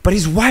game. But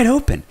he's wide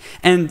open,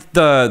 and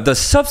the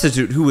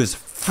substitute, who was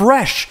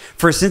fresh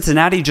for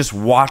Cincinnati, just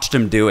watched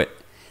him do it.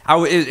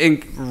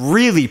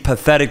 Really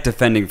pathetic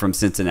defending from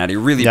Cincinnati.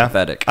 Really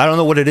pathetic. I don't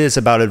know what it is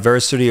about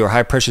adversity or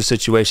high pressure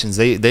situations.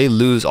 They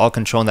lose all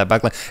control in that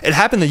backline. It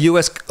happened in the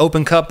U.S.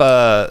 Open Cup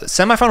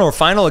semifinal or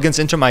final against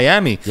Inter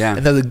Miami. Yeah.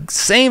 And the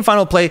same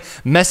final play,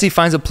 Messi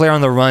finds a player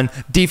on the run.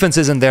 Defense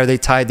isn't there. They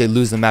tied. They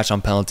lose the match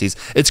on penalties.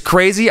 It's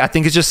crazy. I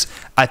think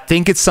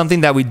it's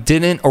something that we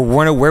didn't or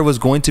weren't aware was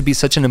going to be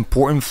such an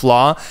important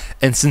flaw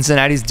in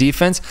Cincinnati's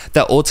defense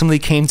that ultimately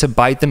came to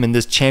bite them in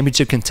this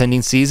championship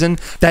contending season.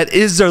 That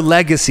is their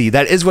legacy.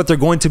 That is what they're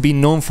going to be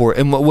known for.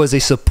 And what was a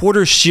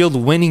Supporters Shield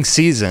winning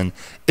season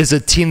is a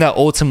team that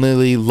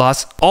ultimately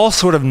lost all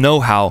sort of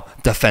know-how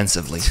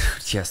defensively.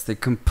 Yes, they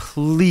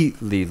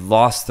completely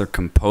lost their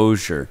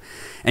composure.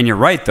 And you're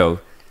right, though,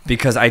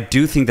 because I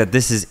do think that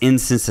this is in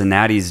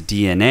Cincinnati's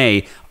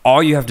DNA.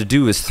 All you have to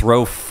do is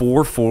throw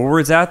 4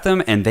 forwards at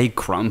them, and they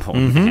crumble,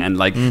 man.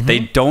 Like, they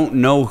don't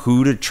know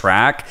who to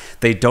track.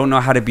 They don't know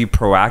how to be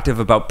proactive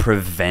about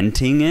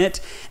preventing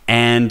it.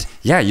 And,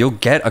 yeah, you'll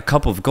get a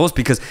couple of goals,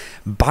 because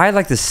by,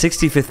 like, the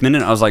 65th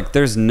minute, I was like,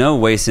 there's no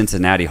way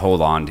Cincinnati hold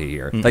on to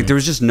here. Like, there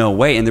was just no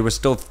way. And there was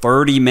still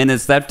 30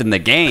 minutes left in the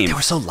game. But they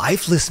were so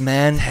lifeless,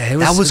 man.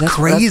 That was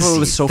crazy. That's what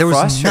was so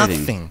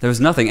frustrating. There was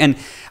nothing. And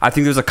I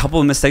think there was a couple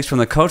of mistakes from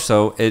the coach,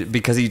 though,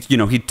 because he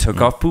took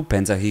off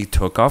Pupenza. He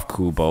took off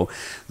Kubo.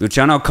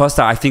 Luciano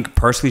Acosta, I think,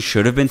 personally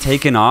should have been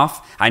taken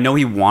off. I know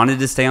he wanted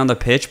to stay on the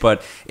pitch,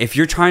 but if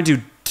you're trying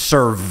to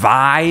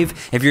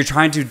survive, if you're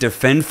trying to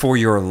defend for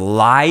your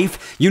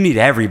life, you need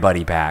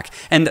everybody back.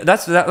 And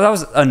that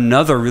was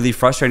another really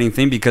frustrating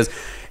thing, because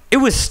it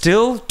was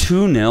still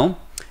 2-0.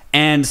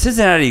 And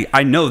Cincinnati,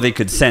 I know they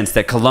could sense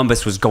that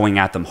Columbus was going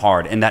at them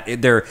hard, and that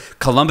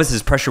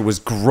Columbus's pressure was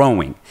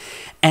growing.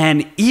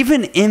 And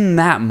even in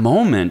that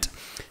moment,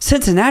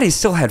 Cincinnati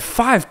still had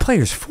 5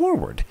 players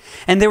forward,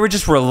 and they were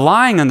just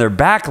relying on their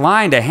back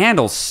line to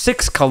handle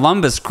 6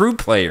 Columbus Crew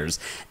players.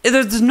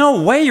 There's no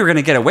way you're going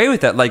to get away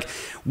with that. Like,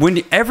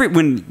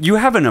 when you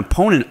have an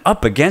opponent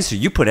up against you,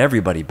 you put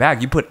everybody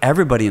back. You put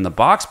everybody in the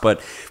box,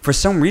 but for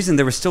some reason,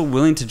 they were still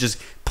willing to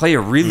just play a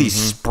really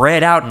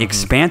spread out,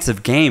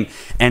 expansive game,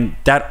 and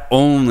that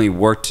only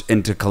worked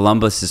into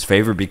Columbus's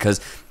favor, because,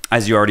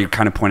 as you already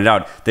kind of pointed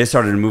out, they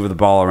started to move the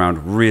ball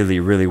around really,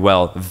 really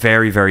well,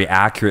 very, very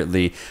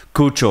accurately.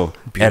 Cucho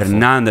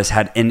Hernandez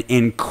had an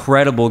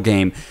incredible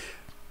game.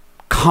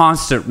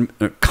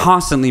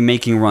 constantly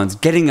making runs,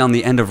 getting on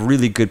the end of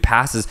really good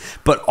passes,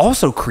 but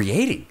also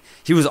creating.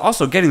 He was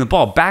also getting the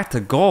ball back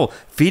to goal,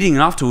 feeding it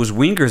off to his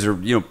wingers, or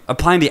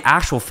applying the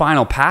actual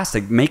final pass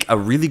to make a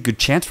really good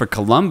chance for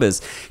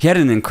Columbus. He had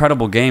an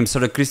incredible game. So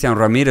did Christian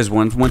Ramirez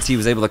once he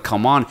was able to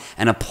come on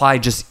and apply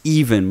just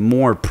even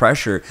more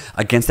pressure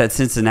against that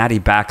Cincinnati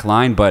back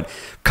line. But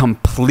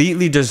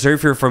completely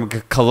deserved here from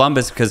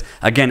Columbus because,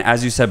 again,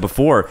 as you said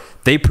before,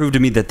 they proved to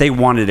me that they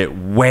wanted it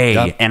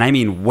way, and I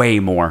mean way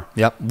more.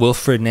 Yep,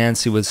 Wilfred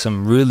Nancy with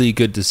some really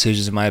good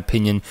decisions, in my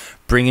opinion.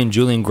 Bringing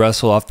Julian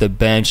Gressel off the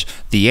bench,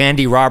 the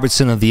Andy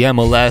Robertson of the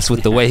MLS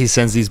with the way he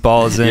sends these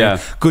balls in.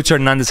 Guch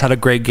Hernandez had a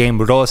great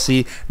game.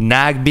 Rossi,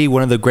 Nagbe,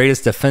 one of the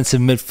greatest defensive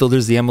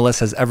midfielders the MLS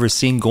has ever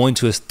seen, going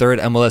to his third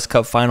MLS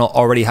Cup final,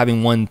 already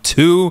having won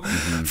 2.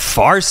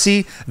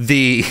 Farsi,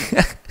 the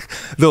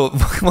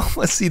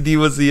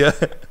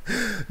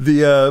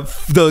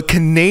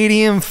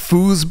Canadian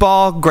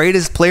foosball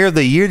greatest player of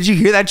the year. Did you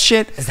hear that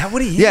shit? Is that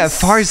what he is? Yeah,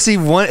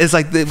 Farsi is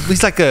like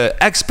he's like a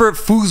expert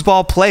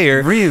foosball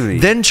player. Really?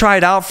 Then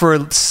tried out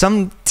for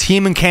some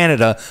team in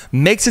Canada,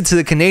 makes it to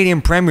the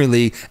Canadian Premier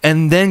League,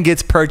 and then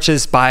gets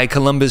purchased by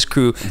Columbus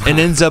Crew and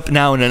ends up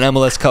now in an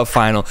MLS Cup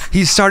final.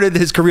 He started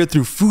his career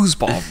through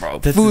foosball, bro.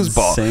 That's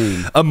foosball.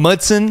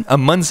 Insane.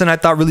 Amundsen, I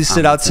thought really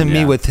stood out to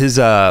me with his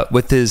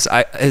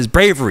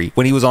bravery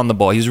when he was on the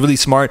ball. He was really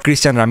smart.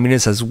 Christian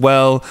Ramirez as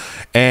well.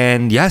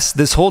 And yes,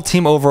 this whole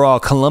team overall,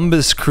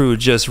 Columbus Crew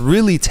just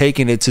really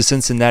taking it to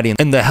Cincinnati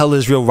in the hell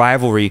is real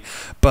rivalry.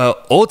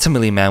 But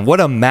ultimately, man,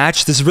 what a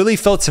match. This really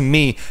felt to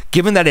me,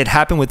 given that it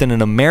happened within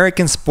an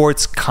American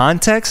sports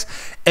context,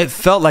 it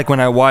felt like when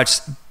I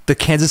watched the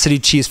Kansas City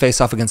Chiefs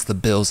face off against the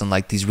Bills in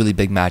like these really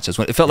big matches.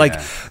 It felt like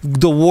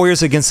the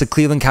Warriors against the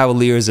Cleveland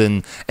Cavaliers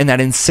and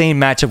that insane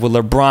matchup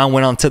where LeBron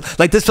went on to,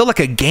 like, this felt like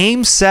a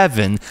game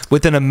 7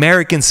 within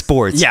American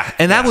sports.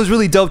 And that was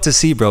really dope to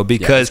see, bro,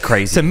 because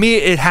crazy. To me,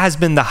 it has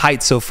been the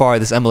height so far,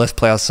 this MLS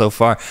playoffs so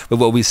far, with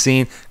what we've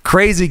seen.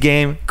 Crazy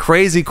game,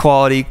 crazy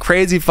quality,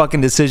 crazy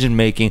fucking decision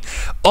making,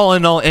 all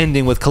in all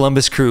ending with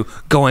Columbus Crew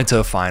going to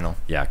a final.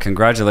 Yeah,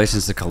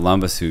 congratulations to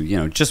Columbus,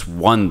 who just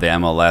won the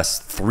MLS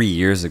 3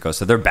 years ago.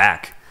 So they're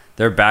back.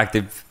 They're back.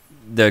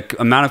 The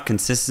amount of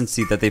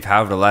consistency that they've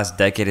had over the last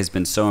decade has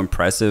been so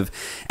impressive,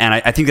 and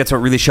I think that's what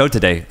really showed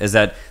today, is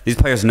that these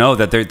players know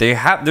that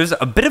there's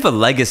a bit of a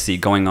legacy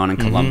going on in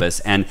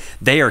Columbus, and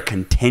they are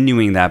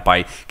continuing that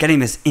by getting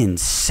this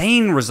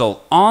insane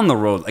result on the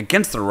road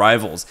against their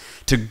rivals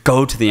to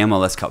go to the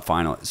MLS Cup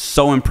final. It's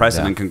so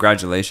impressive, and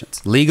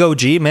congratulations. League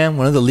OG, man.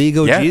 One of the League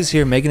OGs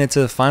here making it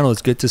to the final.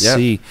 It's good to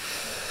see.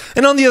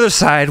 And on the other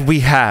side, we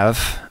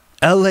have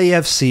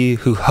LAFC,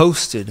 who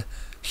hosted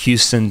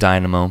Houston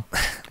Dynamo.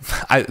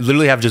 I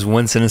literally have just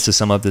one sentence to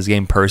sum up this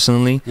game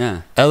personally.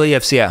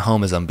 LAFC at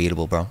home is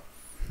unbeatable, bro.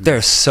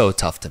 They're so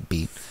tough to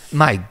beat.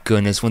 My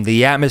goodness, when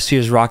the atmosphere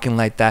is rocking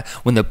like that,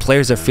 when the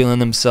players are feeling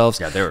themselves,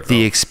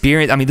 the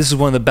experience. I mean, this is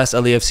one of the best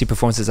LAFC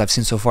performances I've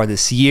seen so far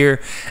this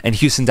year. And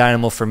Houston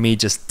Dynamo, for me,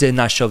 just did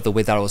not show up the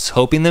way that I was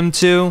hoping them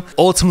to,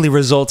 ultimately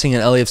resulting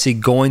in LAFC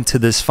going to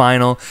this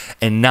final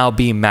and now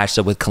being matched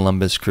up with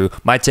Columbus Crew.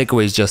 My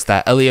takeaway is just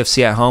that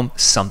LAFC at home,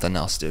 something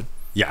else, dude.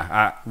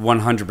 Yeah,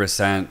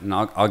 100%. And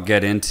I'll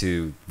get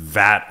into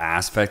that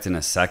aspect in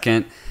a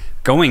second.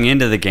 Going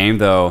into the game,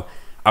 though,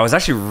 I was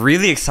actually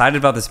really excited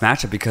about this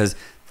matchup because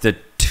the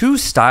two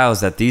styles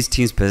that these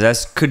teams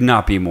possess could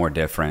not be more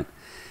different.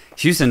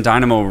 Houston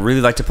Dynamo really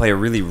like to play a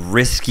really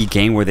risky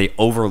game where they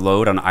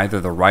overload on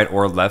either the right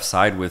or left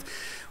side, with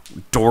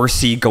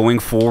Dorsey going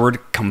forward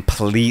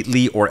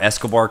completely or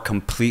Escobar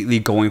completely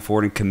going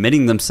forward and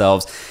committing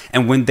themselves.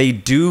 And when they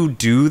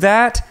do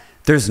that,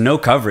 there's no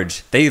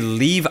coverage. They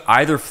leave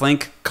either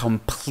flank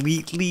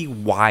completely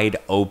wide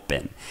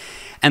open.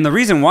 And the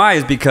reason why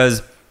is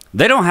because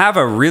they don't have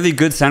a really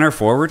good center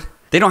forward.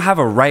 They don't have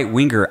a right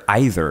winger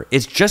either.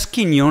 It's just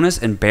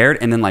Quinones and Baird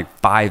and then like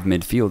 5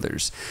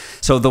 midfielders.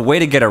 So the way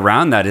to get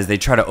around that is they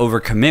try to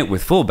overcommit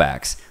with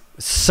fullbacks.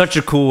 Such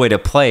a cool way to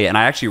play. And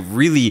I actually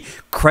really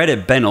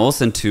credit Ben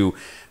Olsen to,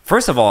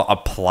 first of all,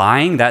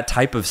 applying that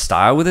type of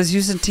style with his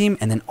Houston team,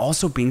 and then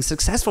also being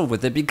successful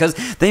with it because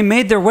they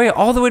made their way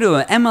all the way to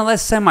an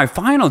MLS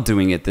semifinal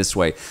doing it this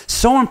way.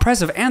 So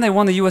impressive, and they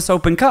won the U.S.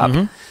 Open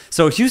Cup.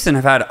 So Houston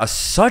have had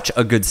such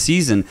a good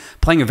season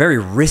playing a very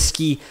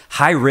risky,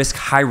 high-risk,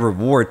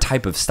 high-reward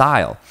type of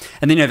style.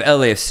 And then you have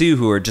LAFC,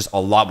 who are just a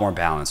lot more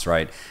balanced,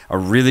 right? A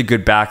really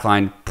good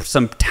backline,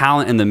 some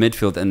talent in the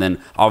midfield, and then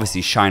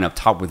obviously shine up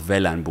top with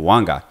Vela and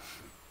Buanga.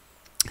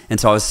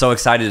 And so I was so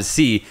excited to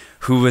see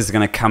who was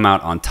going to come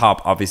out on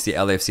top. Obviously,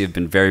 LAFC have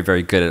been very,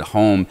 very good at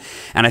home.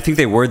 And I think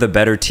they were the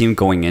better team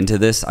going into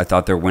this. I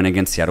thought their win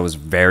against Seattle was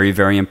very,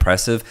 very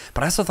impressive.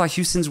 But I also thought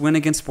Houston's win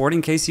against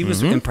Sporting KC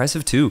was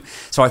impressive too.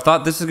 So I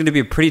thought this was going to be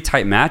a pretty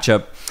tight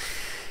matchup.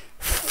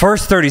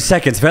 First 30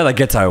 seconds, Vela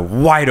gets a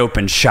wide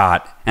open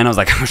shot. And I was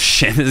like, oh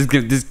shit,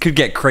 this could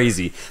get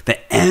crazy. The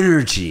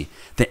energy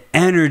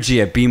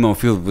at BMO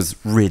Field was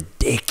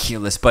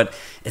ridiculous, but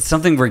it's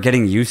something we're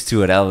getting used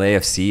to at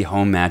LAFC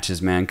home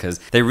matches, man, because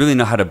they really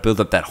know how to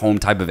build up that home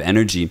type of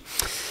energy.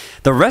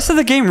 The rest of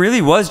the game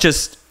really was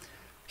just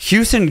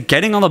Houston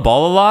getting on the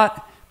ball a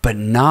lot, but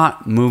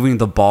not moving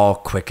the ball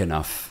quick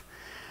enough.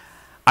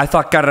 I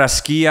thought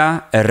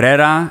Carrasquilla,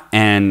 Herrera,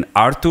 and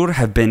Artur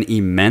have been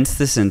immense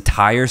this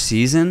entire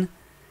season,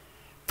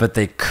 but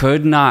they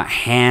could not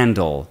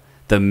handle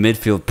the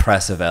midfield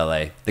press of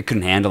LA. They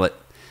couldn't handle it.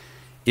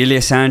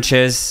 Ilya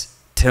Sanchez,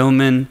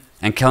 Tillman,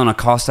 and Kellen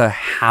Acosta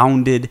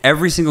hounded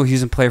every single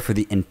Houston player for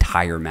the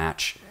entire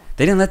match.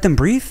 They didn't let them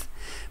breathe.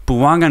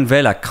 Bouanga and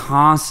Vela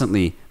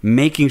constantly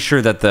making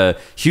sure that the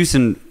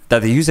Houston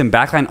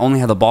backline only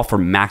had the ball for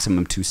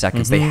maximum 2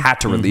 seconds. They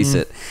had to release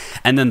it.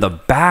 And then the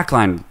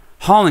backline,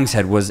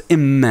 Hollingshead was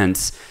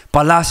immense.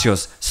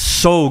 Palacios,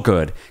 so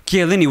good.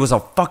 Chiellini was a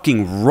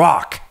fucking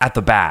rock at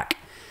the back.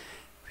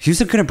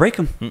 Houston couldn't break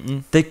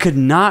him. They could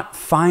not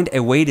find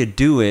a way to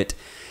do it.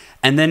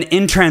 And then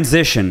in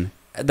transition,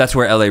 that's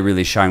where LA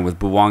really shined with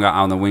Bouanga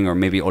on the wing, or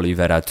maybe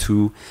Oliveira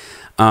too.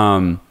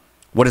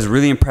 What has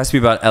really impressed me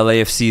about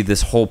LAFC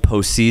this whole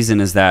postseason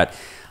is that,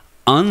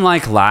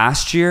 unlike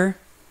last year,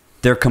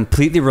 they're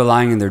completely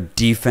relying on their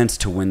defense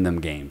to win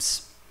them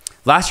games.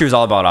 Last year was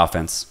all about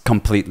offense,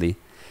 completely.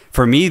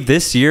 For me,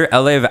 this year,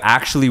 LA have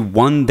actually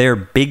won their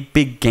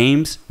big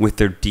games with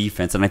their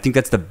defense. And I think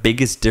that's the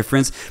biggest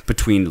difference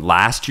between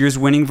last year's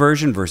winning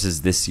version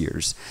versus this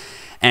year's.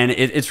 And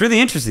it's really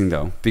interesting,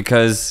 though,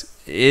 because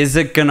is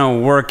it going to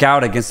work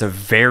out against a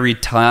very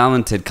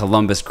talented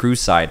Columbus Crew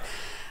side?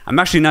 I'm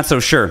actually not so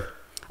sure.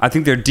 I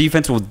think their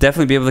defense will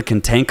definitely be able to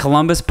contain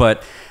Columbus,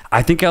 but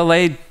I think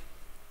LA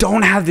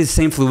don't have the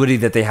same fluidity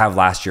that they have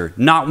last year.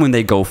 Not when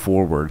they go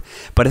forward.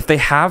 But if they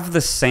have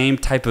the same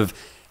type of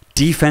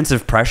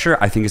defensive pressure,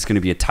 I think it's going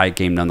to be a tight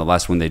game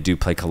nonetheless when they do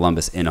play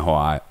Columbus in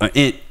Ohio.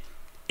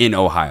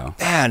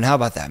 Man, how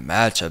about that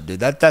matchup, dude?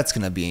 That's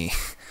going to be...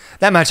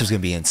 That matchup's going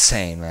to be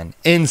insane, man.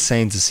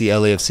 Insane to see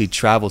LAFC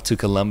travel to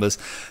Columbus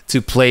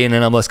to play in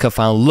an MLS Cup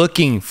final,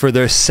 looking for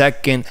their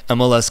second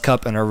MLS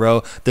Cup in a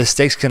row. The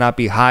stakes cannot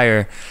be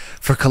higher.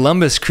 For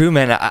Columbus Crew,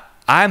 man,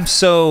 I'm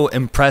so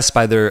impressed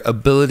by their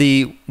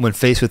ability when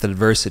faced with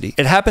adversity.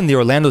 It happened in the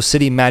Orlando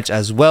City match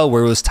as well,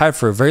 where it was tied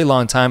for a very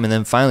long time, and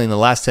then finally in the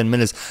last 10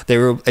 minutes, they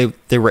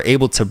were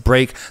able to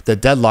break the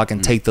deadlock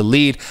and take the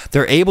lead.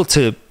 They're able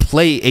to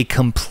play a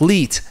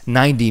complete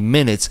 90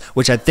 minutes,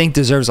 which I think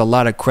deserves a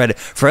lot of credit.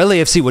 For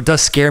LAFC, what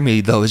does scare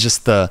me, though, is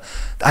just the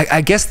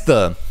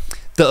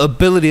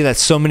ability that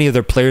so many of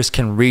their players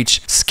can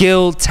reach,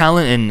 skill,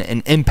 talent,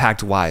 and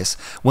impact-wise.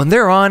 When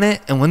they're on it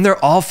and when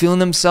they're all feeling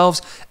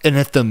themselves, and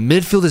if the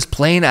midfield is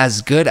playing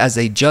as good as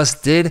they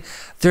just did,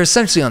 they're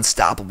essentially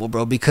unstoppable,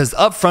 bro, because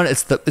up front,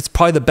 it's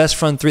probably the best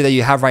front three that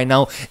you have right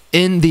now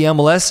in the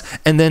MLS,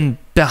 and then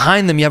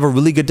behind them, you have a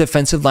really good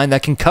defensive line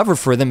that can cover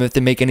for them if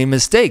they make any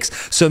mistakes.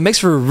 So it makes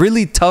for a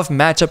really tough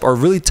matchup or a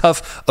really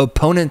tough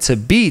opponent to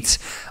beat.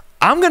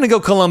 I'm going to go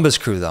Columbus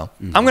Crew, though.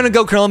 I'm going to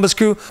go Columbus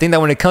Crew. I think that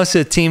when it comes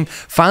to a team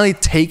finally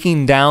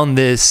taking down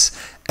this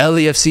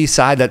LAFC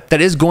side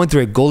that is going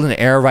through a golden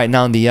era right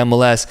now in the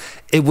MLS,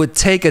 it would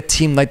take a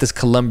team like this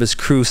Columbus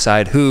Crew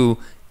side, who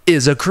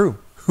is a crew,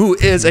 who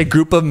is a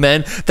group of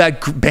men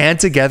that band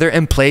together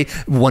and play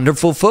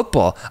wonderful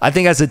football. I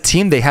think as a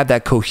team, they have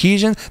that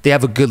cohesion. They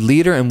have a good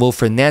leader in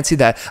Wilfred Nancy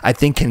that I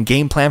think can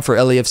game plan for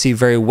LAFC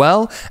very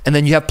well. And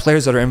then you have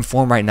players that are in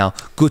form right now.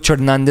 Gucho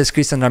Hernandez,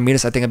 Cristian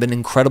Ramirez, I think have been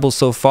incredible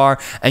so far.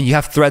 And you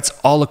have threats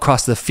all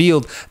across the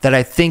field that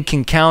I think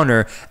can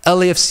counter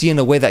LAFC in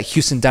a way that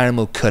Houston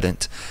Dynamo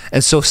couldn't.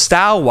 And so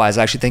style-wise,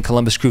 I actually think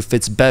Columbus Crew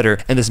fits better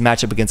in this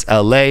matchup against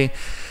LA.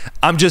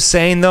 I'm just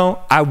saying, though,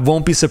 I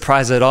won't be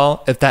surprised at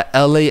all if that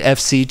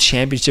LAFC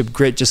championship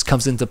grit just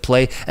comes into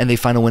play and they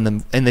find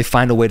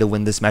a way to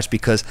win this match,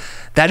 because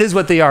that is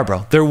what they are,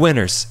 bro. They're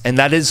winners, and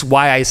that is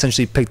why I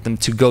essentially picked them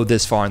to go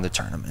this far in the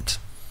tournament.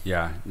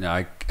 Yeah, no,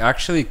 I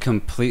actually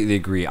completely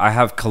agree. I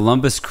have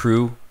Columbus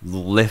Crew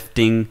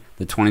lifting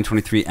the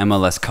 2023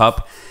 MLS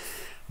Cup.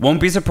 Won't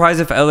be surprised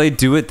if LA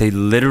do it. They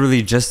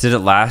literally just did it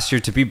last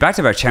year. To be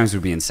back-to-back champions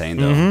would be insane,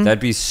 though.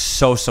 That'd be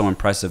so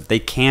impressive. They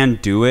can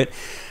do it.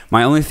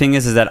 My only thing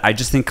is that I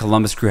just think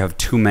Columbus Crew have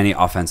too many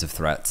offensive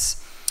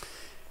threats.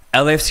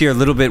 LAFC are a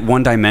little bit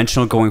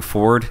one-dimensional going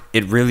forward.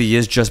 It really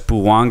is just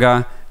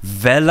Bouanga.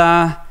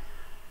 Vela,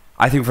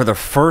 I think for the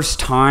first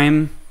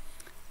time,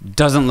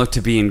 doesn't look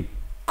to be in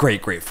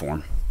great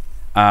form.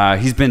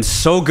 He's been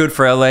so good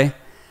for LA.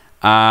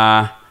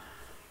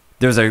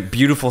 There was a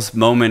beautiful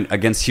moment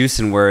against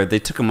Houston where they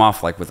took him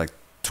off with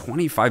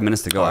 25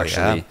 minutes to go,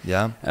 actually.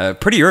 Yeah.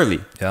 Pretty early.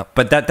 Yeah.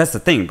 But that's the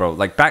thing, bro.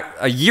 Like back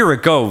a year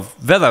ago,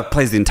 Vela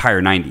plays the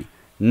entire 90.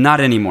 Not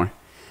anymore.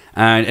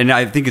 And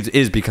I think it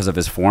is because of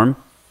his form.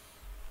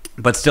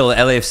 But still,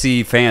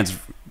 LAFC fans,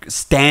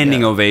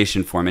 standing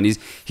ovation for him. And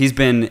he's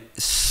been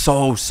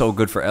so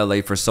good for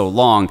LA for so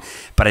long.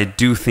 But I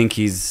do think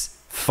he's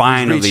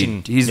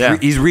finally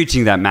he's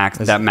reaching that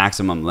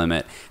maximum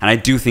limit, and I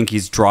do think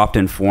he's dropped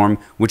in form,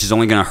 which is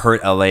only going to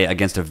hurt LA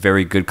against a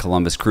very good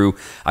Columbus Crew.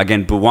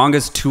 Again,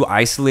 Bouanga's too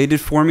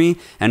isolated for me,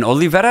 and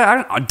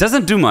Oliveira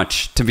doesn't do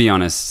much, to be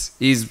honest.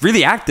 He's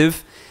really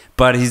active,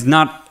 but he's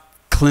not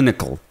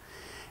clinical.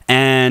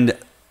 And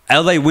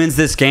LA wins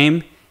this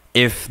game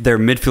if their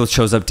midfield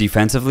shows up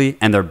defensively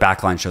and their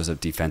backline shows up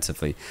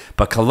defensively.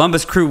 But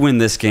Columbus Crew win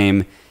this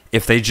game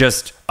if they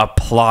just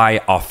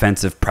apply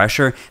offensive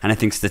pressure, and I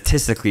think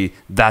statistically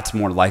that's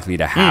more likely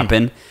to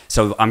happen.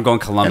 So I'm going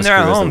Columbus Crew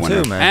as the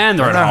winner. Too, man. And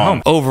they're at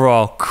home.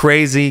 Overall,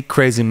 crazy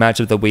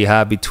matchup that we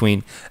have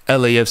between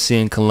LAFC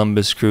and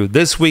Columbus Crew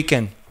this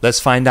weekend. Let's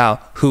find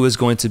out who is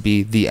going to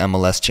be the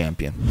MLS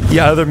champion.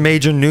 Yeah, other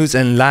major news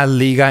in La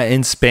Liga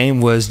in Spain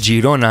was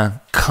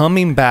Girona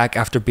coming back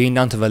after being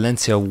down to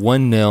Valencia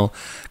 1-0.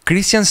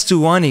 Cristian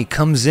Stuani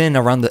comes in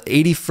around the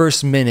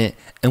 81st minute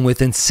and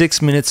within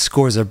 6 minutes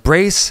scores a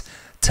brace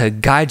to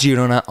guide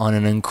Girona on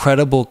an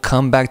incredible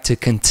comeback to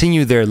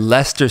continue their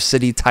Leicester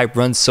City type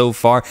run so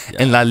far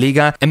in La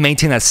Liga and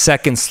maintain a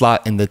second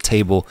slot in the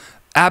table.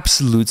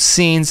 Absolute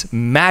scenes,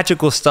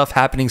 magical stuff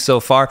happening so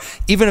far.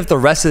 Even if the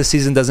rest of the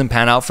season doesn't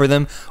pan out for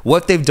them,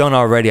 what they've done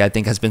already I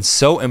think has been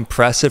so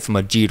impressive from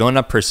a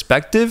Girona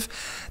perspective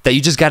that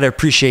you just got to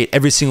appreciate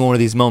every single one of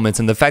these moments.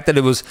 And the fact that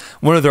it was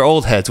one of their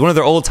old heads, one of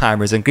their old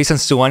timers, and Cristian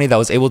Stuani that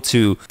was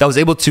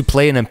able to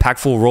play an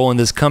impactful role in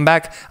this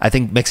comeback, I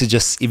think makes it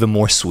just even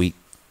more sweet.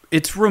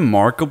 It's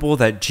remarkable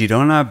that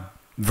Girona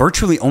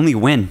virtually only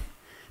win.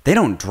 They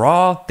don't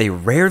draw. They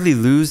rarely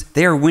lose.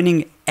 They are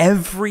winning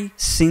every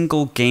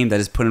single game that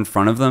is put in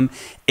front of them.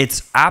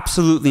 It's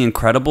absolutely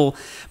incredible.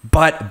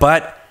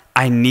 But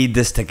I need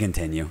this to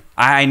continue.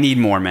 I need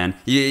more, man.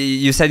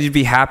 You said you'd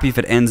be happy if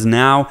it ends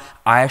now.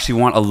 I actually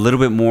want a little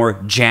bit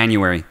more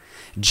January.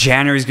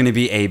 January is going to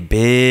be a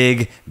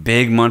big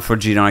month for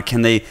Girona.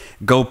 Can they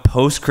go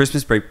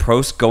post-Christmas break,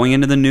 going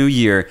into the new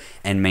year,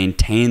 and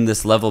maintain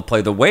this level of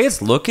play? The way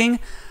it's looking,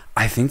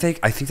 I think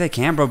they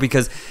can, bro,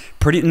 because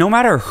no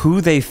matter who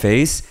they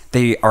face,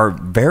 they are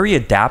very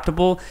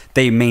adaptable.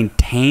 They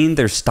maintain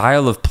their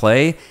style of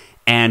play,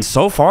 and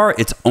so far,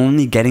 it's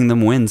only getting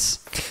them wins.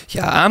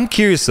 Yeah, I'm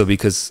curious though,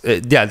 because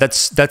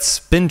that's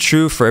been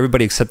true for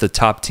everybody except the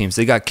top teams.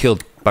 They got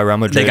killed by Real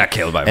Madrid. They got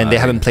killed by Real Madrid. And they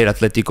haven't played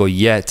Atletico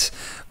yet.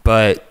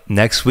 But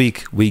next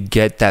week, we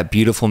get that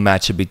beautiful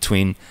matchup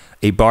between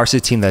a Barca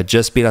team that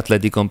just beat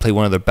Atletico and played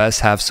one of their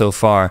best halves so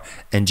far,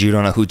 and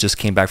Girona, who just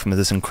came back from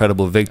this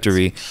incredible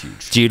victory.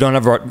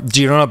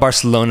 Girona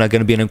Barcelona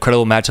going to be an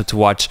incredible matchup to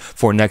watch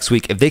for next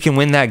week. If they can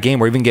win that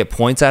game or even get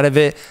points out of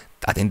it,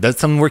 I think that's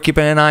something we're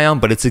keeping an eye on,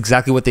 but it's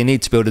exactly what they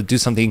need to be able to do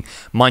something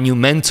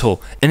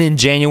monumental and in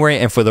January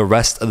and for the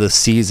rest of the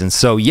season.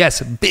 So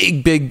yes,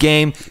 big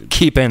game.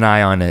 Keep an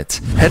eye on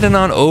it. Heading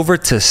on over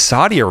to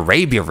Saudi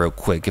Arabia real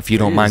quick, if you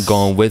don't mind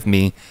going with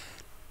me.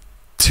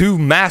 Two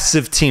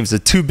massive teams, the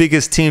two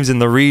biggest teams in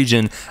the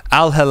region.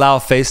 Al Hilal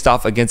faced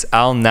off against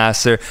Al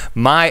Nassr.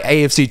 My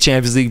AFC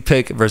Champions League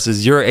pick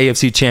versus your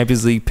AFC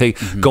Champions League pick,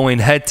 going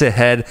head to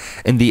head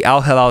in the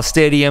Al Hilal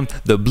Stadium.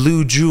 The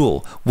Blue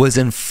Jewel was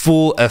in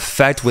full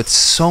effect with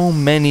so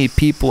many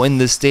people in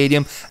the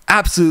stadium,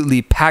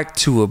 absolutely packed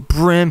to a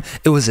brim.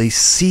 It was a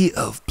sea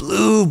of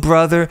blue,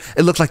 brother.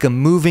 It looked like a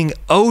moving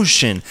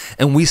ocean,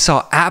 and we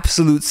saw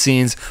absolute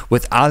scenes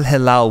with Al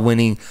Hilal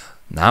winning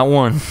not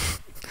one,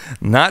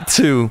 not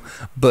two,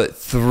 but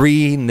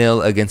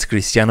 3-0 against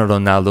Cristiano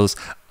Ronaldo's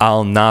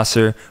Al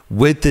Nassr.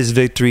 With this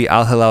victory,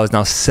 Al Hilal is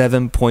now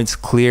 7 points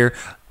clear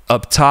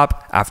up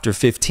top after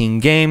 15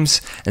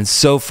 games, and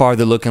so far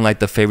they're looking like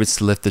the favorites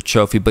to lift the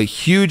trophy. But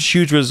huge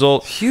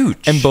result,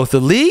 in both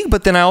the league,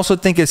 but then I also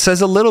think it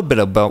says a little bit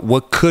about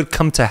what could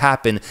come to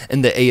happen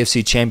in the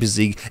AFC Champions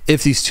League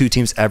if these two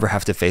teams ever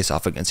have to face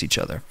off against each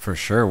other. For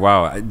sure.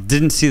 Wow, I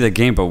didn't see the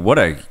game, but what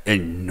a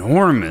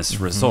enormous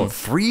result.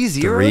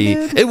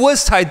 3-0. It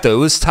was tight though. It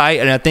was tight,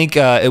 and I think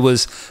it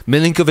was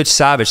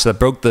Milinkovic-Savic that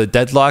broke the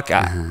deadlock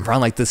at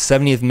around like the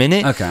 70th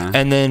minute.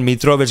 And then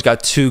Mitrovic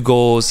got 2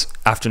 goals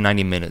after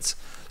 90 minutes.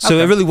 So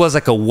it really was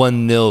like a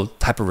 1-0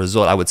 type of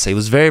result, I would say. It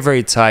was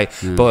very tight,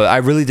 but I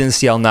really didn't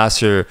see Al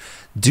Nassr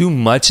do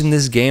much in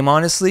this game,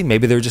 honestly.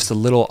 Maybe they were just a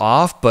little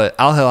off, but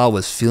Al Hilal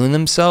was feeling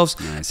themselves,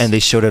 and they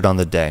showed it on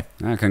the day.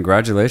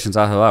 Congratulations,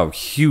 Al Hilal.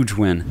 Huge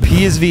win.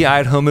 PSV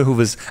Eindhoven, who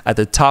was at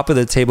the top of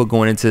the table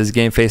going into this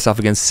game, faced off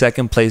against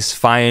second place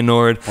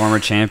Feyenoord. Former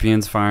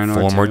champions,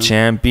 Feyenoord. Former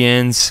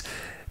champions.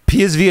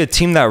 PSV, a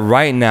team that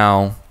right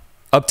now,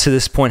 up to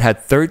this point,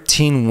 had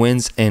 13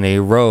 wins in a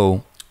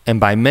row, and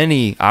by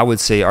many, I would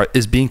say,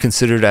 is being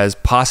considered as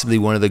possibly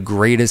one of the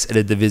greatest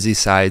Eredivisie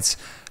sides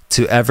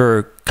to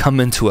ever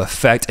come into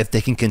effect if they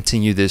can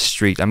continue this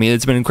streak. I mean,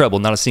 it's been incredible.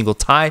 Not a single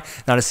tie,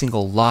 not a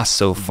single loss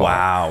so far.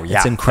 Wow, yeah,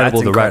 it's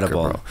incredible. The record,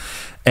 bro.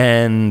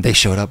 And they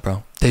showed up,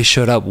 bro. They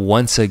showed up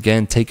once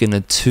again, taking a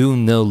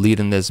 2-0 lead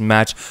in this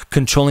match,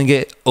 controlling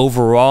it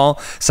overall.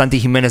 Santi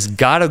Jimenez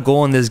got a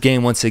goal in this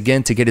game once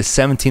again to get his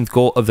 17th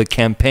goal of the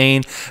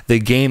campaign. The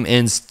game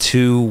ends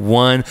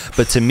 2-1,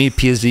 but to me,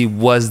 PSV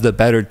was the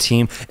better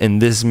team in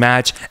this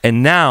match.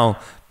 And now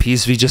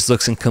PSV just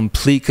looks in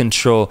complete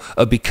control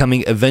of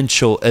becoming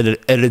eventual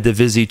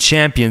Eredivisie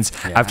champions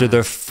after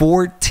their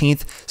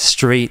 14th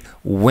straight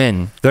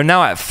win. They're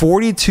now at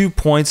 42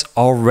 points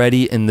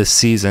already in the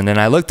season. And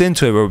I looked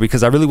into it, bro,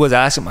 because I really was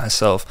asking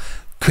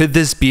myself, Could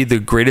this be the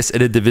greatest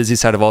Eredivisie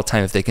side of all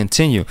time if they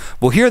continue?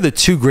 Well, here are the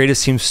two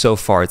greatest teams so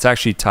far. It's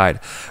actually tied.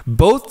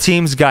 Both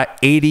teams got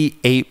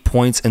 88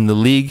 points in the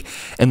league.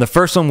 And the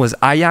first one was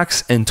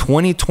Ajax in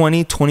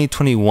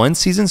 2020-2021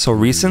 season, so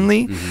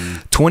recently.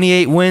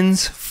 28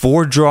 wins,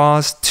 4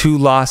 draws, 2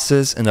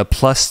 losses, and a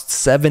plus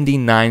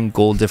 79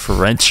 goal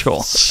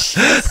differential.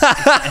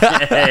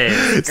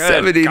 Hey,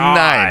 79.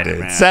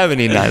 God,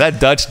 79. That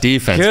Dutch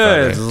defense,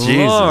 good brother. Lord.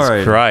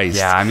 Jesus Christ.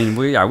 Yeah, I mean,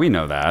 we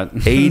know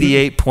that.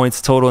 88 points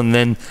total. And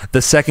then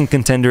the second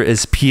contender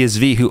is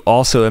PSV, who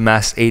also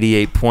amassed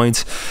 88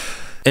 points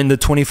in the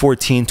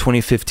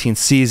 2014-2015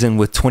 season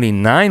with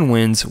 29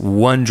 wins,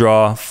 1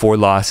 draw, 4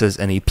 losses,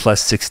 and a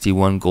plus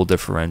 61 goal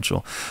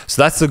differential.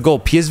 So that's the goal.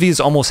 PSV is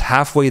almost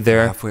halfway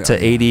there to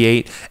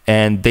 88,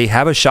 and they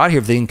have a shot here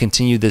if they can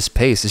continue this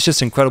pace. It's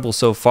just incredible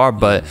so far,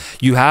 but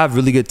you have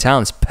really good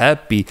talents.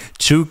 Pepe,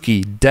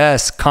 Chucky,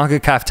 Des,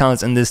 CONCACAF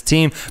talents in this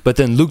team, but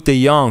then Luc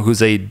de Jong,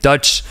 who's a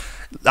Dutch...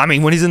 I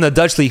mean, when he's in the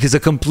Dutch league, he's a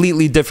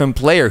completely different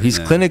player. He's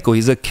clinical.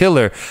 He's a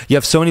killer. You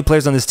have so many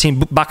players on this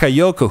team.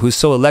 Bakayoko, who's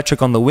so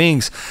electric on the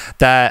wings,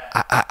 that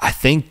I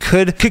think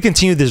could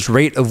continue this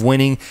rate of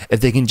winning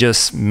if they can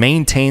just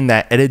maintain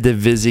that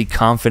Eredivisie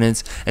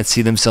confidence and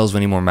see themselves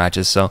winning more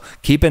matches. So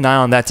keep an eye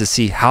on that to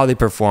see how they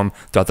perform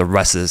throughout the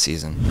rest of the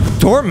season.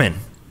 Dortmund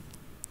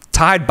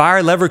tied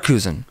Bayer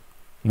Leverkusen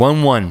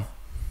 1-1.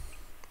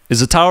 Is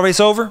the title race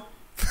over?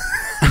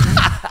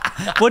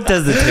 What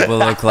does the table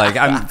look like?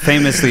 I'm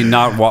famously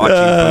not watching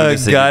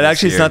Bundesliga God, this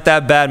actually, year. it's not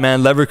that bad,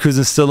 man.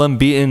 Leverkusen's still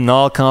unbeaten in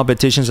all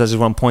competitions. I just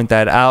want to point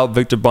that out.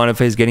 Victor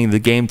Boniface getting the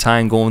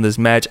game-tying goal in this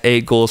match.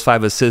 8 goals,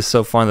 5 assists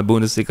so far in the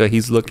Bundesliga.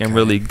 He's looking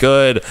really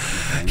good.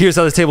 Here's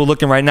how the table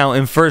looking right now.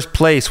 In first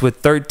place with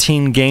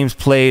 13 games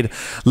played,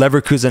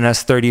 Leverkusen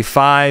has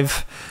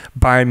 35.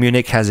 Bayern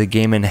Munich has a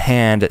game in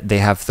hand. They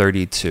have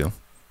 32.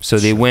 So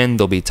they win,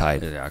 they'll be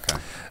tied. Yeah, okay.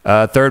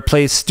 Third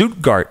place,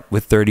 Stuttgart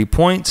with 30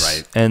 points.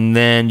 Right. And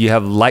then you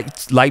have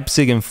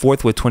Leipzig in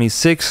fourth with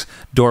 26,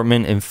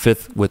 Dortmund in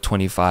fifth with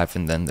 25,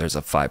 and then there's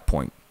a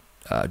 5-point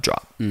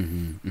drop.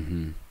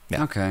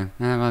 Yeah. Okay.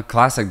 Well,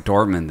 classic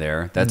Dortmund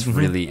there. That's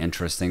really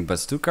interesting. But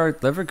Stuttgart,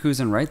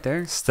 Leverkusen right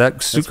there.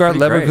 Stuttgart,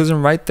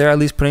 Leverkusen right there, at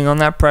least putting on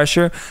that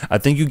pressure. I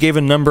think you gave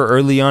a number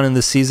early on in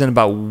the season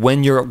about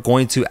when you're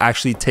going to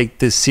actually take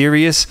this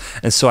serious.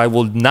 And so I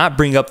will not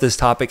bring up this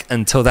topic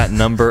until that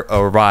number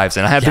arrives.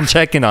 And I have been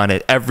checking on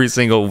it every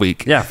single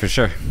week. Yeah, for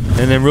sure.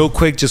 And then real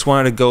quick, just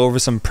wanted to go over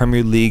some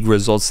Premier League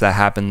results that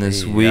happened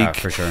this week. Yeah,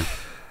 for sure.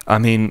 I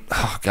mean,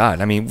 oh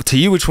God. I mean, to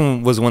you, which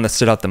one was the one that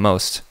stood out the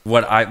most?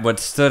 What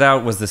stood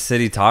out was the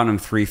City Tottenham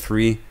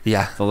 3-3.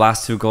 Yeah. The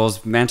last 2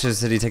 goals, Manchester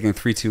City taking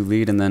 3-2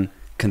 lead and then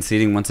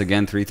conceding once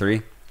again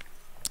 3-3.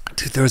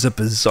 Dude, there was a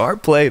bizarre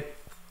play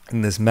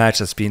in this match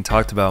that's being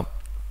talked about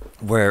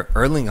where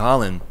Erling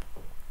Haaland,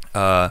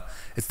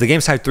 it's the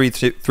game's tied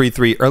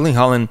 3-3. Erling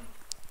Haaland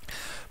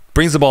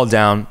brings the ball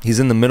down. He's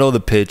in the middle of the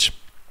pitch,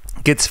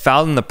 gets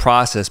fouled in the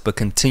process, but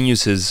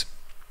continues his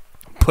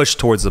push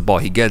towards the ball.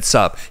 He gets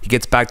up, he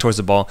gets back towards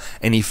the ball,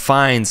 and he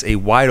finds a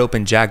wide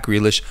open Jack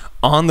Grealish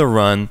on the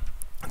run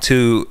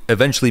to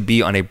eventually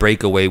be on a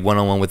breakaway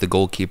one-on-one with the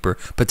goalkeeper,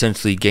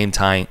 potentially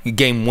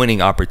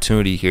game-winning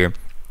opportunity here.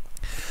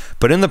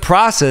 But in the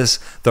process,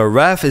 the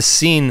ref is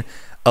seen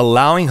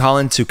allowing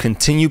Haaland to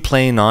continue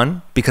playing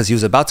on because he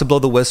was about to blow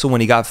the whistle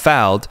when he got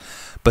fouled.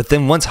 But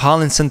then once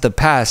Haaland sent the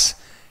pass,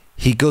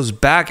 he goes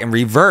back and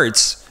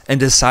reverts and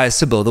decides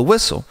to blow the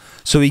whistle.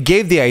 So he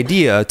gave the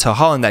idea to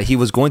Haaland that he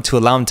was going to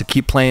allow him to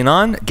keep playing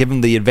on, give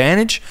him the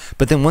advantage.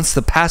 But then once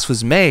the pass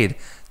was made,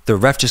 the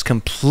ref just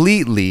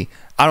completely,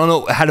 I don't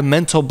know, had a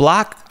mental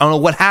block. I don't know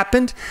what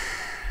happened.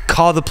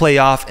 Called the play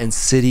off, and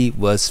City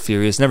was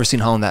furious. Never seen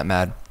Haaland that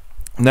mad.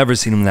 Never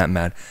seen him that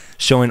mad.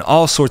 Showing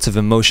all sorts of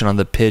emotion on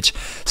the pitch,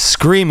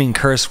 screaming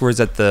curse words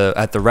at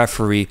the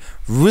referee.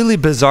 Really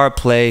bizarre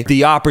play.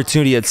 The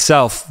opportunity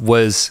itself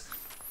was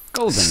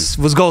golden.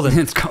 Was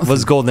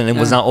golden and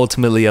was not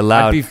ultimately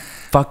allowed. I'd be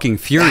fucking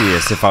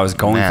furious if I was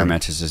going for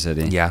Manchester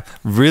City. Yeah,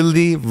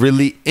 really,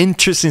 really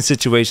interesting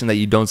situation that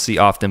you don't see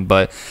often,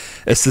 but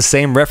it's the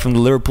same ref from the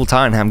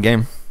Liverpool-Tottenham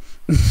game.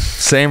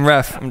 Same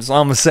ref. That's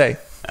all I'm gonna say.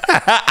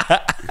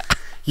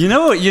 You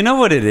know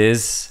what it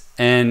is,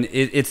 and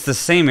it's the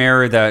same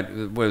error that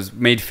was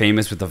made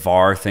famous with the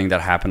VAR thing that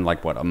happened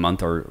like what, a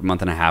month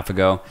and a half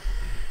ago.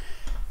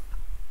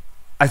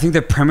 I think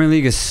the Premier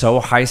League is so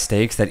high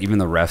stakes that even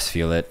the refs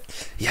feel it.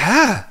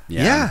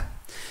 Yeah.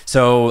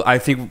 So I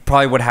think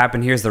probably what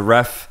happened here is the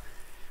ref,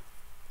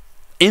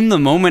 in the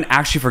moment,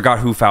 actually forgot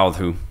who fouled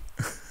who.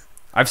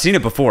 I've seen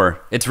it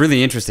before. It's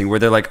really interesting where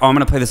they're like, oh, I'm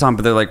going to play this on.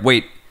 But they're like,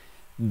 wait,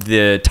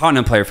 the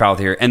Tottenham player fouled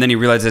here. And then he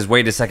realizes,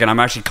 wait a second, I'm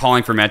actually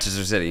calling for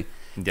Manchester City.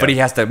 Yeah. But he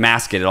has to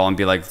mask it all and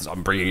be like,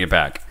 I'm bringing it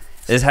back.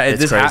 This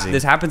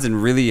happens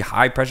in really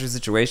high-pressure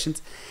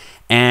situations.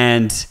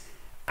 And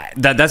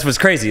that's what's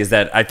crazy is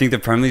that I think the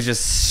Premier League is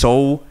just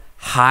so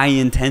high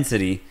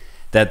intensity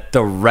that the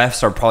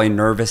refs are probably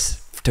nervous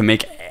to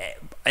make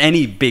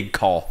any big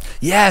call.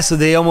 Yeah, so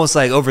they almost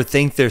like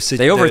overthink their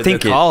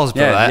calls,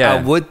 bro.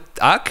 Yeah.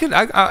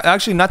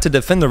 actually, not to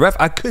defend the ref,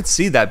 I could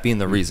see that being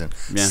the reason.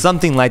 Yeah.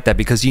 Something like that,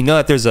 because you know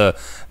that there's a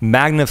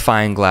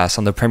magnifying glass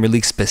on the Premier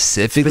League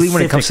specifically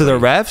when it comes to the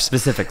refs.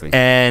 Specifically.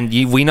 And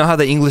we know how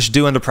the English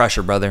do under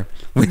pressure, brother.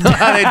 We know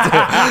how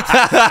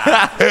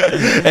they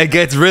do. It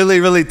gets really,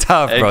 really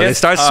tough, bro. They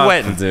start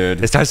sweating, dude.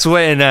 They start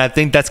sweating, and I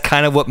think that's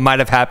kind of what might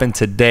have happened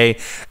today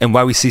and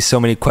why we see so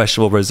many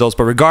questionable results.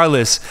 But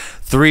regardless,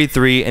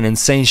 3-3, an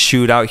insane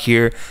shootout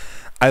here.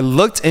 I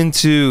looked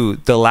into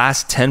the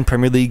last 10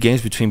 Premier League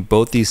games between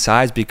both these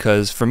sides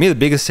because for me, the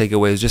biggest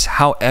takeaway is just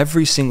how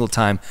every single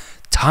time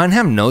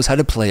Tottenham knows how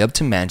to play up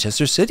to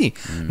Manchester City.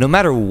 No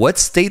matter what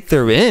state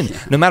they're in,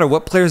 no matter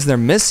what players they're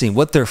missing,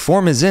 what their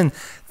form is in,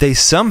 they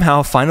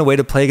somehow find a way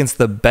to play against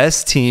the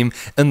best team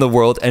in the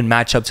world and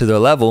match up to their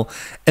level.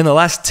 In the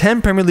last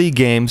 10 Premier League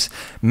games,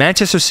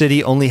 Manchester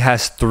City only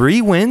has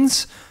 3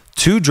 wins,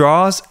 2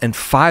 draws, and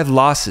 5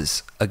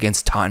 losses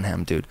against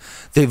Tottenham, dude.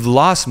 They've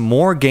lost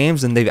more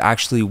games than they've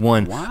actually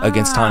won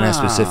against Tottenham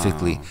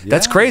specifically. Yeah.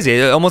 That's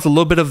crazy. Almost a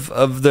little bit of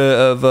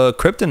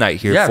kryptonite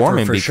here for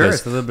him,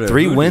 because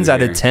 3 wins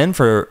out of 10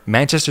 for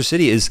Manchester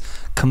City is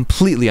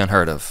completely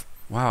unheard of.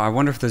 Wow, I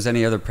wonder if there's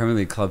any other Premier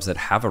League clubs that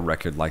have a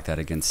record like that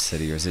against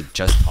City, or is it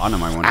just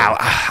Tottenham? I wonder.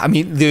 I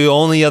mean, the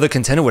only other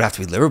contender would have to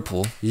be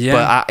Liverpool. Yeah.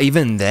 But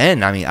even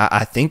then, I mean,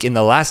 I think in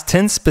the last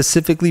 10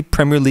 specifically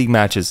Premier League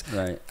matches,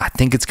 I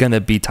think it's going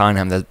to be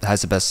Tottenham that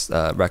has the best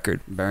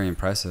record. Very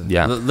impressive.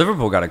 Yeah.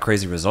 Liverpool got a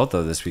crazy result,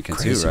 though, this weekend,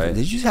 too, right?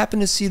 Did you happen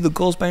to see the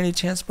goals by any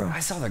chance, bro? I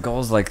saw the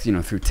goals, like,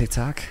 through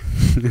TikTok.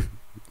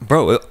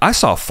 Bro, I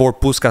saw 4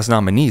 Puskas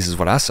nominees is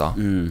what I saw.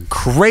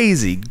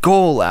 Crazy.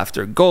 Goal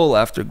after goal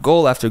after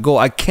goal after goal.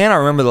 I cannot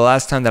remember the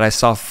last time that I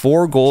saw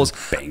 4 goals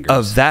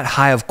of that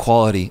high of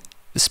quality,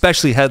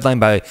 especially headlined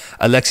by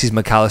Alexis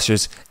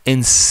McAllister's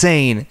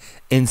insane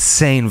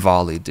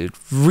volley, dude.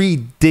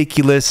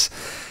 Ridiculous.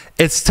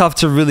 It's tough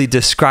to really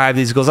describe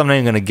these goals. I'm not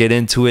even going to get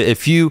into it.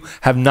 If you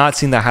have not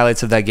seen the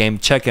highlights of that game,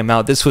 check him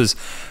out. This was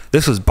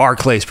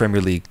Barclays Premier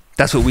League.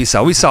 That's what we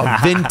saw. We saw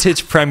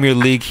vintage Premier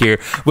League here,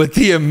 with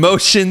the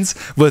emotions,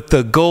 with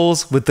the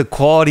goals, with the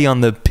quality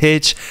on the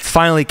pitch.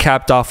 Finally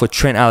capped off with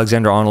Trent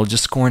Alexander-Arnold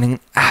just scoring an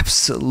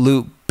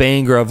absolute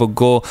banger of a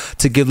goal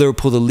to give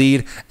Liverpool the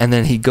lead, and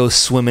then he goes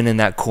swimming in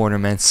that corner,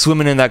 man.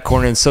 Swimming in that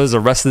corner, and so does the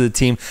rest of the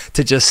team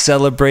to just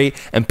celebrate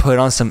and put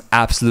on some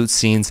absolute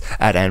scenes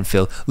at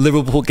Anfield.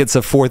 Liverpool gets a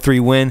 4-3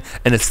 win,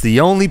 and it's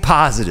the only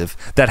positive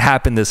that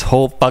happened this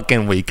whole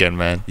fucking weekend,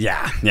 man.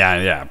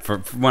 Yeah, for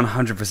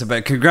 100%.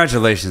 But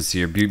congratulations to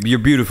your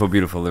beautiful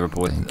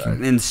Liverpool.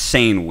 An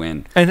insane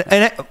win. And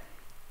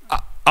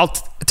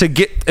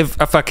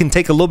if I can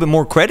take a little bit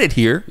more credit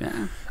here,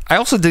 I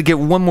also did get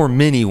one more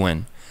mini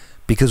win.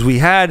 Because we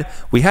had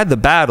the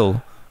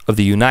battle of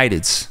the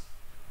Uniteds.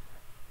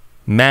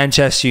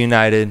 Manchester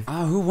United.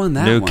 Oh, who won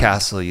that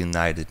Newcastle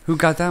United. Who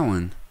got that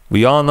one?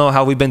 We all know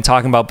how we've been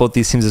talking about both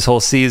these teams this whole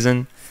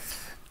season.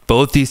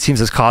 Both these teams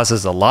have caused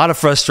us a lot of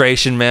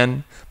frustration,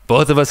 man.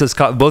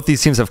 Both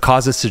these teams have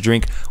caused us to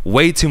drink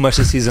way too much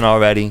this season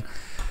already.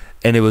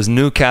 And it was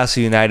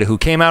Newcastle United who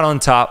came out on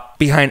top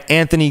behind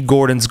Anthony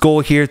Gordon's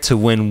goal here to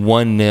win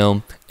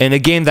 1-0 in a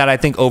game that I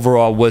think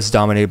overall was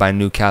dominated by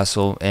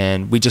Newcastle,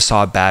 and we just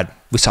saw a bad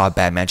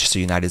Manchester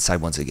United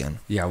side once again.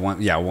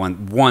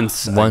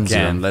 Once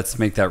again. Let's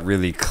make that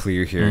really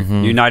clear here.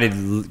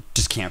 United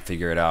just can't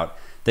figure it out.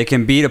 They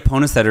can beat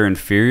opponents that are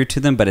inferior to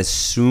them, but as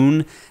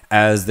soon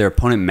as their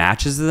opponent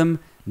matches them,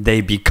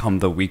 they become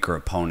the weaker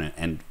opponent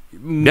and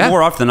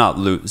more often than not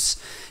lose.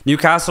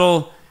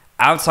 Newcastle,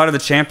 outside of the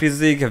Champions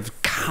League, have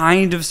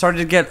kind of started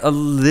to get a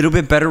little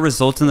bit better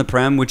results in the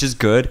Prem, which is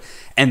good.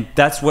 And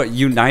that's what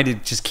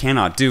United just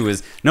cannot do,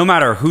 is no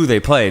matter who they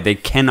play, they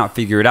cannot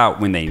figure it out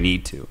when they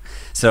need to.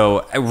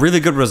 So a really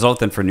good result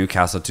then for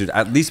Newcastle to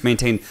at least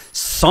maintain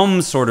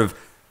some sort of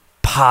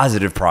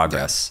positive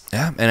progress.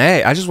 Yeah, and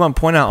hey, I just want to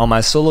point out on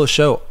my solo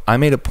show, I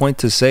made a point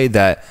to say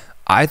that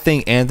I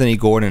think Anthony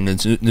Gordon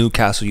is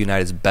Newcastle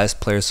United's best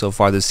player so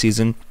far this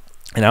season.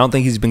 And I don't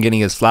think he's been getting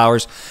his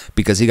flowers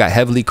because he got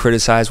heavily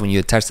criticized when you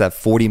attach that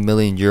 40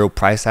 million euro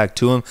price tag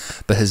to him.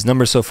 But his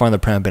numbers so far in the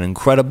Prem have been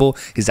incredible.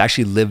 He's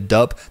actually lived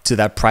up to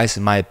that price,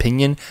 in my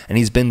opinion. And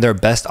he's been their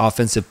best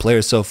offensive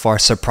player so far,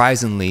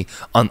 surprisingly,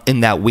 in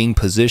that wing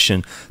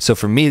position. So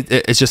for me,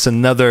 it's just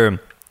another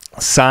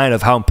sign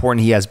of how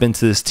important he has been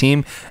to this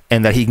team,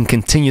 and that he can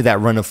continue that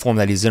run of form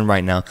that he's in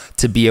right now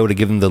to be able to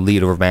give him the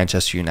lead over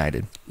Manchester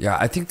United. Yeah,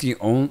 I think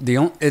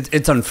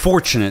it's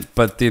unfortunate,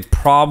 but the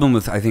problem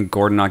with, I think,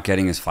 Gordon not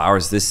getting his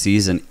flowers this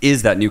season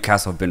is that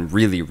Newcastle have been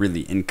really,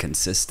 really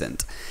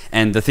inconsistent.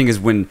 And the thing is,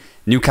 when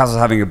Newcastle's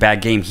having a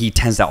bad game, he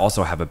tends to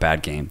also have a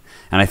bad game.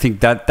 And I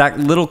think that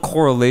little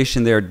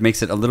correlation there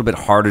makes it a little bit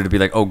harder to be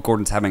like, oh,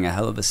 Gordon's having a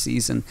hell of a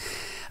season.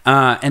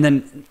 And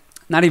then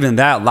not even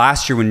that,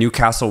 last year when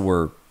Newcastle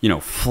were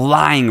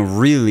flying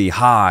really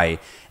high,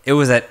 it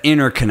was that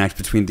interconnect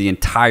between the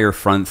entire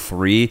front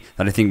three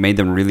that I think made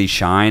them really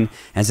shine.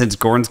 And since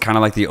Gordon's kind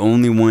of like the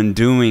only one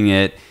doing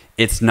it,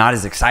 it's not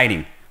as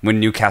exciting when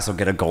Newcastle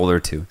get a goal or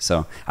two.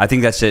 So I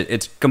think that's it.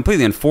 It's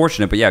completely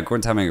unfortunate, but yeah,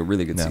 Gordon's having a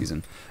really good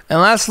season. And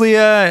lastly,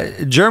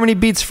 Germany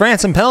beats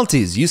France in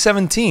penalties.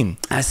 U17.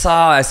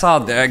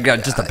 I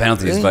got just the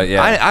penalties, but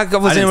yeah, I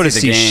wasn't able to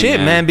see shit,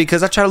 man,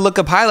 because I tried to look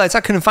up highlights.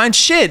 I couldn't find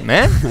shit,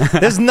 man.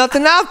 There's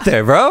nothing out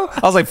there, bro. I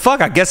was like,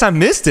 fuck, I guess I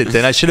missed it.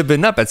 Then I should have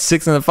been up at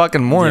 6 in the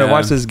fucking morning to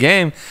watch this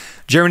game.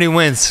 Germany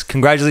wins.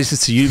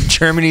 Congratulations to you,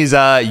 Germany's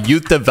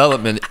youth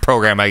development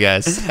program, I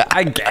guess.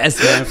 I guess,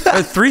 man.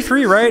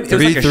 3-3, right? 3-3. It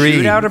was like a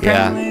shootout,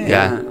 apparently.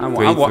 Yeah.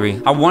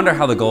 3-3. I wonder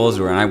how the goals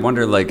were, and I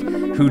wonder like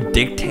who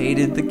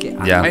dictated the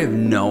game. Yeah. I have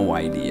no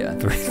idea.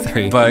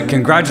 3-3. But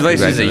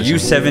congratulations to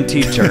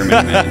U17 Germany,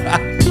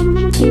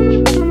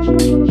 man.